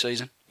quit on their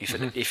season.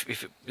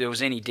 If there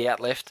was any doubt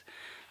left,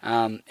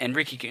 and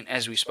Ricky can,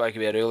 as we spoke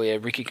about earlier,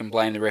 Ricky can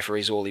blame the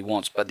referees all he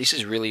wants, but this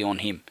is really on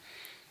him.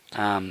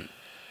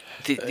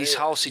 This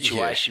whole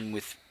situation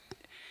with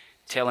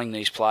telling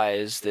these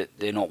players that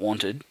they're not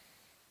wanted,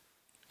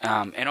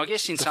 and I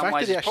guess in some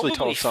ways it's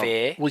probably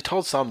fair. Well, he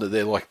told some that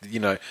they're like,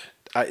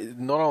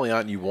 not only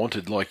aren't you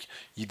wanted, like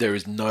there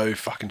is no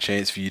fucking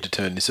chance for you to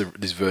turn this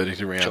verdict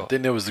around. Sure.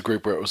 Then there was the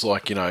group where it was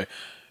like, you can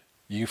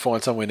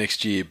find somewhere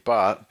next year,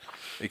 but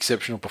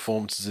exceptional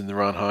performances in the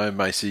run home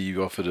may see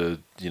you offered a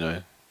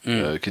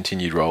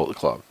continued role at the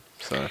club.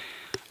 So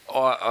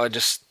I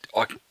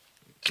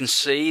can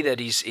see that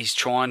he's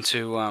trying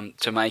to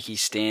make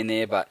his stand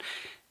there, but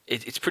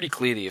it's pretty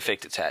clear the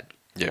effect it's had.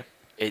 Yeah,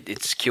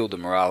 it's killed the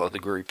morale of the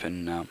group,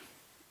 and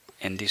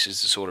this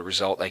is the sort of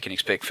result they can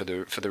expect for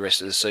the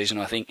rest of the season.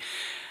 I think.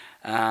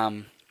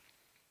 I've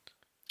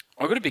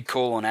got a big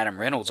call on Adam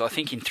Reynolds. I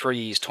think in 3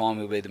 years' time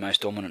he'll be the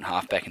most dominant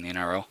halfback in the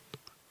NRL.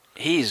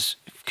 He is,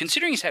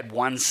 considering he's had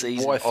one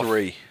season. Why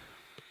 3?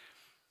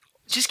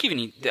 Just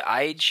given the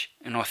age,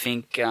 and I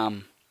think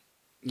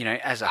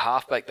as a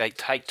halfback they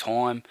take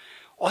time.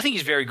 I think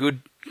he's very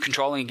good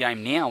controlling a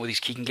game now with his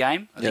kicking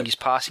game. I think his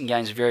passing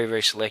game is very,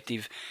 very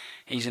selective.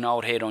 He's an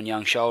old head on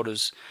young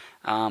shoulders.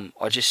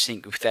 I just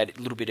think with that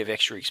little bit of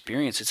extra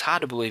experience, it's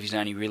hard to believe he's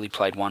only really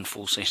played one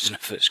full season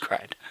of first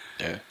grade.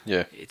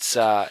 Yeah. It's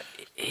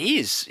he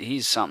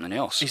is something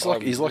else. He's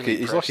like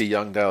a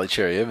young Daly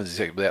Cherry Evans,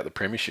 except without the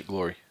premiership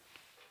glory.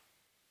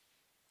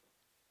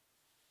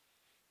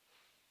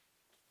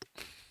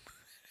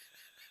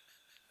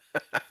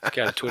 Let's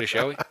go to Twitter,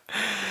 shall we?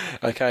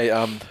 Okay,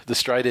 the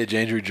straight edge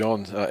Andrew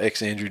John,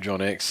 ex-Andrew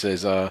John X,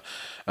 says,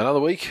 another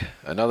week,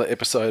 another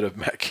episode of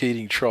Matt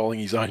Keating trolling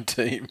his own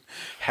team.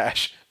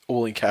 #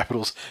 all in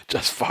capitals,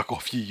 just fuck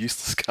off, you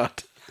useless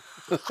cunt.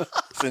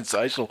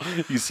 Sensational.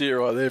 You see it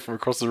right there from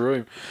across the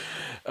room.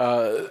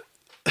 Wow.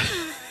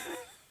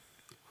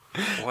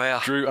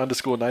 Drew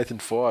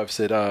 _Nathan 5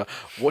 said,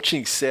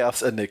 watching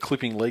Souths and their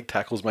clipping leg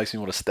tackles makes me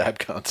want to stab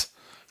cunts.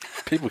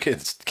 People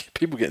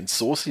getting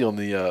saucy on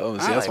the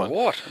South one.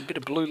 What? A bit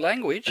of blue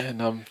language.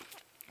 And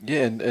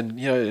and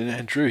you know,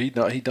 and Drew, he'd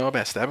know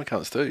about stabbing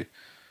cunts too.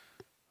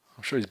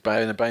 I'm sure he's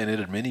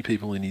bayoneted many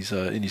people in his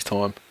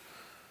time.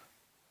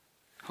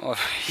 Oh,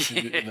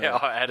 yeah,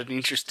 I had an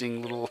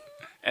interesting little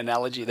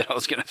analogy that I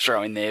was going to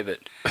throw in there, but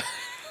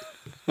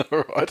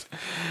all right.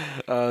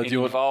 It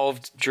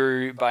involved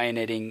Drew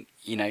bayoneting,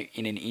 in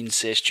an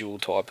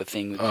incestual type of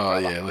thing. With his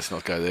brother. Yeah, let's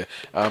not go there.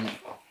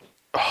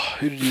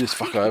 Who did you just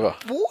fuck over?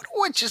 What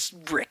do I just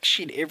wreck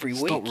shit every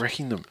week? Stop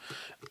wrecking them.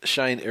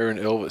 Shane, Aaron,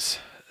 Elvis.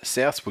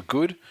 Souths were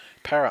good.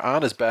 Para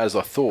aren't as bad as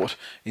I thought.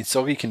 In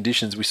soggy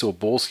conditions, we saw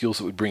ball skills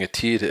that would bring a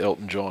tear to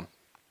Elton John.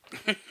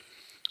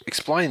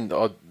 Explain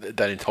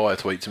that entire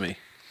tweet to me.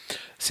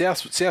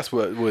 Souths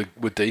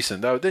were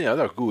decent. They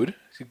were good.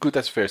 Good,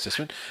 that's a fair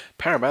assessment.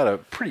 Parramatta,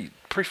 pretty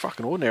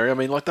fucking ordinary. I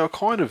mean, like, they were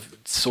kind of,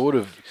 sort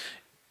of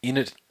in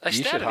it. They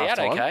started out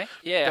okay.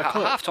 Yeah, at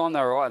half time they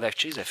were right. They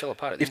fell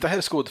apart. If they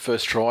had scored the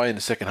first try in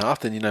the second half,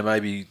 then,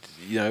 maybe,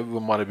 we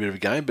might have a bit of a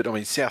game. But, I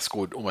mean, South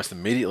scored almost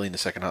immediately in the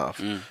second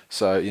half.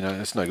 So,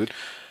 that's no good.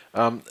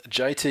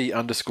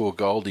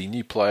 JT_Goldie,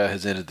 new player,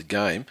 has entered the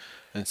game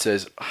and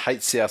says,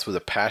 hate South with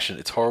a passion.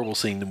 It's horrible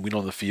seeing them win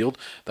on the field.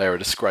 They are a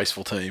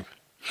disgraceful team.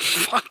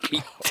 Fuck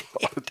me.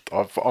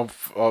 I'm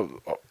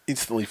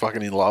instantly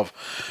fucking in love.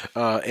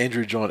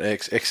 Andrew John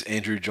X,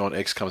 ex-Andrew John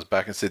X, comes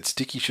back and said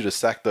Sticky should have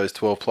sacked those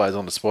 12 players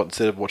on the spot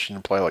instead of watching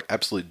them play like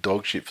absolute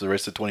dog shit for the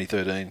rest of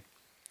 2013.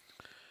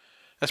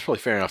 That's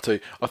probably fair enough too.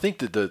 I think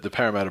that the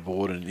Parramatta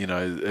board and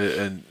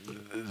and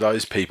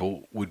those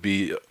people would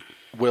be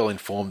well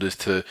informed as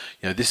to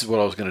this is what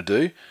I was going to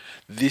do.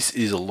 This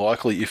is a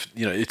likely,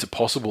 it's a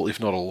possible, if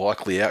not a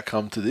likely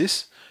outcome to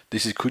this.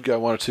 This could go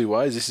one or two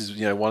ways. This is,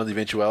 one of the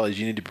eventualities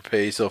you need to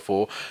prepare yourself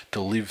for to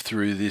live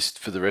through this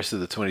for the rest of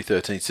the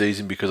 2013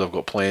 season because I've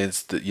got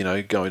plans that,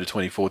 go into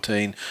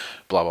 2014,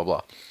 blah, blah,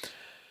 blah.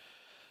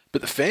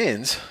 But the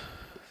fans,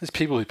 there's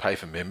people who pay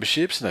for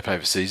memberships and they pay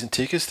for season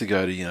tickets to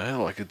go to,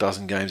 like a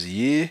dozen games a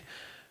year.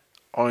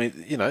 I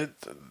mean,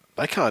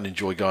 they can't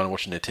enjoy going and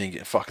watching their team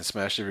get fucking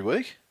smashed every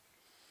week.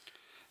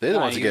 They're the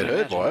ones that get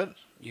hurt by it.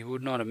 You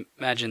would not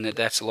imagine that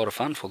that's a lot of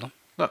fun for them.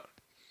 No.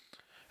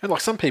 And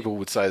like some people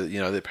would say that,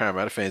 they're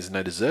Parramatta fans and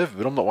they deserve it,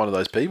 but I'm not one of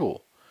those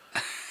people.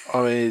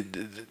 I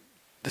mean,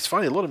 it's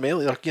funny, a lot of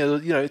Manly, like, through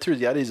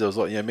the 80s, there was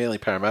like, Manly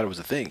Parramatta was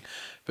a thing.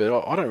 But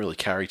I don't really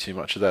carry too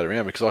much of that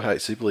around because I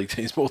hate Super League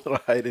teams more than I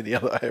hate any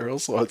other ARL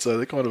side. So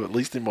they're kind of at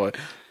least in my,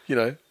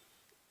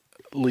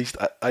 least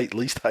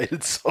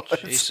hated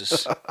sides.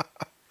 Jesus.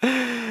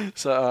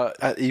 So,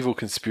 at Evil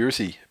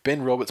Conspiracy,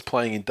 Ben Roberts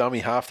playing in dummy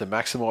half to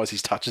maximise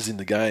his touches in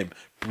the game.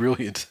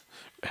 Brilliant.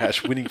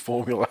 #winning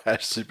formula,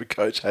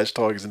 #supercoach,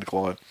 #Tigers in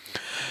decline.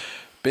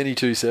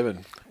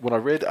 Benny27, when I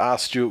read R.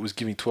 Stewart was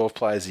giving 12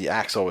 players the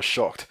axe, I was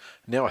shocked.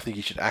 Now I think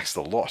he should axe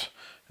the lot.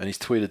 And he's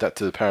tweeted that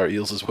to the Para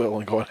Eels as well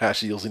and got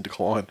 #Eels in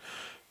decline.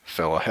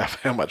 Fella,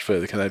 how much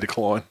further can they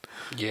decline?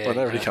 Yeah, well,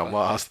 they already come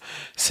last.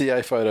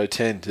 CA Photo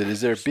 10 said,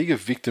 is there a bigger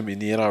victim in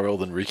the NRL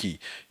than Ricky?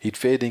 He'd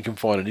fair dinkum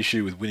find an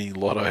issue with winning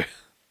lotto.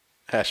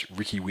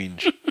 #Ricky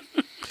Whinge.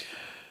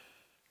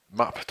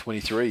 Mup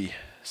 23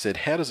 said,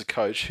 how does a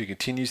coach who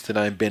continues to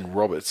name Ben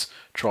Roberts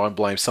try and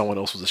blame someone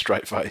else with a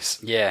straight face?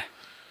 Yeah.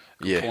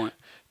 Good point.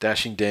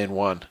 Dashing Dan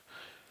 1.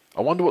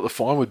 I wonder what the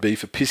fine would be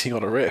for pissing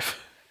on a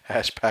ref.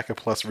 #Packer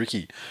plus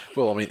Ricky.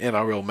 Well, I mean,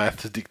 NRL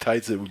math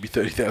dictates it would be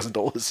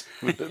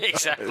 $30,000.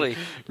 Exactly.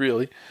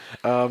 Really.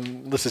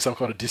 Unless there's some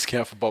kind of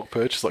discount for bulk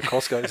purchase like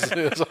Costco's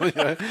or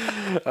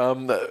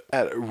something.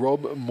 At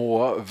Rob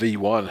Moore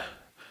V1.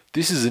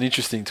 This is an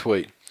interesting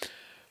tweet.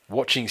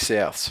 Watching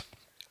Souths.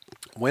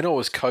 When I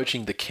was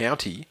coaching the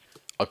county,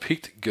 I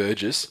picked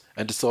Gurgis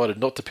and decided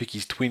not to pick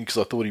his twin because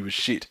I thought he was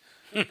shit.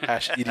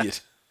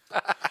 #idiot.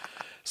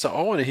 So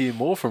I want to hear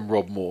more from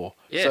Rob Moore.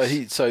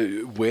 Yes. So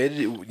where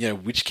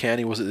did which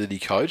county was it that he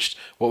coached?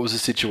 What was the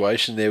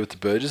situation there with the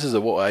Burgesses? Or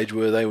what age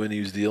were they when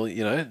he was dealing?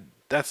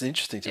 That's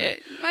interesting to me.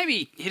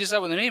 Maybe hit us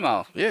up with an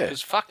email. Yeah.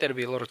 Because that'd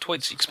be a lot of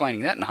tweets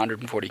explaining that in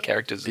 140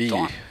 characters at a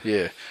time.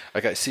 Yeah.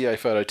 Okay, CA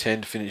Photo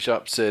 10 to finish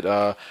up said,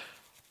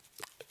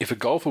 if a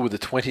golfer with a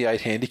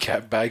 28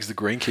 handicap bags the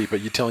greenkeeper,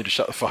 you're telling him to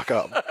shut the fuck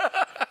up.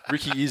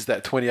 Ricky is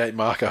that 28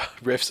 marker.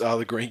 Refs are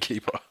the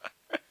greenkeeper.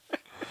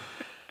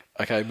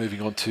 Okay,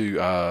 moving on to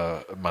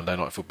Monday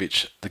Night Foot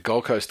Bitch. The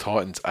Gold Coast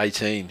Titans,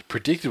 18,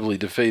 predictably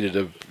defeated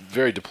a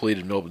very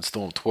depleted Melbourne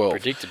Storm, 12.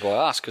 Predicted by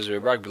us because we're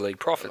rugby league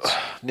prophets.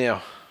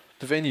 Now,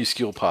 the venue,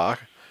 Skill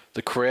Park,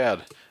 the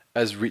crowd,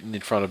 as written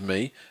in front of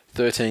me,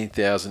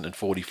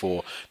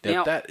 13,044.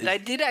 Now they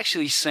did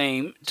actually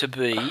seem to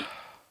be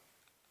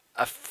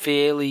a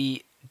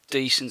fairly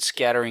decent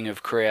scattering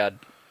of crowd.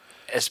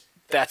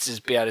 That's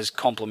about as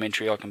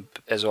complimentary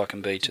as I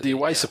can be to the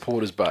away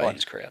supporters bay.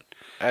 Titans crowd,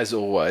 as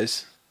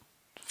always,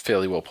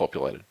 fairly well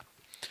populated.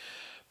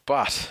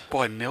 But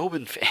by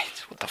Melbourne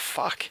fans, what the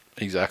fuck?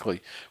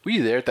 Exactly. Were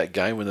you there at that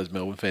game when those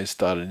Melbourne fans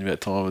started in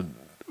about time and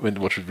went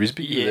to watch with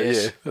Risby?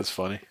 Yes. Yeah, that's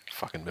funny.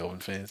 Fucking Melbourne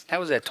fans. How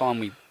was that time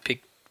we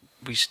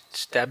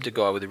stabbed a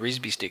guy with a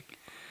Risby stick?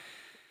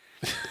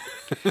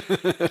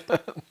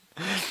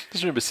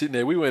 Just remember sitting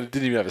there.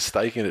 Didn't even have a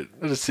stake in it.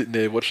 I was just sitting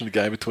there watching the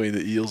game between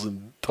the Eels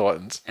and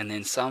Titans. And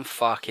then some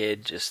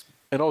fuckhead just...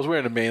 And I was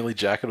wearing a Manly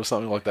jacket or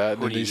something like that.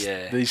 And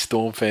these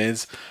Storm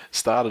fans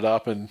started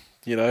up and,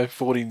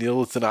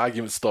 40-0, it's an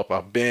argument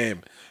stopper.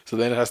 Bam. So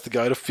then it has to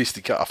go to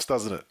fisticuffs,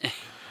 doesn't it?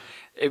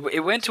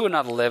 It went to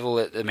another level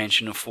at the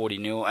mention of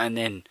 40-0. And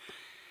then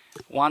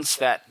once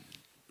that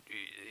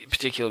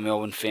particular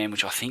Melbourne fan,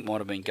 which I think might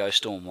have been Ghost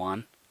Storm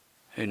 1,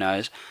 who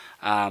knows,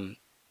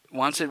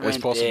 once it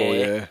went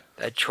there,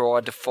 they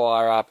tried to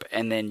fire up,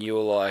 and then you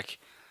were like,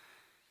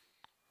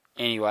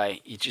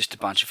 anyway, you're just a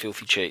bunch of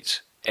filthy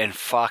cheats. And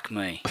fuck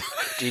me,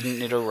 didn't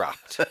it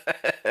erupt?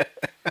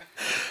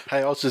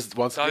 Hey, I was just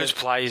those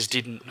players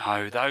didn't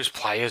know. Those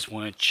players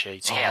weren't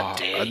cheats. How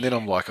dare you? And then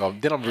I'm like, I'm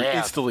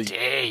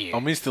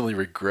instantly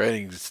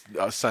regretting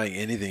saying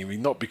anything. I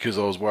mean, not because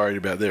I was worried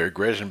about their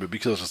aggression, but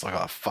because I was just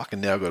like,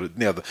 fucking now I've got to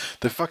now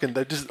the fucking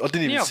I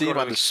didn't even see them.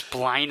 I've got to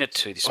explain it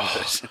to this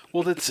person.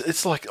 Well,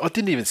 it's like I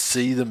didn't even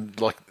see them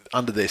like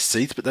under their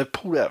seats, but they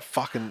pulled out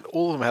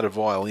all of them had a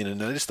violin, and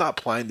they just start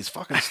playing this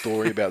fucking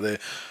story about their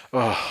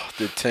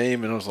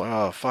team, and I was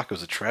like, fuck, it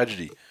was a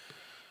tragedy.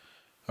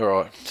 All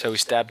right. So we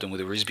stabbed them with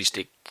a Risby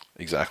stick.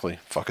 Exactly.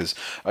 Fuckers.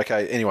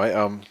 Okay, anyway,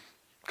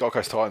 Gold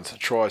Coast Titans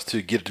tries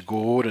to get it to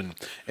Gordon,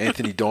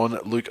 Anthony Don,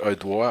 Luke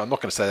O'Dwyer. I'm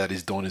not going to say that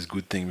his Don is a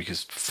good thing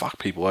because fuck,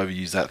 people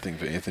overuse that thing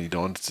for Anthony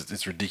Don.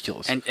 It's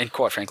ridiculous. And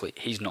quite frankly,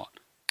 he's not.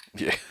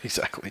 Yeah,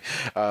 exactly.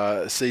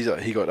 Caesar,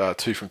 he got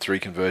 2 from 3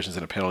 conversions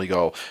and a penalty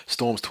goal.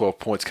 Storm's 12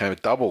 points came a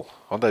double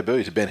on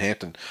debut to Ben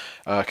Hampton.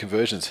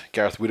 Conversions,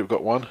 Gareth Widdop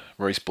got 1,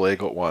 Maurice Blair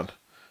got 1.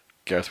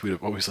 Gareth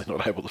Widdop obviously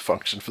not able to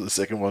function for the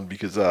second one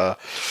because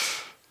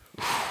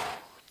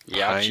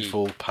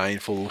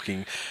painful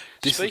looking.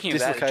 Speaking of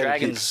that,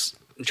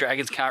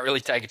 Dragons can't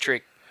really take a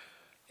trick.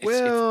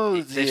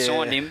 They've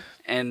signed him,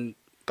 and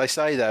they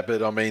say that,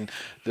 but I mean,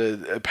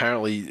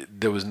 apparently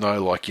there was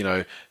no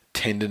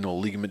tendon or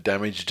ligament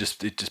damage.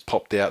 It just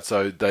popped out.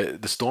 So the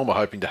Storm are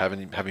hoping to have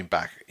him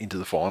back into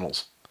the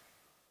finals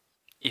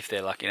if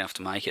they're lucky enough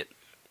to make it.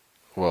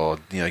 Well,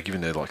 given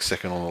they're like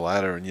second on the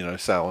ladder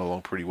and sailing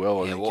along pretty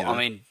well. I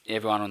mean,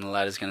 everyone on the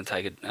ladder is going to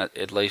take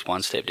at least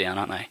one step down,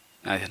 aren't they,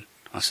 Nathan?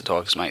 Unless the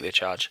Tigers make their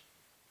charge.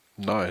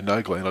 No,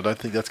 Glenn. I don't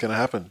think that's going to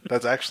happen.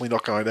 That's actually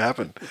not going to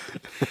happen.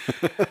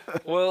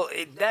 Well,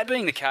 that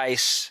being the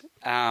case,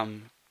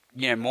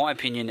 my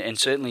opinion, and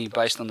certainly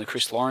based on the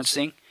Chris Lawrence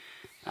thing,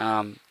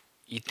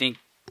 you'd think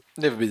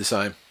never be the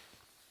same.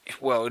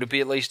 Well, it'll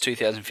be at least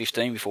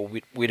 2015 before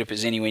Widdop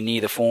is anywhere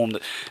near the form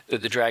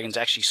that the Dragons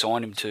actually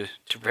signed him to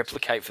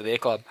replicate for their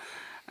club.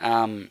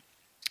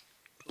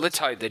 Let's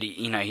hope that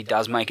he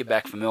does make it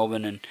back for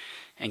Melbourne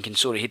and can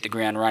sort of hit the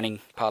ground running,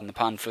 pardon the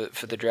pun,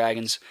 for the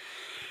Dragons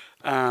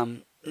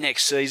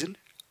next season.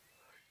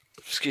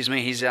 Excuse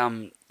me. He's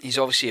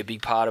obviously a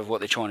big part of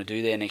what they're trying to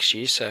do there next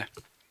year. So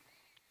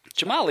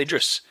Jamal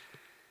Idris,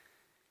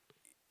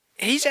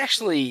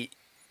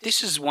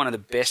 this is one of the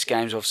best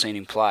games I've seen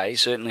him play,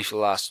 certainly for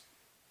the last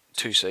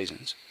 2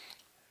 seasons.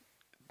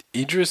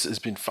 Idris has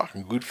been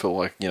fucking good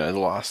for the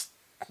last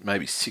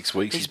maybe 6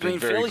 weeks. He's been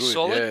very fairly good.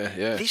 solid.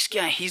 Yeah. This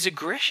game, his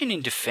aggression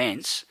in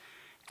defence,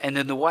 and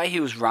then the way he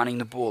was running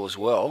the ball as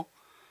well.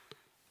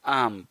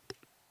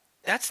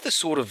 That's the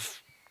sort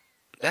of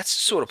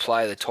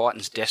player the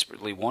Titans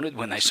desperately wanted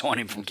when they signed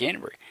him from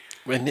Canterbury.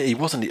 When he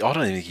wasn't, I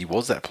don't even think he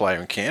was that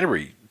player in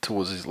Canterbury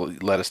towards his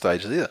latter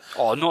stages either.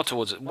 Oh, not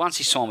towards it. Once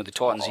he signed with the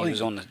Titans, he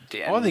was on the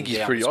down. I think he's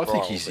pretty. I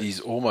think he's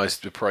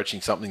almost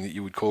approaching something that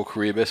you would call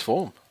career best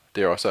form.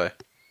 Dare I say?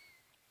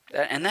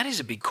 And that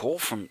is a big call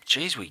from.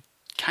 Geez, we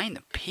caned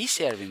the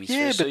piss out of him.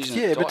 His first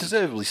season but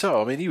deservedly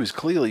so. I mean, he was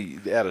clearly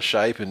out of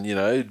shape and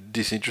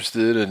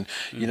disinterested and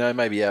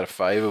maybe out of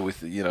favour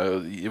with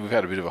we've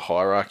had a bit of a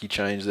hierarchy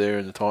change there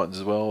in the Titans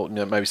as well.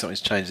 Maybe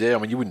something's changed there. I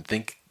mean, you wouldn't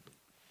think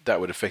that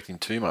would affect him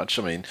too much.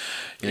 I mean,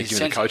 given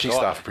the coaching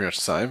staff are pretty much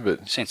the same,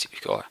 but sensitive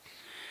guy.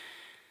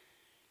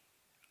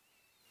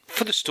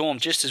 For the Storm,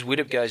 just as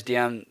Widdop goes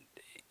down,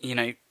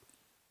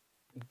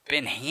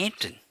 Ben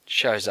Hampton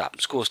shows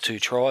up, scores 2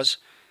 tries.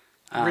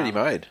 Ready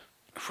made.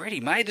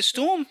 The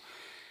Storm,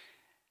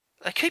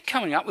 they keep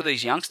coming up with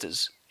these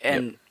youngsters,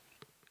 and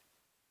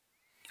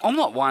I'm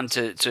not one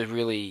to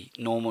really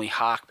normally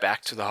hark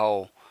back to the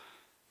whole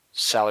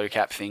salary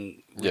cap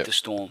thing with the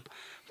Storm,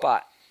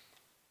 but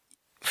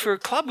for a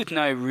club with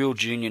no real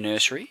junior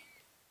nursery,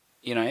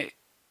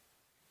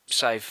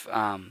 save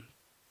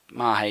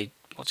Mahe,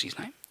 what's his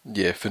name?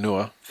 Yeah,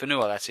 Fanua,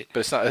 that's it.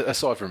 But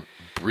aside from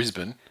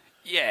Brisbane...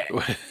 Yeah.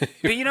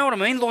 But you know what I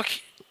mean?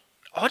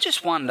 I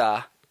just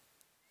wonder,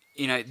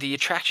 the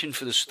attraction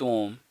for the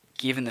Storm,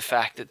 given the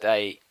fact that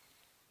they,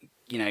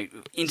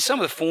 in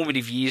some of the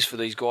formative years for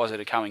these guys that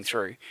are coming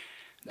through,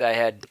 they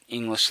had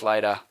Inglis,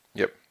 Slater,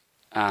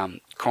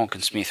 Cronk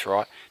and Smith,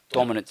 right?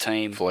 Dominant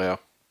team.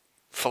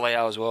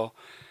 Folau as well.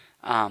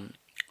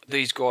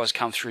 These guys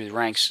come through the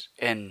ranks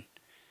and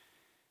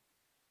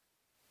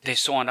they're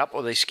signed up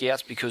by these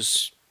scouts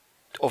because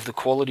of the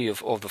quality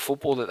of the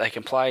football that they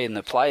can play and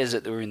the players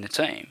that were in the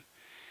team.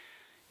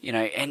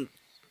 And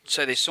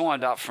so they're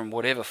signed up from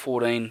whatever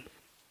 14,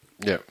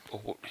 Yeah.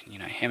 Or,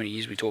 how many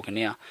years are we talking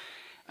now?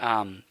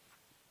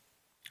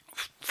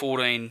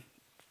 14,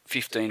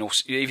 15, or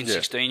even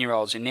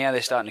 16-year-olds, and now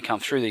they're starting to come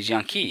through, these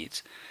young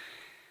kids.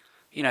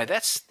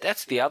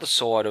 That's the other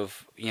side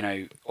of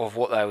of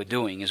what they were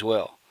doing as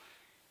well.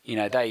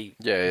 They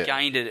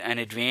gained an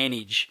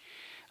advantage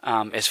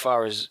as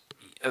far as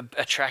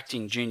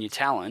attracting junior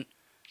talent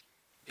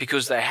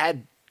because they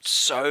had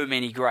so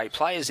many great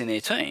players in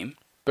their team.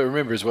 But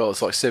remember as well,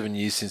 it's like 7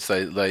 years since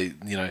they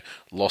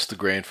lost the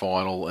grand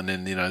final, and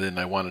then then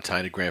they won a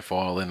tainted grand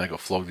final, then they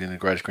got flogged in the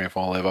greatest grand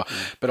final ever.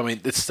 Mm. But I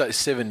mean, it's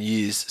 7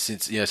 years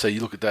since so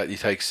you look at that, you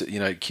take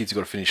kids have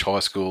got to finish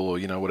high school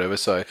or whatever,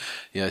 so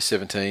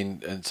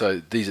 17, and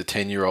so these are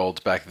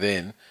 10-year-olds back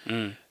then.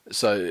 Mm.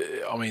 So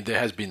I mean, there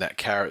has been that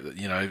carrot that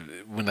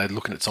when they're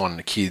looking at signing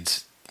the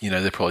kids.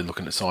 They're probably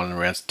looking at signing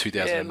around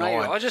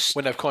 2009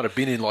 when they've kind of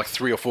been in like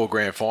 3 or 4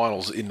 grand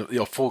finals in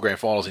 4 grand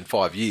finals in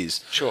 5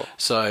 years. Sure.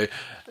 So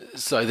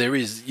there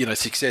is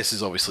success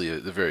is obviously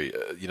the very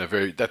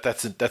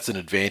that's an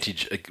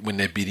advantage when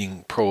they're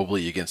bidding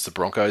probably against the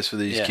Broncos for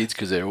these kids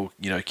because they're all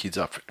kids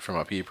up from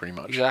up here pretty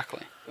much.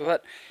 Exactly.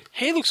 But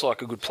he looks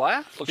like a good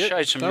player.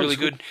 Showed some really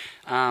good,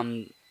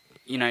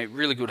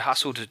 really good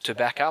hustle to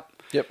back up.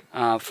 Yep.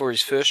 For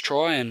his first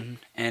try and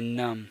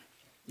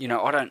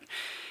I don't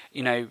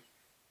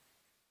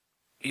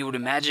you would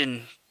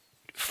imagine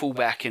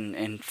fullback and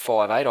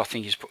 5'8", I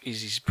think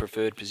is his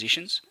preferred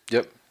positions.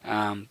 Yep.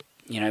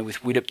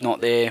 With Widdop not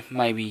there,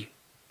 maybe,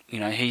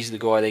 he's the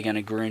guy they're going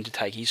to groom to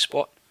take his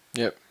spot.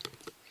 Yep.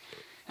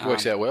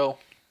 Works out well.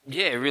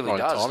 Yeah, it really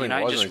does.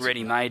 Just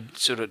ready-made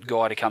sort of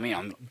guy to come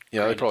in.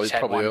 They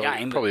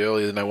probably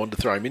earlier than they wanted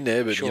to throw him in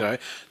there, but sure.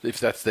 If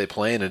that's their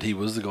plan and he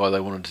was the guy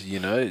they wanted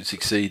to,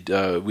 succeed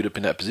Widdop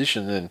in that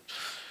position, then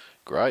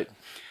great.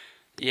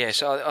 Yeah,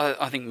 so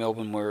I think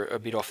Melbourne were a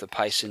bit off the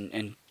pace,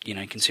 and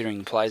considering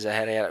the players they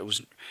had out, it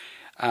was.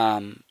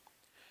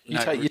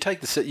 You take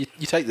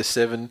the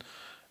 7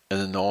 and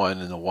the 9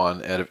 and the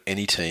 1 out of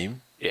any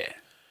team. Yeah,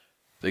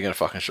 they're going to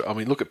fucking. I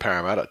mean, look at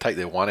Parramatta. Take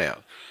their 1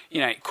 out.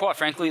 Quite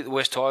frankly, the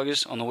West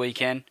Tigers on the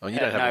weekend. Oh, you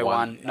don't have no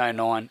 1, no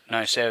 9,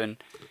 no 7.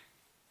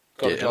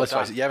 Let's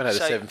face it, you haven't had a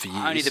 7 for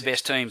years. Only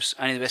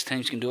the best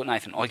teams can do it,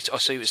 Nathan. I see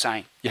what you're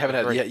saying. You haven't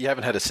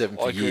had a 7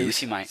 for years. I agree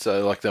with you, mate.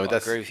 So I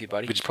agree with you,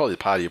 buddy. Which is probably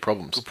part of your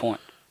problems. Good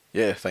point.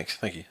 Yeah, thank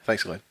you,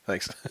 Glenn.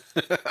 Thanks.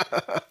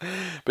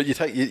 But you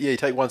take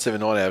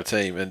 179 out of a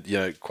team,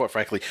 and quite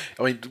frankly,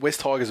 I mean,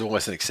 West Tigers are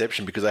almost an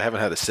exception because they haven't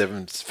had a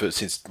 7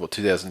 since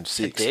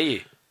 2006. How dare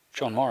you,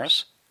 John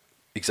Morris?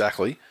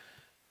 Exactly,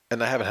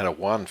 and they haven't had a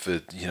 1 for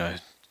a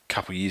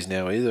couple of years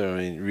now either. I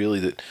mean,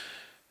 really that.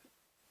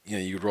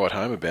 You could write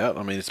home about.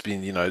 I mean, it's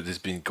been, there's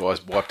been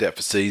guys wiped out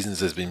for seasons.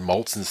 There's been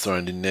Molsons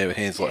thrown in there with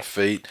hands like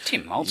feet.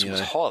 Tim Molson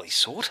was highly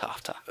sought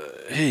after.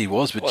 He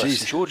was, but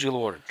geez. Georgia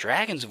Lord of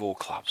Dragons of all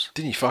clubs.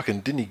 Didn't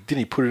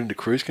he put it into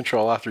cruise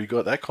control after he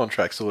got that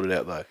contract sorted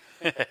out, though?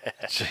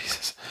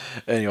 Jesus.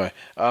 Anyway,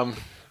 but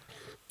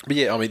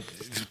yeah, I mean,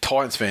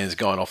 Titans fans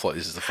going off like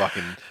this is a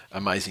fucking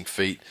amazing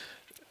feat.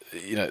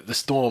 The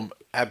Storm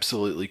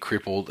absolutely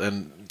crippled,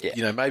 and,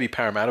 maybe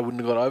Parramatta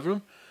wouldn't have got over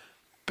them.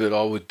 But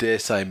I would dare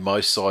say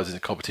most sides in the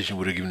competition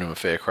would have given them a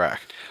fair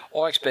crack.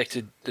 I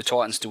expected the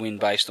Titans to win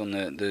based on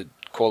the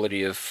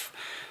quality of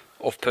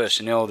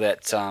personnel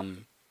that the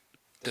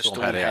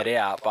Storm had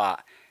out. But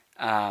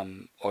I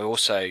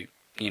also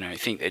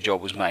think their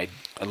job was made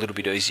a little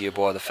bit easier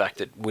by the fact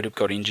that Widdop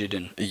got injured.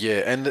 And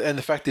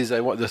the fact is the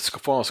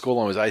final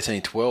scoreline was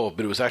 18-12,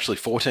 but it was actually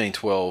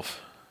 14-12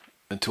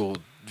 until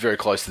very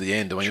close to the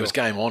end. I mean, It was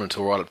game on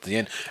until right up to the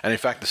end. And in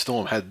fact, the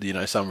Storm had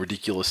some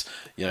ridiculous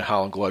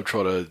Harlem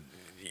Globetrotter.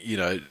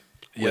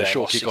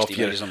 Short kick off.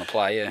 60 metres on the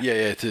play,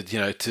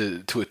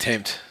 to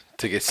attempt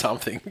to get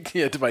something,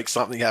 to make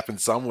something happen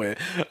somewhere.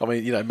 I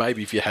mean,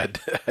 maybe if you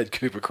had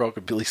Cooper Cronk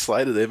and Billy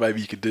Slater there,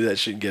 maybe you could do that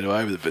shit and get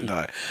away with it, but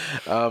no.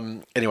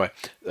 Anyway,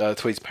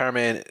 tweets,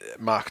 Paraman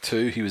Mark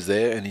II, he was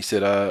there, and he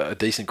said, a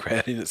decent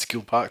crowd in at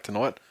Skill Park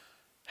tonight.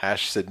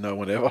 Hash said no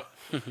one ever.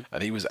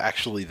 And he was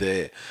actually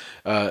there.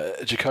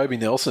 Jacoby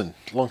Nelson,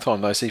 long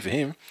time no see for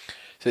him,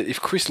 said, if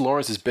Chris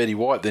Lawrence is Betty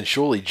White, then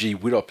surely G.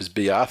 Widdop is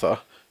B. Arthur.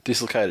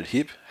 Dislocated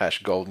hip,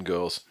 hash Golden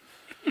Girls.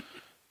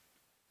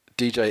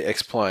 DJ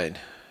X-Plane.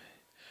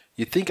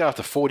 You'd think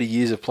after 40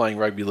 years of playing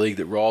rugby league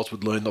that Riles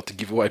would learn not to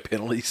give away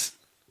penalties.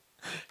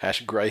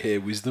 Hash grey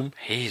hair wisdom.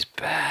 He's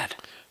bad.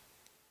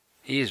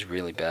 He is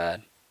really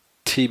bad.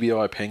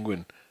 TBI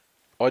Penguin.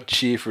 I'd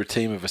cheer for a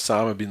team of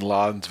Osama bin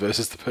Ladens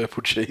versus the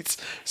Purple Cheats.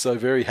 So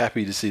very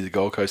happy to see the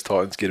Gold Coast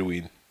Titans get a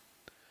win.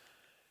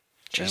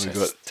 Jeez,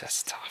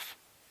 that's tough.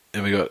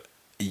 And we got,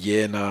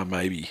 yeah, nah,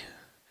 maybe.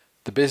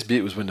 The best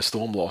bit was when the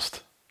Storm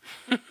lost.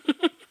 And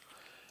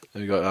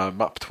we got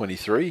Mup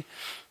 23.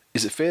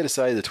 Is it fair to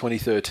say the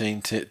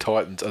 2013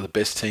 Titans are the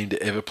best team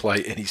to ever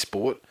play any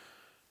sport?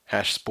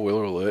 Hash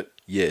spoiler alert,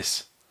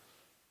 yes.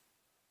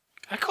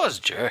 That guy's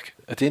a jerk.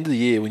 At the end of the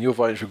year, when you're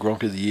voting for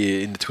Gronk of the Year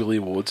in the Twilly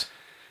Awards,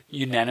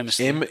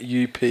 unanimously,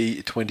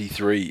 MUP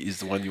 23 is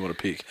the one you want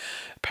to pick.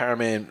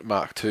 Paraman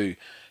Mark II.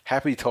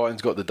 Happy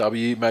Titans got the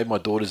W, made my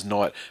daughter's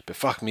night, but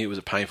fuck me, it was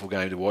a painful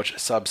game to watch.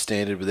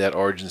 Substandard without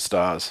Origin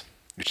stars,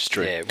 which is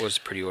true. Yeah, it was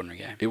a pretty ordinary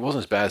game. It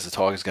wasn't as bad as the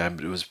Tigers game,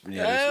 but it was...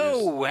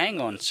 Hang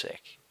on a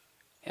sec.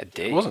 How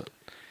dare you? It wasn't.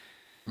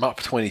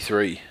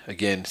 Mup23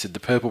 again said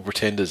the Purple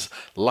Pretenders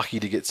lucky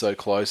to get so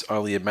close,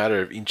 only a matter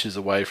of inches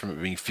away from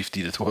it being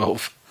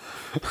 50-12.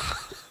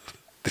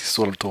 This is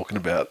what I'm talking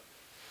about.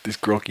 This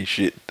groggy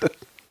shit.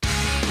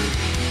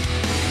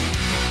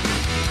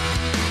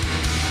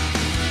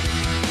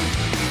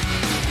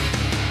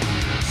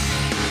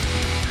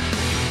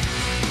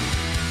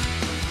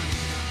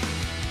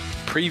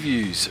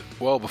 Previews.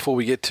 Well, before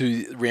we get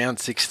to round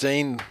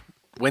 16,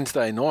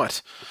 Wednesday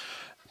night.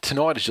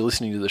 Tonight, as you're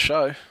listening to the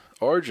show,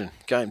 Origin,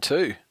 Game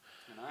 2.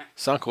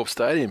 Suncorp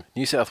Stadium,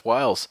 New South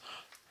Wales.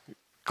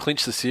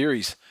 Clinch the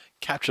series.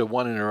 Capture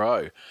one in a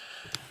row.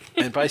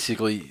 And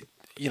basically,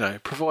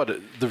 provide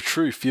the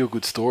true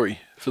feel-good story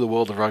for the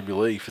world of rugby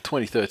league for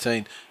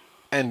 2013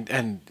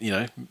 and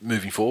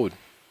moving forward.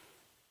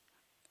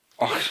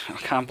 Oh, I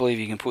can't believe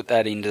you can put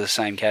that into the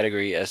same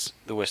category as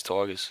the West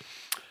Tigers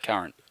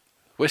current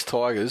West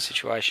Tigers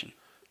situation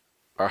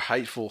are a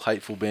hateful,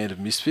 hateful band of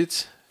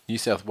misfits. New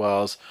South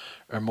Wales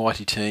are a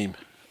mighty team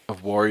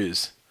of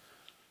warriors.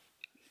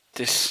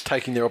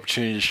 Taking their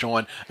opportunity to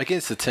shine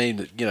against a team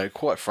that,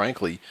 quite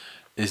frankly,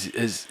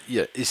 is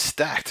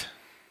stacked.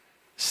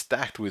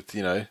 Stacked with,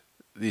 the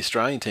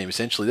Australian team,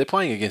 essentially. They're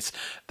playing against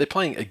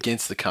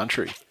the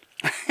country,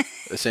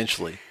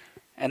 essentially.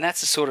 And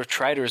that's the sort of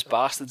traitorous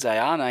bastards they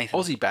are, Nathan.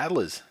 Aussie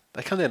battlers.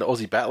 They come down to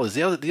Aussie battlers.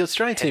 The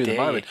Australian team at the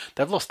moment,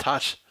 they've lost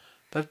touch.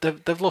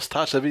 They've lost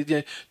touch.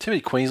 Too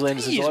many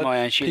Queenslanders. Can you use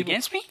my own shit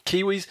against me?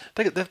 Kiwis.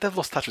 They've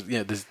lost touch with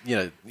there's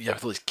you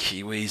have all these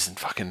Kiwis and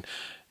fucking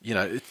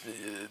the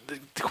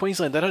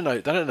Queensland. They don't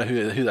know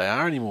who they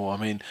are anymore. I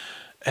mean,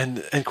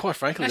 and quite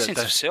frankly, no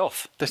sense of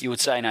self. You would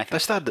say, Nathan.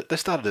 They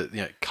started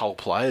to cull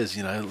players.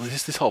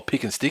 This whole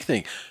pick and stick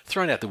thing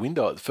thrown out the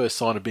window at the first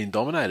sign of being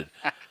dominated.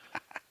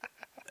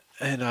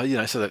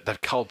 And so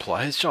they've culled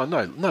players. Showing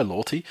no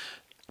loyalty.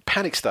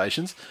 Panic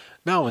stations.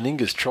 Mal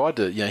Meninga's tried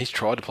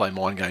to play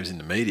mind games in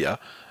the media,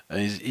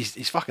 and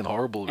he's fucking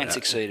horrible about it. And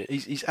succeeded.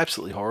 He's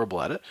absolutely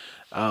horrible at it.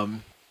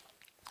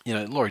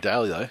 Laurie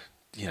Daly though,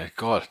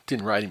 God,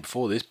 didn't rate him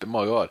before this, but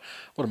my God,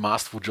 what a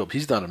masterful job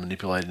he's done of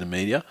manipulating the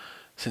media.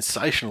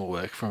 Sensational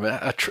work from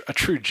a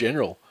true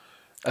general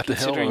at the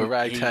helm of a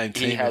ragtag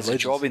team. He has a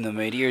job in the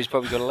media. He's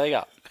probably got a leg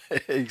up.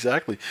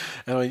 Exactly.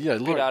 And a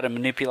bit hard to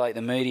manipulate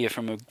the media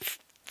from a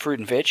fruit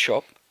and veg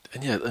shop.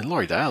 And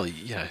Laurie Daly,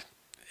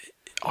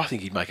 I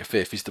think he'd make a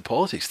fair fist of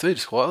politics too,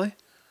 just quietly.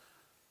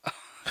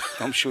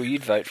 I'm sure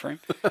you'd vote for him.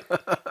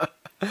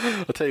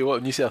 I'll tell you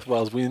what, New South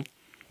Wales win,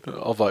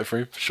 I'll vote for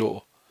him for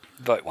sure.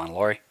 Vote one,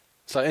 Laurie.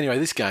 So anyway,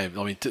 this game,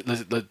 I mean,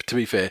 to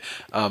be fair,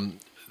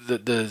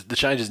 the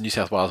changes New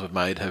South Wales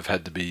have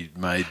had to be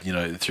made,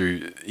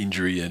 through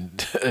injury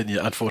and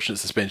unfortunate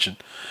suspension.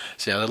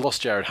 So they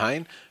lost Jared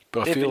Hayne,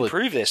 but They've I feel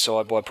improved their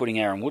side by putting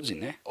Aaron Woods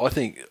in there. I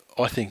think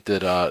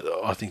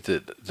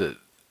that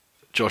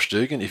Josh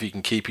Dugan, if he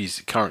can keep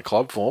his current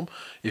club form,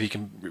 if he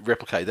can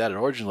replicate that at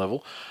Origin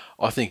level,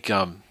 I think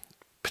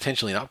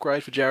potentially an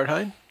upgrade for Jared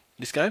Hayne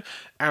this game.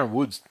 Aaron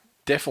Woods,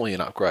 definitely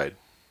an upgrade,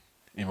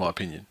 in my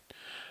opinion.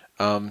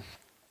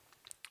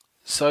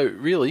 So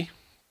really,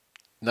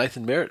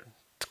 Nathan Merritt,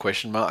 it's a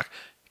question mark.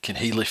 Can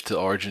he lift to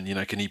Origin?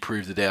 Can he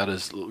prove the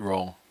doubters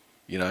wrong?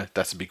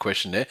 That's a big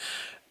question there.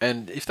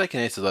 And if they can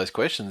answer those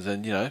questions,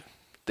 then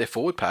their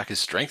forward pack is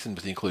strengthened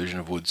with the inclusion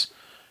of Woods,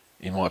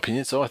 in my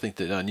opinion. So I think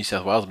that New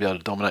South Wales will be able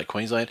to dominate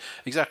Queensland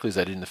exactly as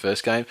they did in the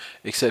first game,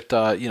 except,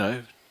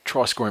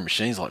 try scoring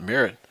machines like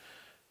Merritt,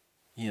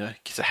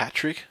 gets a hat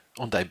trick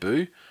on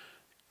debut,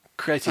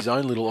 creates his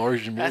own little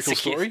Origin miracle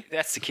story.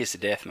 That's the kiss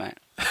of death, mate.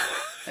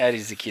 That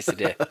is the kiss of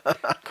death.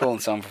 Calling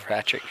someone for a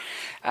hat trick.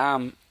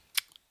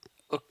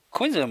 Look,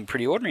 Queensland were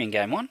pretty ordinary in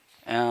game one.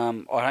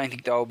 I don't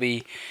think they'll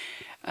be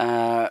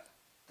the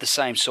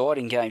same side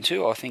in game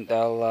two. I think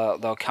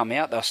they'll come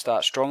out, they'll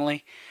start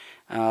strongly.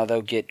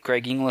 They'll get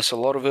Greg Inglis a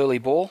lot of early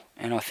ball,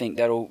 and I think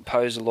that'll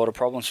pose a lot of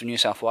problems for New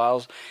South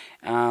Wales.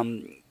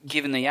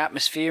 Given the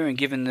atmosphere and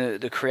given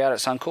the crowd at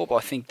Suncorp,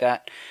 I think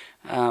that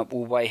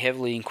will weigh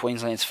heavily in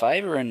Queensland's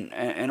favour. And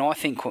I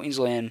think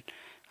Queensland,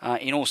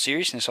 in all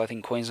seriousness, I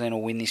think Queensland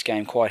will win this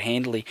game quite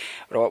handily.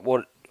 But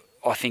what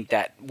I think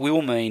that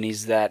will mean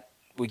is that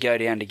we go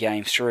down to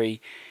game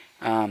three.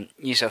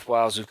 New South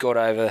Wales have got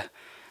over,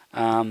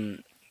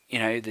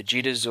 the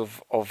jitters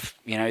of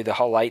the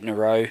whole 8 in a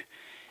row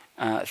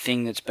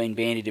thing that's been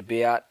bandied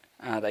about.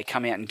 They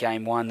come out in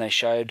game one, they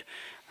showed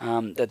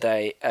that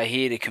they are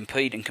here to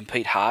compete and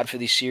compete hard for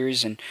this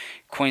series, and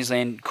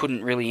Queensland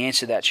couldn't really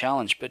answer that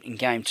challenge. But in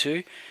game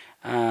two,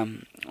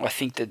 I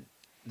think that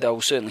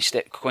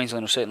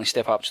Queensland will certainly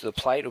step up to the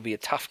plate. It'll be a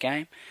tough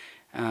game,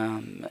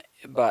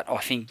 but I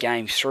think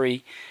game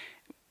three,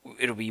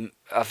 it'll be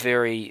a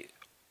very,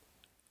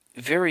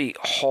 very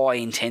high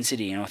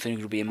intensity, and I think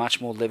it'll be a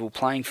much more level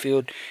playing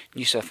field.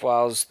 New South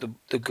Wales,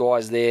 the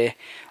guys there,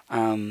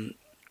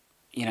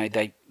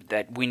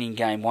 that winning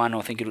game one,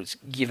 I think it was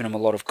given them a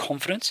lot of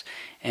confidence,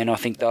 and I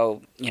think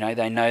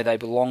they know they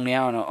belong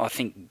now, and I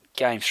think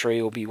game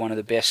 3 will be one of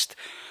the best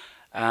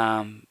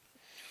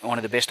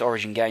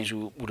Origin games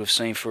we would have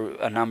seen for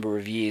a number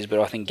of years. But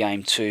I think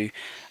game 2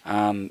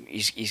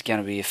 is going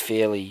to be a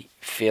fairly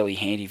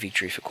handy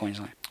victory for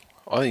Queensland.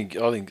 I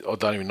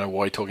don't even know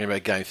why you're talking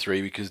about game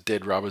 3, because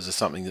dead rubbers are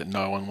something that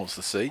no one wants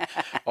to see.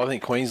 I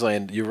think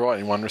Queensland, you're right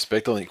in one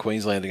respect. I think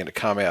Queensland are going to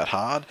come out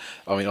hard.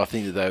 I mean, I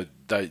think that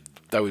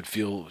they would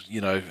feel,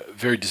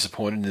 very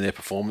disappointed in their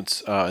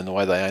performance and the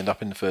way they end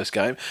up in the first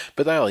game.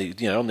 But they only,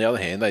 on the other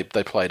hand, they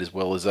played as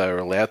well as they were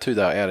allowed to.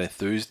 They were out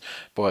enthused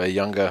by a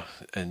younger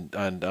and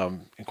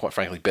quite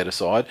frankly better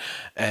side.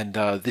 And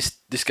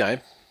this game,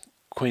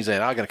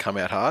 Queensland are going to come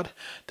out hard.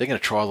 They're going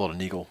to try a lot of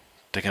niggle.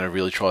 They're going to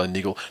really try and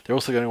niggle. They're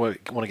also going to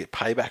want to get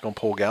payback on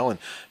Paul Gallen.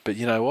 But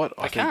you know what?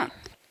 They can't.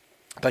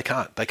 They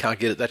can't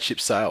get it. That ship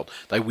sailed.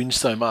 They win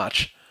so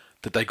much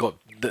that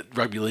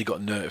rugby league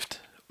got nerfed,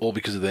 all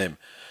because of them.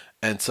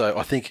 And so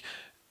I think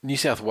New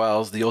South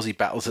Wales, the Aussie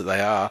battlers that they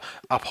are,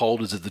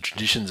 upholders of the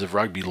traditions of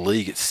rugby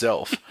league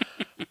itself,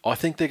 I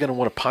think they're going to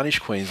want to punish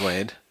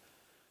Queensland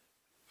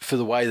for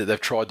the way that they've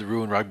tried to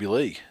ruin rugby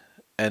league.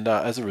 And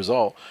as a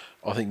result,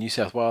 I think New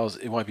South Wales,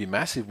 it won't be a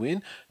massive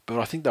win, but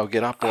I think they'll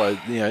get up by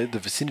the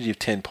vicinity of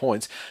 10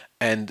 points.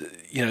 And,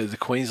 the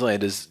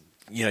Queenslanders,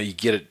 you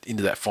get it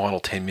into that final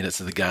 10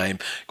 minutes of the game.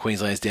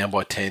 Queensland's down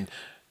by 10.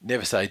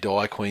 Never say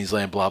die,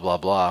 Queensland, blah, blah,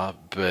 blah.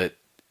 But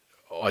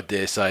I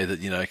dare say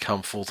that,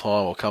 come full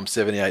time or come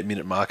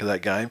 78-minute mark of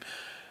that game,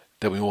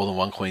 there'll be more than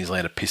one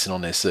Queenslander pissing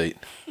on their seat.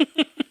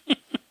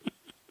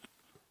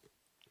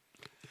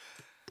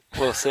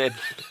 Well said.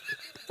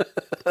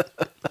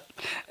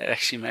 It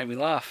actually made me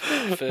laugh.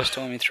 First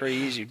time in 3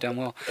 years, you've done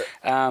well.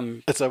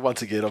 And so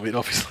once again, I mean,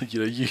 obviously,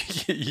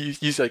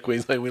 you say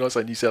Queensland win, I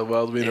say New South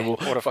Wales win, and we'll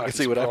fucking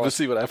see what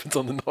happens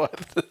on the night.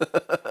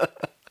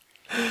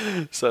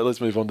 So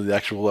let's move on to the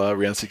actual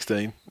round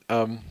 16.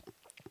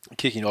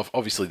 Kicking off,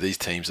 obviously these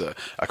teams are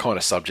kind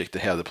of subject to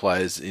how the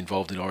players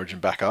involved in Origin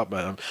back up,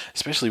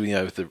 especially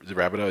with the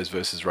Rabbitohs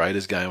versus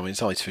Raiders game. I mean,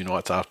 it's only 2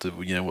 nights after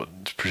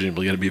what's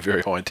presumably going to be a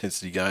very high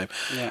intensity game,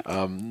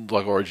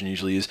 like Origin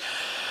usually is.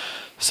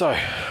 So,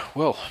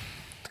 well,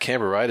 the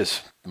Canberra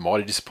Raiders,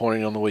 mighty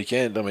disappointing on the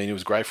weekend. I mean, it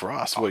was great for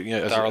us.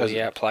 Thoroughly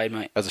outplayed,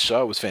 mate. As a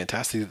show, it was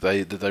fantastic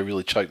that they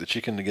really choked the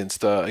chicken against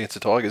the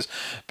Tigers.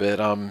 But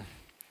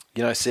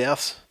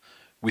Souths,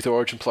 with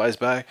Origin players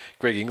back,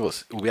 Greg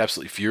Inglis will be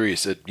absolutely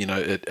furious at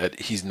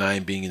his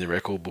name being in the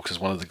record books as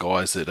one of the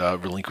guys that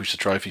relinquished the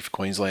trophy for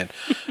Queensland.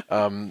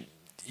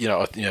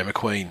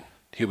 McQueen,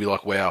 he'll be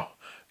like, wow,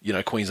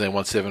 Queensland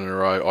won 7 in a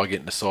row. I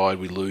get in the side,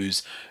 we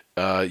lose.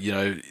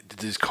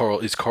 Is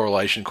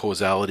correlation,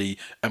 causality.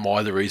 Am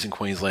I the reason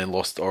Queensland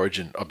lost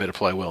Origin? I better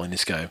play well in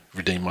this game,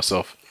 redeem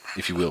myself,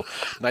 if you will.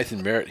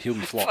 Nathan Merritt, he'll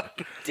be flying.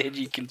 Dead,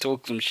 you can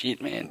talk some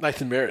shit, man.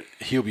 Nathan Merritt,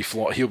 he'll be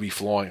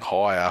flying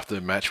high after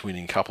a match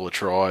winning couple of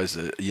tries.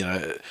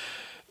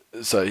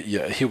 So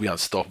yeah, he'll be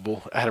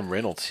unstoppable. Adam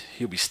Reynolds,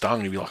 he'll be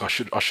stung. He'll be like, I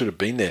should have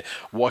been there.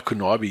 Why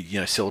couldn't I be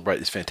celebrate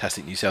this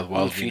fantastic New South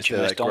Wales future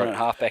most dominant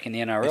halfback in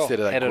the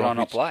NRL? How did I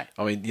not play?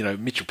 I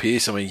mean, Mitchell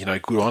Pearce. I mean,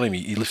 good on him.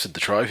 He lifted the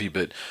trophy,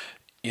 but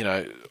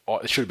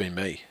it should have been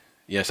me.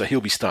 Yeah, so he'll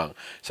be stung.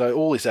 So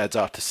all this adds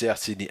up to South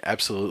Sydney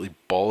absolutely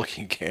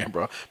bollocking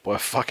Canberra by a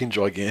fucking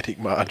gigantic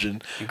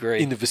margin.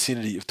 Agreed. In the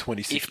vicinity of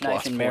 26 if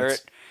plus Nathan points.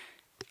 Merritt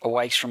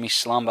awakes from his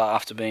slumber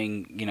after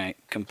being,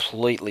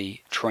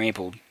 completely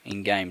trampled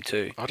in game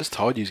 2. I just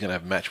told you he's going to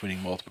have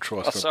match-winning multiple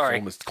tries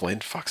performance, Glenn.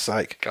 Fuck's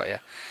sake. Got ya.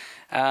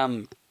 I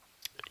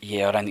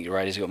don't think the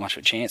Raiders got much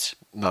of a chance.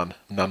 None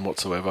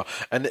whatsoever.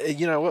 And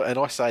you know what? And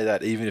I say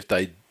that even if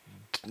they,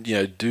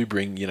 do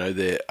bring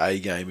their A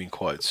game in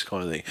quotes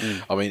kind of thing.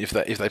 I mean, if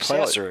they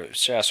play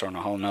Souths are on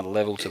a whole nother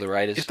level to the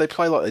Raiders. If they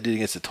play like they did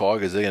against the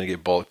Tigers, they're going to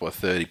get bollocked by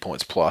 30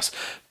 points plus.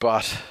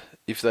 But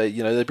if they,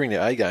 they bring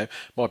their A game,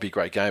 might be a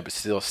great game, but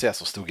still, South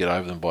will still get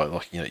over them by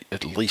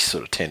at least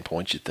sort of 10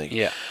 points, you'd think.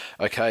 Yeah.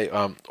 Okay.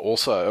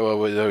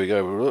 Also, there we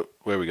go.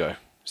 Where we go?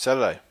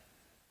 Saturday,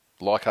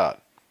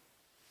 Leichhardt,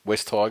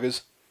 West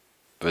Tigers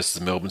versus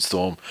the Melbourne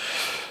Storm.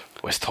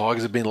 West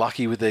Tigers have been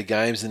lucky with their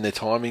games and their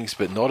timings,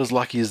 but not as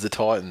lucky as the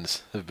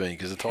Titans have been,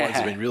 because the Titans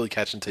have been really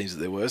catching teams at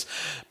their worst.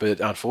 But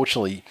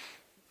unfortunately,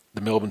 the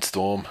Melbourne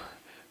Storm,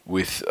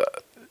 with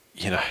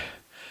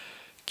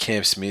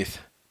Cam Smith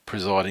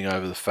presiding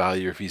over the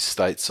failure of his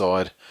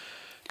stateside,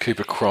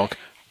 Cooper Cronk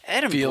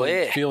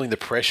feeling the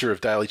pressure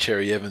of Daly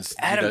Cherry Evans.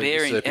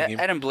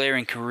 Adam Blair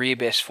in career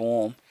best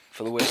form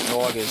for the West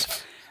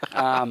Tigers,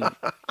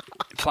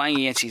 playing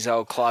against his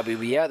old club. He'll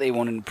be out there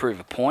wanting to prove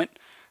a point.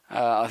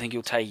 I think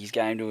he'll take his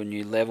game to a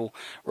new level.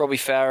 Robbie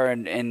Farah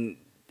and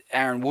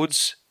Aaron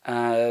Woods,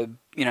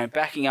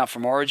 backing up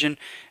from Origin,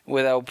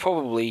 where they'll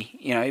probably,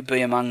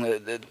 be among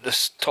the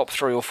top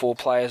 3 or 4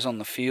 players on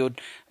the field,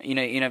 in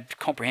a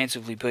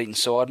comprehensively beaten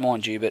side,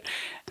 mind you. But,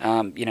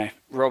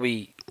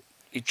 Robbie,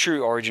 a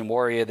true Origin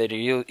warrior, that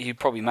he'd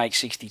probably make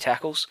 60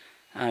 tackles.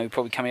 He'll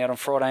probably come out on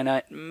Friday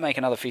night, make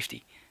another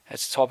 50.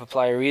 That's the type of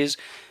player he is.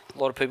 A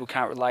lot of people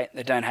can't relate.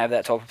 They don't have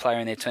that type of player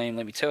in their team.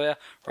 Let me tell you,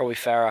 Robbie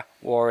Farah,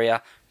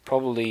 Warrior,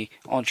 probably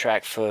on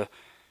track for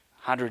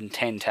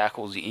 110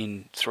 tackles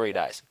in 3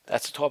 days.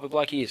 That's the type of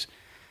bloke he is.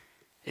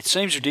 It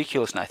seems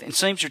ridiculous, Nathan. It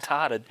seems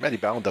retarded. Matty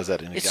Ballin does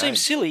that in a game. It seems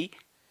silly.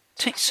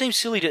 It seems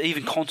silly to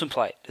even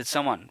contemplate that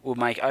someone will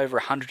make over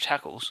 100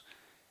 tackles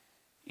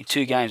in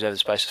 2 games over the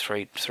space of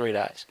three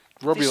days.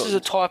 This is the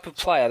type of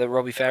player that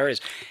Robbie Farah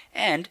is.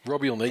 And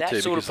Robbie will need to,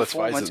 because let's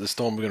face it, the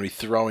Storm are going to be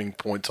throwing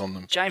points on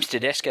them. James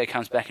Tedesco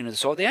comes back into the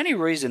side. The only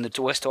reason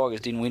the West Tigers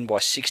didn't win by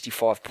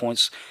 65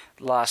 points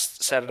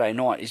last Saturday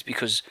night is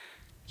because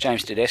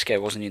James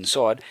Tedesco wasn't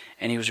inside,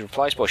 and he was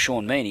replaced by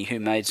Sean Meaney, who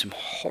made some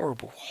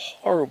horrible,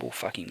 horrible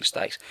fucking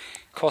mistakes.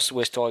 Cost the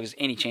West Tigers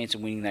any chance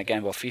of winning that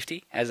game by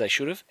 50, as they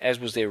should have, as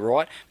was their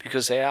right,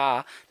 because they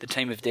are the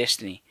team of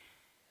destiny,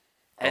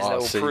 as they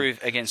will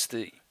prove against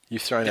the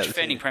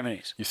defending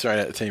premiers. You've thrown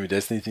out the team of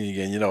destiny thing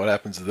again. You know what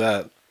happens to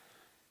that?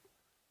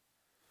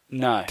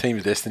 No. Team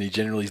of destiny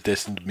generally is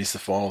destined to miss the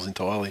finals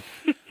entirely.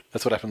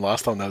 That's what happened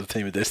last time they were the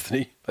team of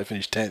destiny. They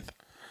finished 10th.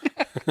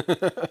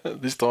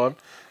 This time,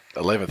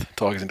 11th.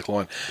 Tigers in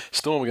decline.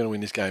 Storm are going to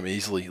win this game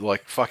easily,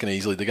 like fucking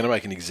easily. They're going to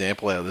make an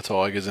example out of the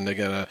Tigers, and they're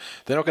not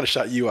going to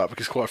shut you up,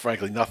 because quite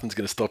frankly, nothing's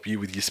going to stop you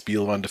with your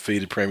spiel of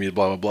undefeated premier,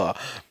 blah, blah,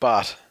 blah.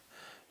 But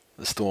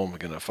the Storm are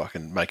going to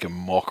fucking make a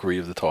mockery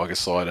of the Tigers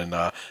side and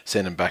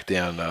send them back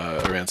down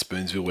around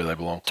Spoonsville where they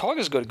belong.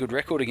 Tigers got a good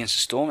record against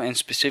the Storm, and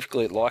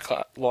specifically at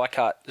Leichhardt.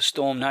 The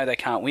Storm know they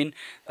can't win.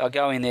 They'll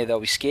go in there, they'll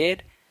be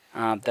scared.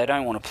 They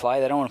don't want to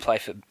play. They don't want to play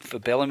for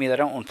Bellamy. They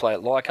don't want to play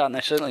at Leichhardt, and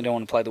they certainly don't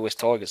want to play the West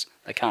Tigers.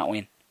 They can't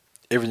win.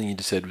 Everything you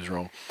just said was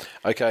wrong.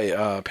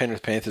 Okay,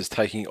 Penrith Panthers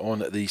taking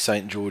on the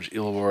St. George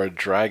Illawarra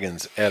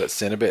Dragons out at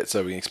Centrebet,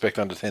 so we can expect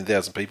under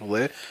 10,000 people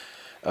there.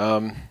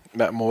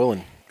 Matt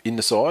Moylan in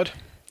the side.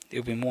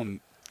 There'll be more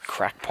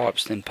crack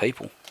pipes than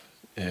people.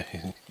 Yeah,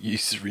 he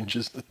used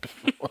syringes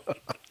before.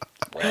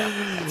 Wow,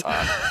 that's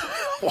hard.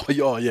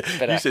 Oh, yeah.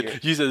 You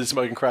said they're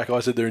smoking crack. I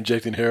said they're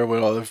injecting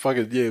heroin. Oh,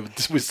 fucking, yeah,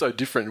 this was so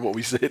different in what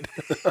we said.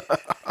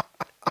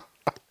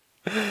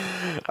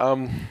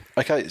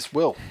 Okay,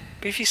 well.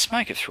 But if you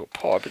smoke it through a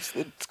pipe, it's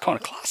kind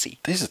of classy.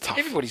 These are tough.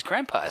 Everybody's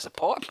grandpa has a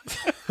pipe.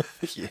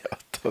 Yeah, I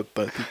don't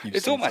think you've seen.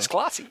 It's almost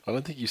classy. I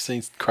don't think you've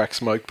seen crack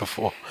smoke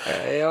before.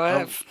 Yeah, I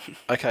have.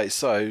 Okay,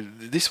 so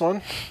this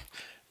one,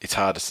 it's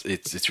hard.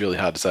 It's really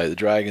hard to say. The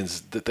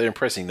Dragons, they're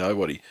impressing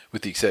nobody,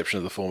 with the exception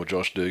of the former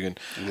Josh Dugan.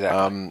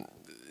 Exactly.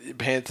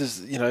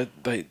 Panthers,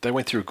 they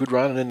went through a good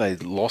run, and then they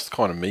lost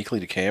kind of meekly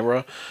to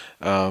Canberra.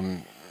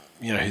 Who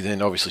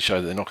then obviously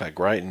showed that they're not that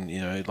great,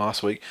 and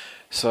last week.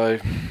 So,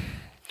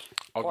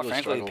 quite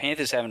frankly, the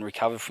Panthers haven't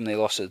recovered from their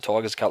loss to the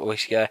Tigers a couple of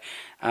weeks ago.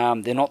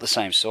 They're not the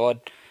same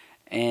side,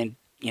 and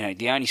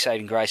the only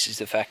saving grace is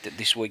the fact that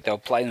this week they'll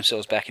play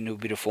themselves back into a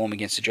bit of form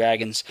against the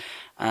Dragons,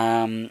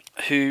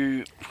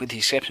 who, with the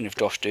exception of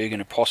Josh Dugan,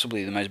 are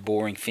possibly the most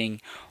boring thing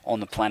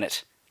on the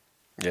planet.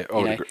 Yeah,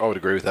 I would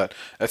agree with that.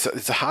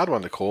 It's a hard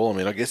one to call. I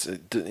mean, I guess a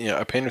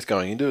Penrith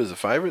going into it as the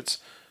favourites.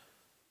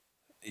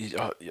 You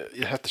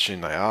have to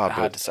assume they are.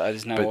 Hard to say.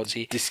 There's no odds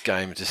here. This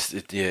game just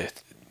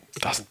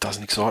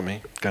doesn't excite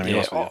me. Going to be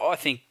honest with you. I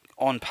think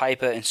on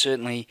paper and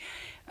certainly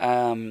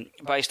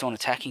based on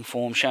attacking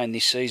form shown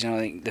this season, I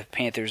think the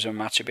Panthers are a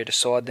much better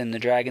side than the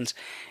Dragons,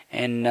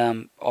 and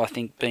I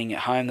think being at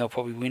home they'll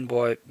probably win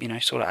by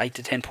sort of 8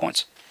 to 10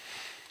 points.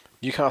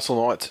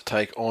 Newcastle Knights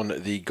take on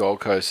the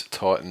Gold Coast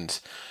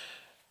Titans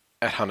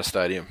at Hunter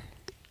Stadium.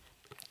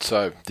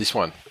 So this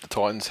one, the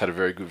Titans had a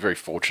very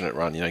fortunate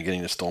run,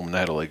 getting the Storm, and they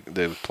had all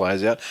their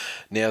players out.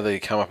 Now they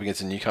come up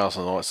against the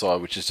Newcastle Knights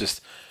side, which is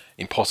just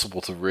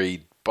impossible to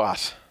read,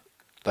 but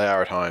they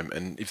are at home,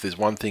 and if there's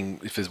one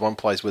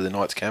place where the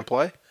Knights can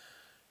play,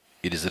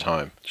 it is at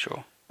home.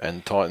 Sure.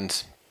 And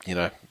Titans,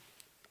 they're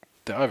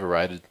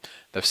overrated.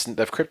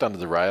 They've crept under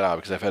the radar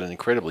because they've had an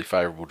incredibly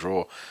favourable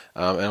draw.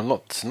 And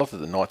it's not that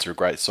the Knights are a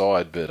great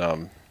side, but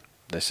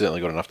they've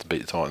certainly got enough to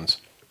beat the Titans.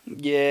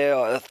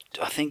 Yeah,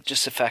 I think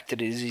just the fact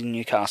that it is in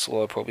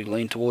Newcastle, I probably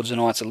lean towards the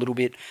Knights a little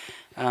bit.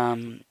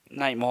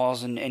 Nate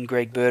Miles and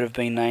Greg Bird have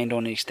been named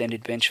on the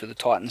extended bench for the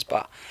Titans,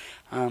 but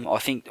I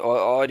think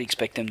I'd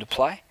expect them to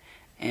play,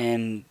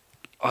 and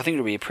I think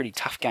it'll be a pretty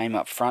tough game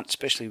up front,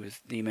 especially with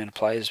the amount of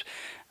players.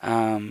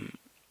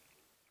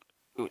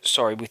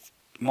 With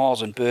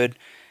Miles and Bird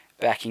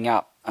backing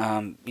up.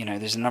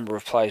 There's a number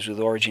of players with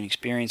Origin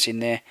experience in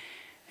there,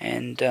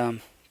 and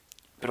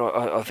but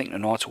I think the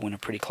Knights will win a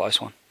pretty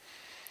close one.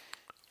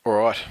 All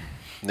right,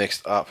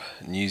 next up,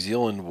 New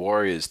Zealand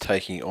Warriors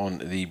taking on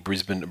the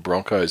Brisbane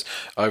Broncos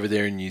over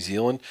there in New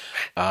Zealand.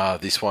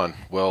 This one,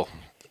 well,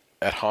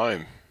 at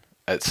home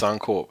at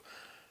Suncorp,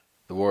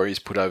 the Warriors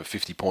put over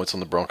 50 points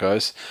on the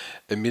Broncos.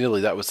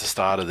 Admittedly, that was the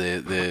start of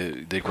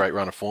their great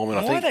run of form.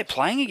 And why are they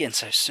playing again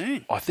so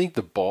soon? I think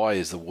the bye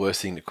is the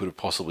worst thing that could have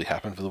possibly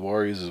happened for the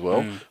Warriors as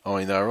well. I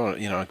mean, they were on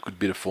a good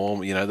bit of form.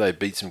 They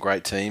beat some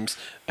great teams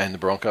and the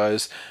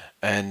Broncos,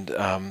 and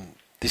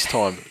this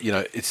time,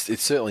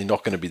 it's certainly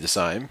not going to be the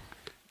same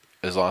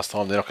as last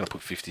time. They're not going to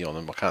put 50 on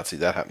them. I can't see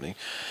that happening.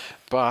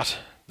 But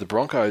the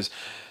Broncos,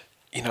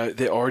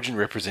 their Origin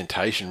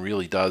representation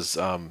really does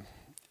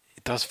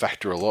it does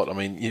factor a lot. I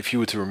mean, if you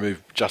were to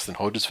remove Justin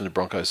Hodges from the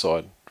Broncos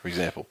side, for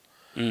example,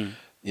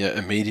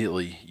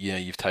 immediately,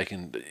 you've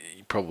taken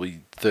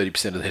probably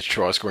 30% of their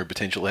try scoring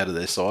potential out of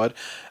their side.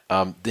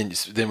 Then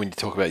when you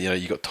talk about,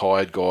 you got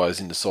tired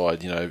guys in the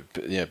side,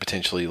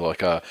 potentially like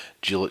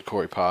Gillett,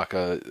 Corey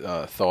Parker,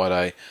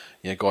 Thaiday,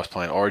 guys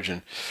playing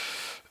Origin.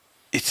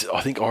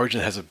 I think Origin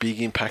has a big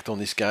impact on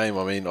this game.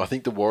 I mean, I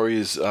think the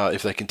Warriors,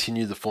 if they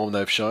continue the form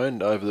they've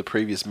shown over the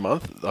previous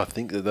month, I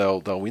think that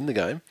they'll win the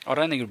game. I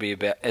don't think it'll be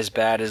about as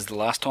bad as the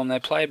last time they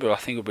played, but I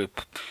think it'll be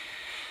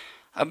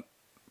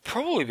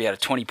probably about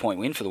a 20-point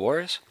win for the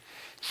Warriors.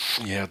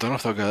 Yeah, I don't know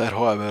if they'll go that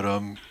high, but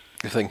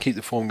if they can keep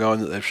the form going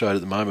that they've showed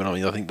at the moment, I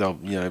mean, I think they'll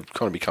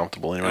kind of be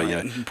comfortable anyway.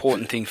 An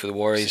important thing for the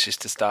Warriors is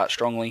to start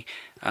strongly.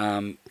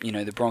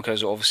 The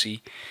Broncos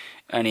obviously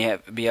only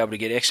be able to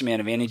get X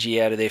amount of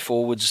energy out of their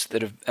forwards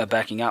that are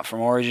backing up from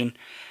Origin.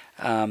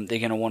 They're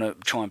going to want to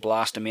try and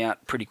blast them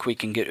out pretty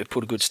quick and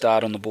put a good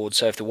start on the board.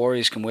 So if the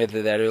Warriors can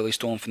weather that early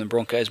storm from the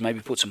Broncos, maybe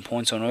put some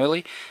points on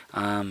early,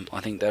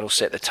 I think that'll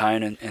set the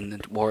tone and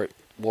the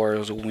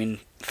Warriors will win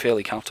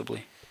fairly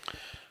comfortably.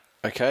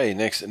 Okay,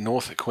 next,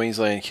 North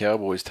Queensland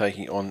Cowboys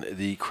taking on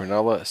the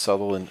Cronulla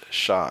Sutherland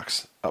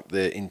Sharks up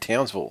there in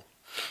Townsville.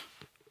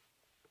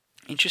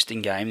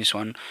 Interesting game, this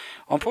one.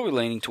 I'm probably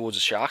leaning towards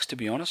the Sharks, to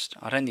be honest.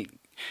 I don't think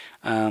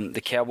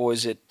the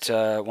Cowboys at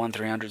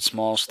 1300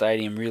 Smile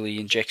Stadium really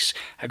injects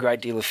a great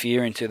deal of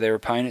fear into their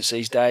opponents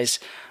these days.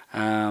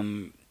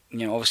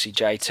 Obviously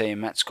JT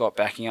and Matt Scott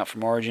backing up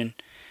from Origin.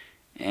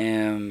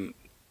 And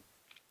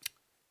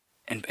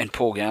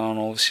Paul Gallen,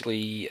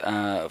 obviously,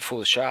 for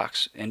the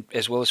Sharks, and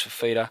as well as for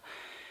Feeder.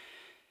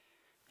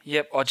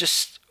 Yep, I'm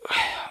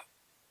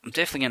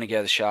definitely going to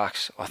go the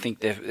Sharks. I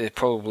think they're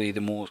probably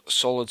the more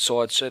solid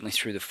side, certainly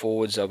through the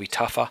forwards. They'll be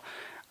tougher,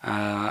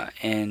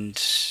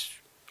 and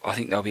I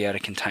think they'll be able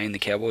to contain the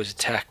Cowboys'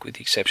 attack with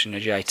the exception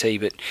of JT,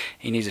 but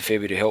he needs a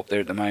fair bit of help there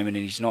at the moment,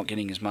 and he's not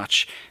getting as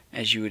much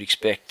as you would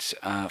expect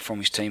from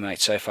his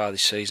teammates so far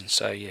this season.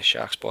 So, yeah,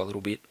 Sharks by a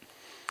little bit.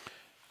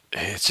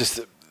 It's just,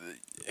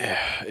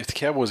 if the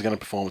Cowboys are going to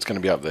perform, it's going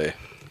to be up there.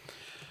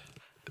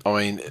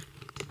 I mean,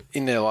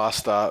 in their last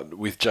start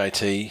with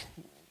JT,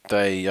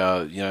 they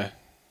got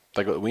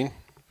the win,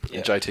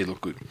 and JT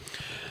looked good.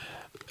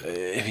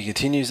 If he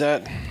continues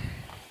that,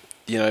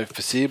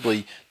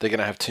 foreseeably, they're going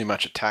to have too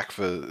much attack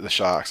for the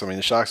Sharks. I mean,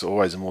 the Sharks are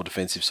always a more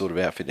defensive sort of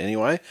outfit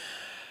anyway,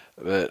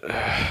 but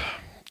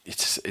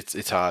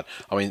it's hard.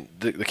 I mean,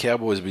 the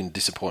Cowboys have been a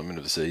disappointment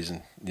of the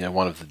season,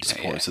 one of the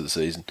disappointments of the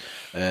season.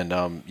 And,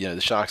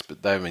 the Sharks,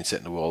 but they've been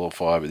setting the world on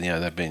fire, but,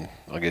 they've been,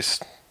 I guess,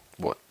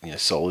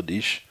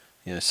 solid-ish.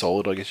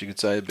 Solid, I guess you could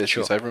say, best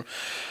you could say for them.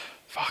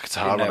 Fuck, it's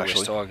a hard one,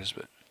 actually. Tigers,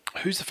 but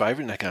who's the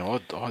favourite in that game?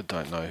 I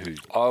don't know who.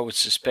 I would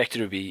suspect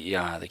it would be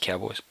the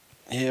Cowboys.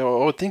 Yeah,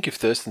 I would think if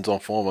Thurston's on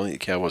form, I think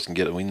the Cowboys can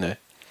get a win there.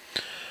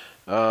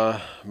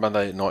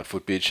 Monday night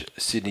footbitch,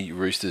 Sydney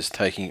Roosters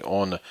taking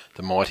on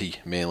the mighty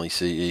Manly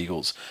Sea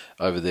Eagles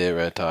over there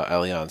at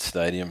Allianz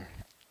Stadium.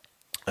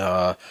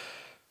 A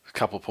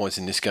couple of points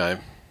in this game.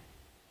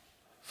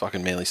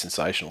 Fucking Manly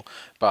sensational.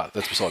 But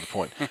that's beside the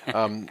point.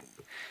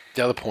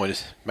 The other point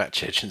is Matt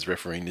Chechen's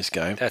refereeing this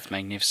game. That's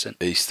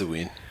magnificent. East the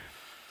win.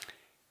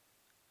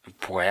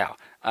 Wow.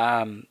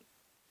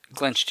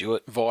 Glenn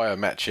Stewart. Via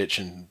Matt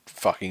Chechen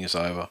fucking us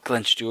over.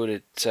 Glenn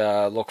Stewart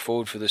at lock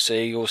forward for the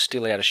Sea Eagles,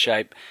 still out of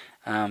shape.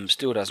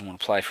 Still doesn't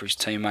want to play for his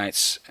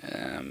teammates.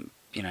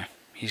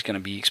 He's going to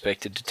be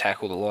expected to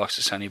tackle the likes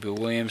of Sonny Bill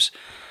Williams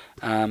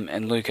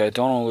and Luke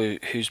O'Donnell,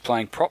 who's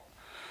playing prop.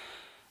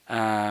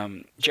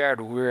 Jared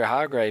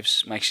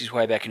Waerea-Hargreaves makes his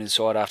way back into the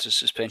side after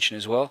suspension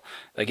as well.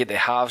 They get their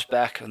halves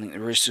back. I think the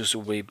Roosters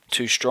will be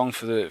too strong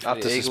for the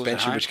after the Eagles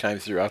suspension, which came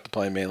through after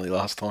playing Manly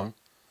last time.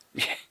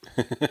 Yeah,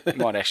 he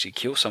might actually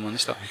kill someone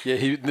this time.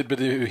 Yeah, but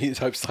he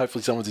hopes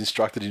hopefully someone's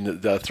instructed him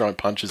that throwing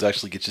punches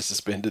actually gets you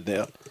suspended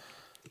now.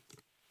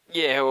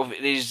 Yeah, well,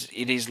 it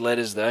is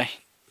letters though.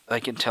 They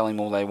can tell him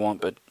all they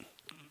want, but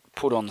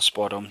put on the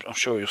spot, I'm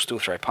sure he'll still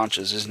throw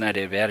punches. There's no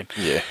doubt about him.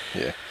 Yeah.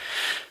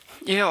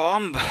 Yeah,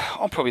 I'm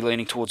probably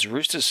leaning towards the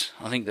Roosters.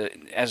 I think that,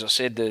 as I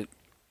said,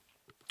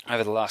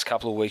 over the last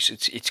couple of weeks,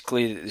 it's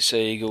clear that the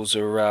Sea Eagles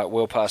are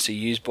well past their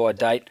use-by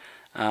date.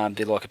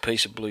 They're like a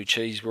piece of blue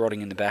cheese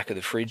rotting in the back of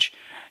the fridge,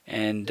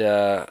 and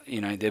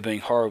they're being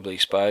horribly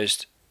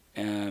exposed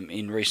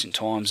in recent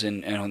times,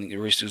 and I think the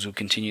Roosters will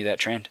continue that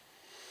trend.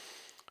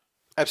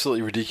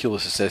 Absolutely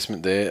ridiculous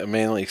assessment there.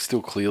 Manly is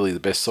still clearly the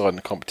best side in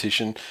the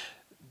competition.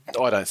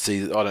 I don't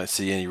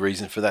see any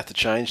reason for that to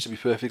change, to be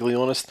perfectly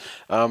honest.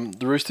 The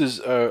Roosters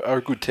are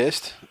a good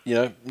test,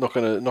 not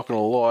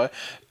gonna lie,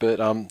 but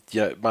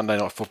Monday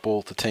Night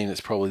Football, the team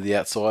that's probably the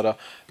outsider.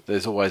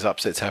 There's always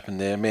upsets happen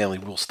there. Manly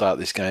will start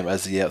this game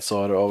as the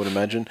outsider, I would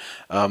imagine.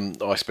 I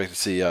expect to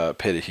see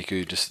Peter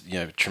Hiku just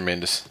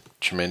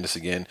tremendous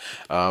again.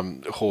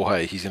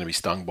 Jorge, he's going to be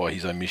stung by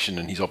his omission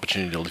and his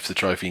opportunity to lift the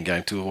trophy in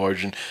Game 2 of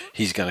Origin.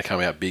 He's going to come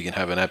out big and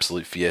have an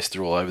absolute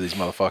fiesta all over these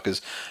motherfuckers.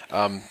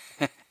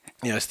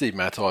 Steve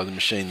Matai, the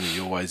machine that he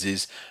always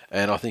is.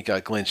 And I think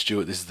Glenn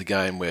Stewart, this is the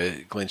game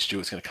where Glenn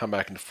Stewart's going to come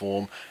back into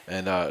form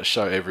and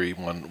show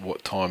everyone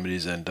what time it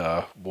is and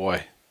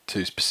why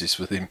to persist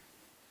with him.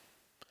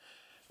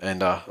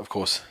 And, of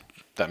course,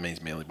 that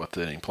means Manly by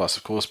 13 plus,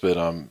 of course. But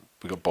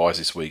we've got buys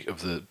this week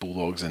of the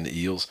Bulldogs and the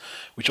Eels,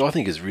 which I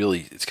think is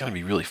really, it's going to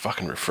be really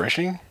fucking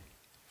refreshing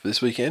for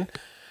this weekend.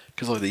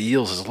 Because like the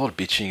Eels, there's a lot of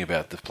bitching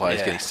about the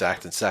players getting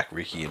sacked and sack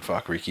Ricky and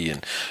fuck Ricky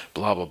and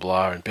blah blah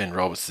blah and Ben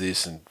Roberts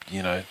this and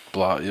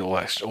blah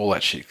all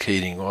that shit.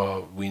 Keating,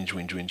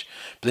 whinge.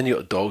 But then you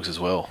got the Dogs as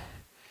well.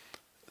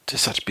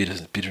 Just such bitter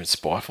and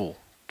spiteful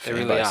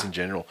fan base in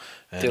general.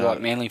 And, they're like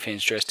Manly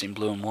fans dressed in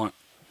blue and white.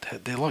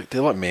 They're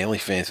like Manly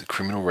fans with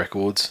criminal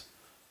records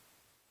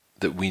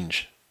that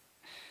whinge.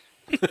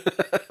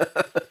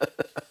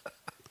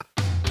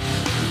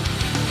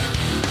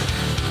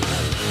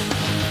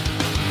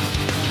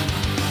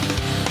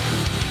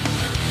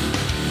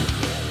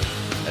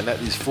 And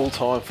that is full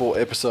time for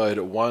episode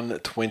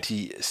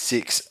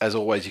 126. As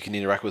always, you can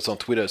interact with us on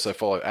Twitter, so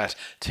follow at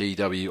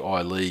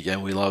TWI League,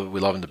 and we love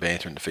the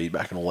banter and the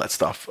feedback and all that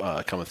stuff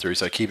coming through.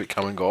 So keep it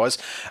coming, guys.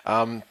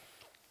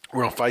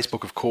 We're on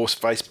Facebook, of course,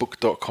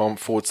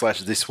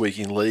 facebook.com/This Week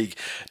in League.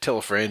 Tell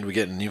a friend. We're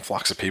getting an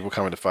influx of people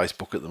coming to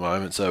Facebook at the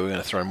moment, so we're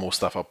going to throw more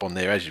stuff up on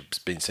there. As you've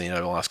been seeing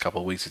over the last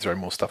couple of weeks, we throw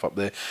more stuff up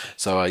there.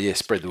 So,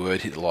 spread the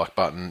word, hit the like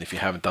button if you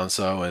haven't done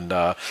so,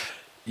 and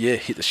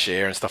hit the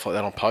share and stuff like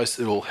that on posts.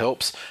 It all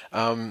helps.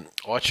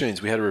 iTunes,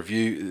 we had a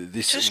review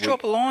this week. Just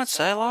drop a line,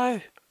 say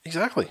hello.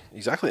 Exactly.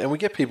 And we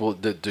get people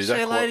that do that. Say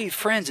hello to your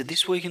friends at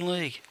This Week in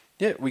League.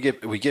 Yeah, we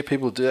get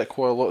people to do that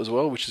quite a lot as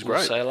well, which is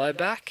great. Say hello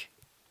back.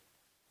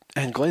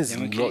 And Glenn's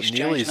not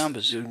nearly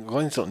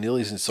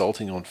as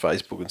insulting on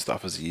Facebook and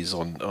stuff as he is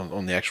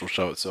on the actual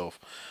show itself.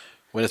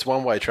 When it's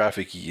one way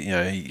traffic, he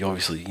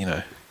obviously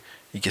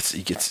he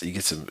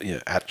gets some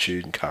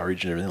attitude and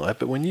courage and everything like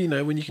that. But when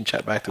you can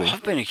chat back to him,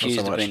 I've been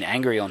accused of being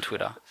angry on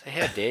Twitter. So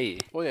how dare you?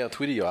 Well, yeah, on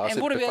Twitter you are.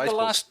 And what about the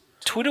last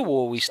Twitter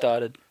war we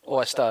started? Or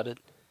I started.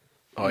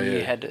 Oh yeah.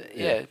 You had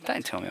to,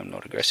 don't tell me I'm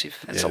not aggressive.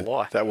 That's a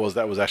lie. That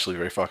was actually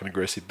very fucking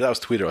aggressive. But that was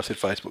Twitter. I said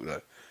Facebook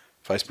though.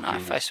 Facebook. No,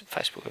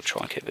 Facebook will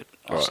try and keep it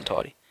nice and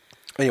tidy.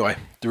 Anyway,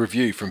 the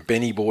review from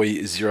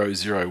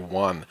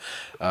BennyBoy001.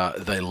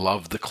 They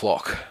love the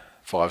clock.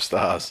 5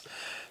 stars.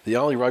 The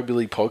only rugby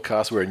league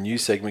podcast where a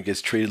news segment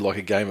gets treated like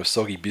a game of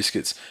soggy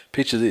biscuits.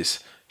 Picture this.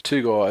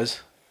 2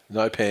 guys,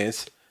 no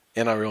pants,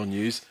 NRL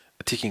news,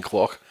 a ticking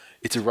clock.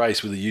 It's a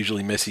race with a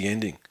usually messy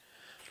ending.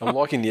 I'm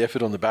liking the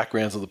effort on the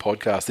backgrounds of the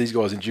podcast. These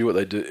guys enjoy what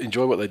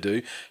they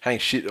do, hang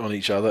shit on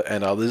each other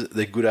and others.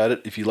 They're good at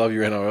it. If you love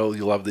your NRL,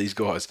 you love these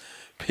guys.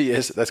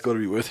 P.S. That's got to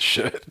be worth a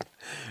shirt.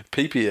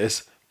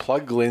 P.P.S.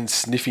 Plug Glenn's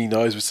sniffy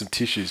nose with some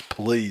tissues,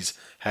 please.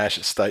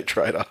 #State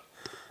Trader.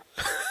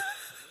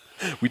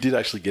 We did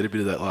actually get a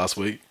bit of that last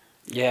week.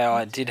 Yeah,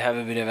 I did have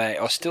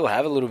I still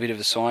have a little bit of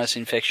a sinus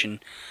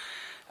infection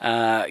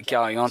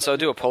going on, so I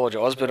do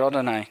apologise, but I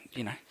don't know,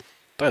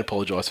 Don't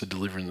apologise for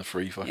delivering the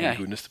free fucking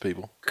goodness to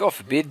people. God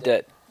forbid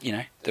that,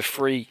 the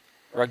free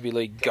rugby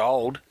league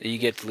gold that you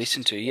get to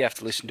listen to, you have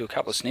to listen to a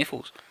couple of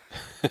sniffles.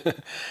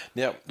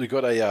 Now, we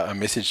got a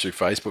message through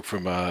Facebook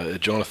from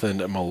Jonathan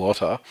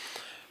Malotta,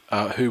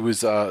 who was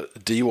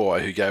DY,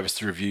 who gave us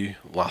the review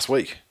last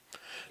week.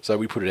 So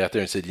we put it out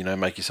there and said,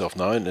 make yourself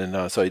known.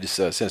 And so he just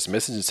sent us a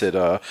message and said,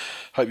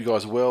 hope you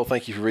guys are well.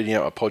 Thank you for reading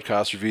out my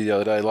podcast review the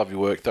other day. Love your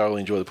work. Thoroughly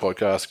enjoy the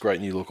podcast.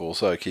 Great new look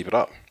also. Keep it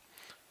up.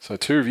 So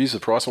 2 reviews for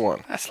the price of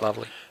 1. That's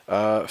lovely.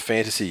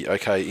 Fantasy.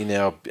 Okay, in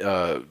our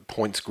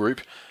points group,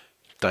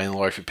 Dane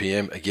Laurie for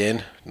PM,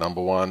 again,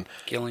 number 1.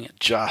 Killing it.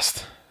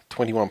 Just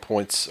 21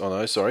 points. Oh,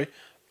 no, sorry.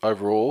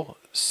 Overall,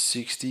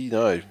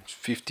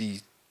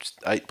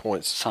 58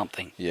 points.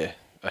 Something. Yeah,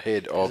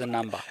 ahead of the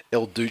number.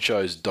 El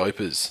Ducho's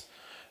Dopers.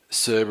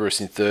 Cerberus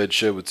in 3rd,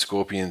 Sherwood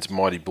Scorpions,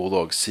 Mighty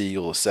Bulldogs,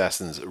 Seagull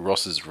Assassins,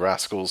 Ross's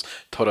Rascals,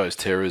 Toto's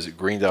Terrors,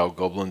 Greendale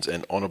Goblins,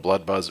 and Honor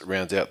Bloodbuzz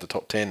rounds out the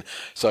top 10.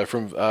 So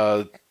from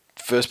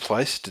 1st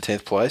place to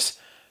 10th place,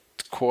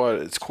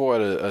 it's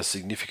quite a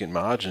significant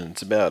margin.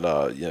 It's about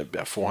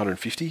about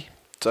 450.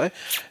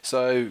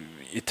 So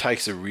it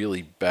takes a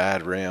really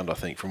bad round, I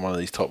think, from one of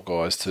these top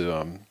guys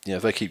to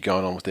if they keep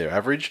going on with their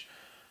average,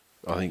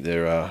 I think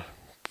they're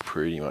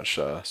pretty much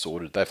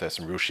sorted. They have to have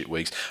some real shit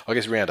weeks. I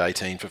guess round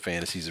 18 for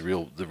fantasy is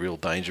the real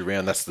danger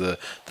round. That's the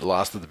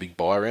last of the big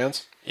buy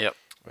rounds. Yep.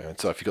 And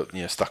so if you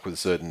got stuck with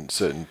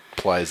certain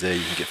players there,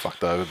 you can get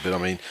fucked over. But I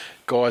mean,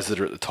 guys that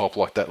are at the top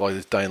like that, like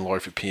this Dane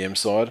Laurie for PM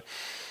side,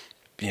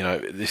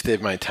 if they're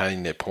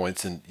maintaining their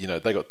points and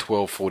they got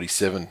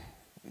 12.47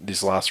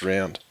 this last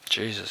round.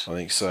 Jesus. I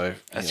think so.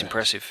 That's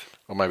impressive.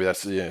 Or maybe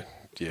that's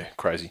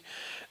crazy.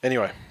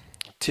 Anyway,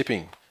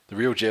 tipping. The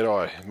Real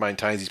Jedi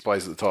maintains his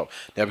place at the top.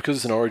 Now, because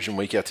it's an Origin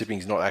week, our tipping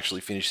is not actually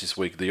finished this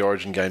week. The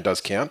Origin game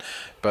does count.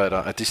 But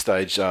at this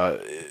stage,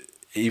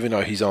 even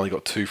though he's only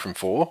got 2 from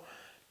 4,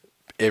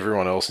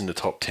 everyone else in the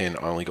top 10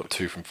 only got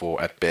 2 from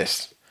 4 at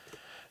best.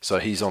 So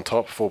he's on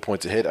top, 4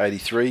 points ahead,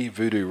 83.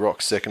 Voodoo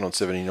Rock second on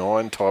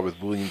 79, tied with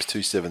Williams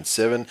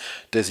 277.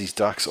 Desi's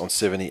Ducks on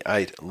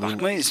 78.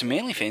 There's some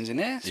Manly fans in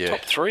there. It's Yeah.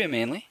 top three are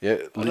Manly. Yeah,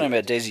 I don't know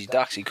about Desi's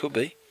Ducks. He could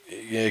be.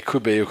 Yeah, it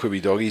could be, or it could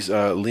be Doggies.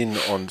 Lynn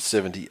on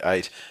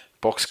 78.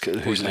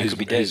 Who's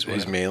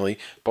Manly.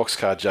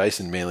 Boxcar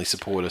Jason, Manly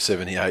supporter,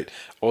 78.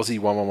 Aussie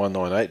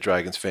 11198,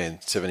 Dragons fan,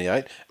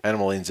 78.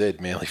 Animal NZ,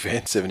 Manly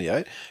fan,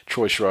 78.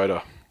 Troy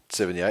Schroeder,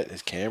 78,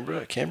 is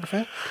Canberra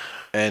fan.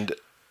 And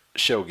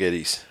Shell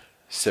Geddes,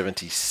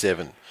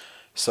 77.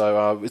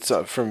 So it's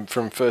from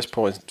first to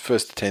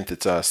 10th,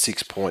 it's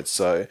 6 points.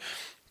 So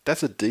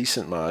that's a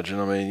decent margin.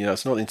 I mean,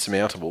 it's not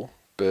insurmountable,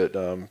 but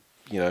Real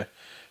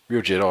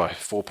Jedi,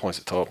 4 points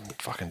at top,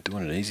 fucking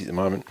doing it easy at the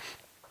moment.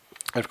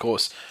 And of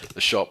course, the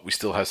shop, we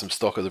still have some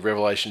stock of the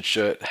Revelation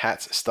shirt,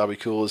 hats, stubby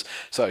coolers.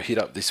 So hit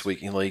up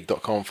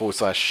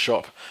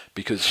thisweekinleague.com/shop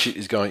because shit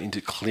is going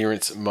into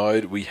clearance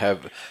mode. We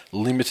have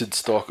limited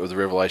stock of the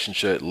Revelation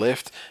shirt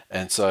left,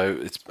 and so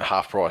it's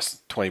half price,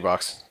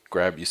 $20.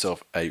 Grab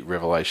yourself a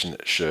Revelation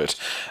shirt.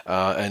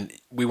 And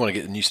we want to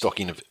get the new stock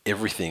in of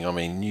everything. I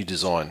mean, new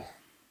design,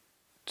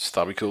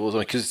 stubby coolers. I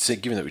mean, because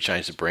given that we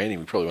changed the branding,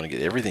 we probably want to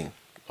get everything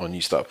on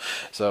new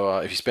stuff. So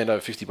if you spend over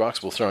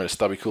 $50, we'll throw in a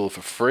stubby cooler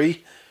for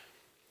free.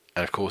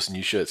 And of course,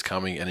 new shirts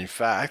coming. And in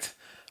fact,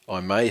 I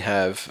may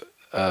have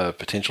a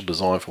potential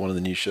design for one of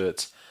the new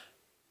shirts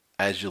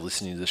as you're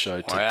listening to the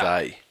show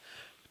today.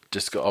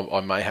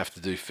 I may have to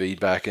do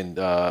feedback, and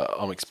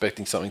I'm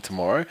expecting something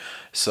tomorrow.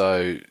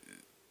 So,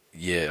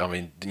 yeah, I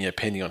mean,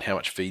 depending on how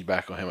much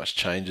feedback or how much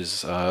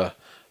changes I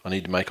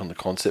need to make on the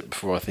concept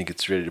before I think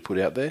it's ready to put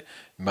out there,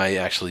 may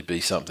actually be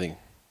something.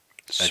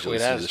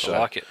 Sweet as, I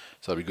like it.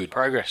 So it'll be good.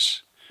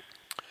 Progress.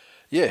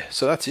 Yeah,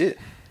 so that's it.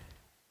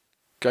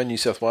 Go New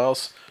South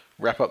Wales.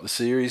 Wrap up the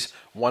series,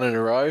 1 in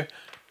a row,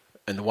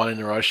 and the 1 in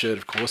a row shirt,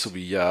 of course, will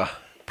be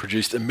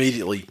produced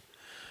immediately.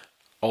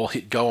 I'll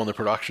hit go on the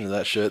production of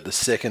that shirt the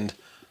second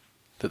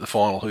that the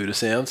final hooter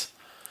sounds.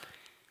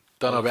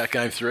 Don't know about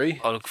Game 3,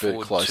 I look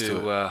forward close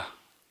to it.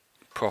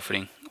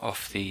 Profiting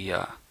off the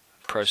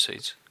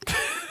proceeds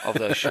of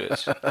those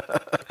shirts.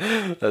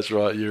 That's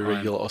right, you're a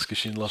regular Oscar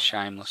Schindler.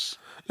 Shameless,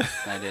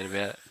 no doubt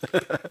about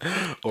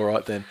it. All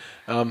right then.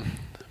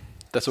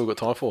 That's all we've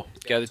got time for.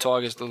 Go the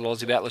Tigers, the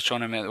Aussie battlers trying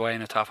to make their way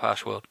in a tough,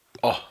 harsh world.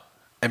 Oh,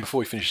 and before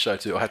we finish the show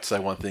too, I have to say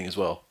one thing as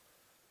well.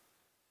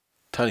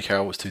 Tony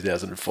Carroll was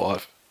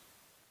 2005.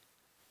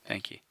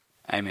 Thank you.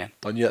 Amen.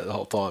 I knew that the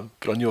whole time,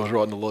 but I knew I was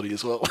riding the lottie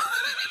as well.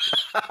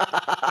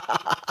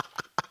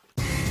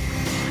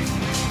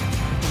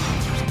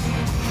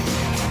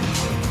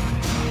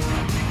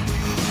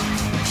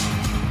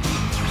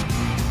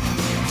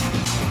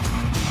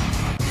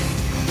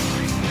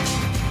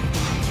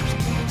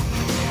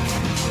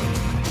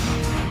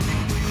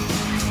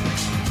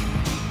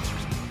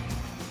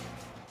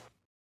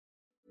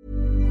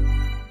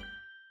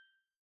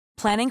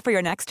 Planning for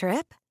your next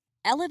trip?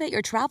 Elevate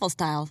your travel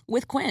style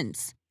with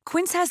Quince.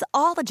 Quince has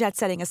all the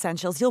jet-setting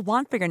essentials you'll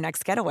want for your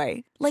next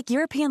getaway, like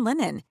European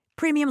linen,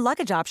 premium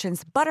luggage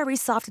options, buttery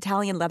soft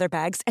Italian leather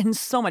bags, and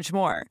so much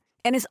more.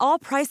 And is all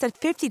priced at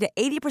 50 to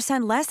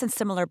 80% less than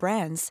similar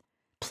brands.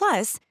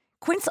 Plus,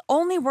 Quince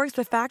only works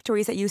with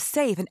factories that use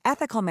safe and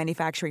ethical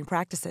manufacturing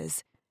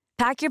practices.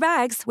 Pack your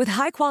bags with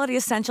high-quality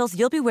essentials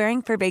you'll be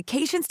wearing for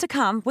vacations to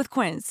come with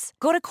Quince.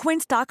 Go to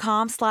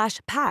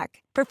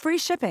quince.com/pack for free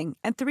shipping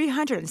and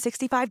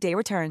 365-day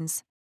returns.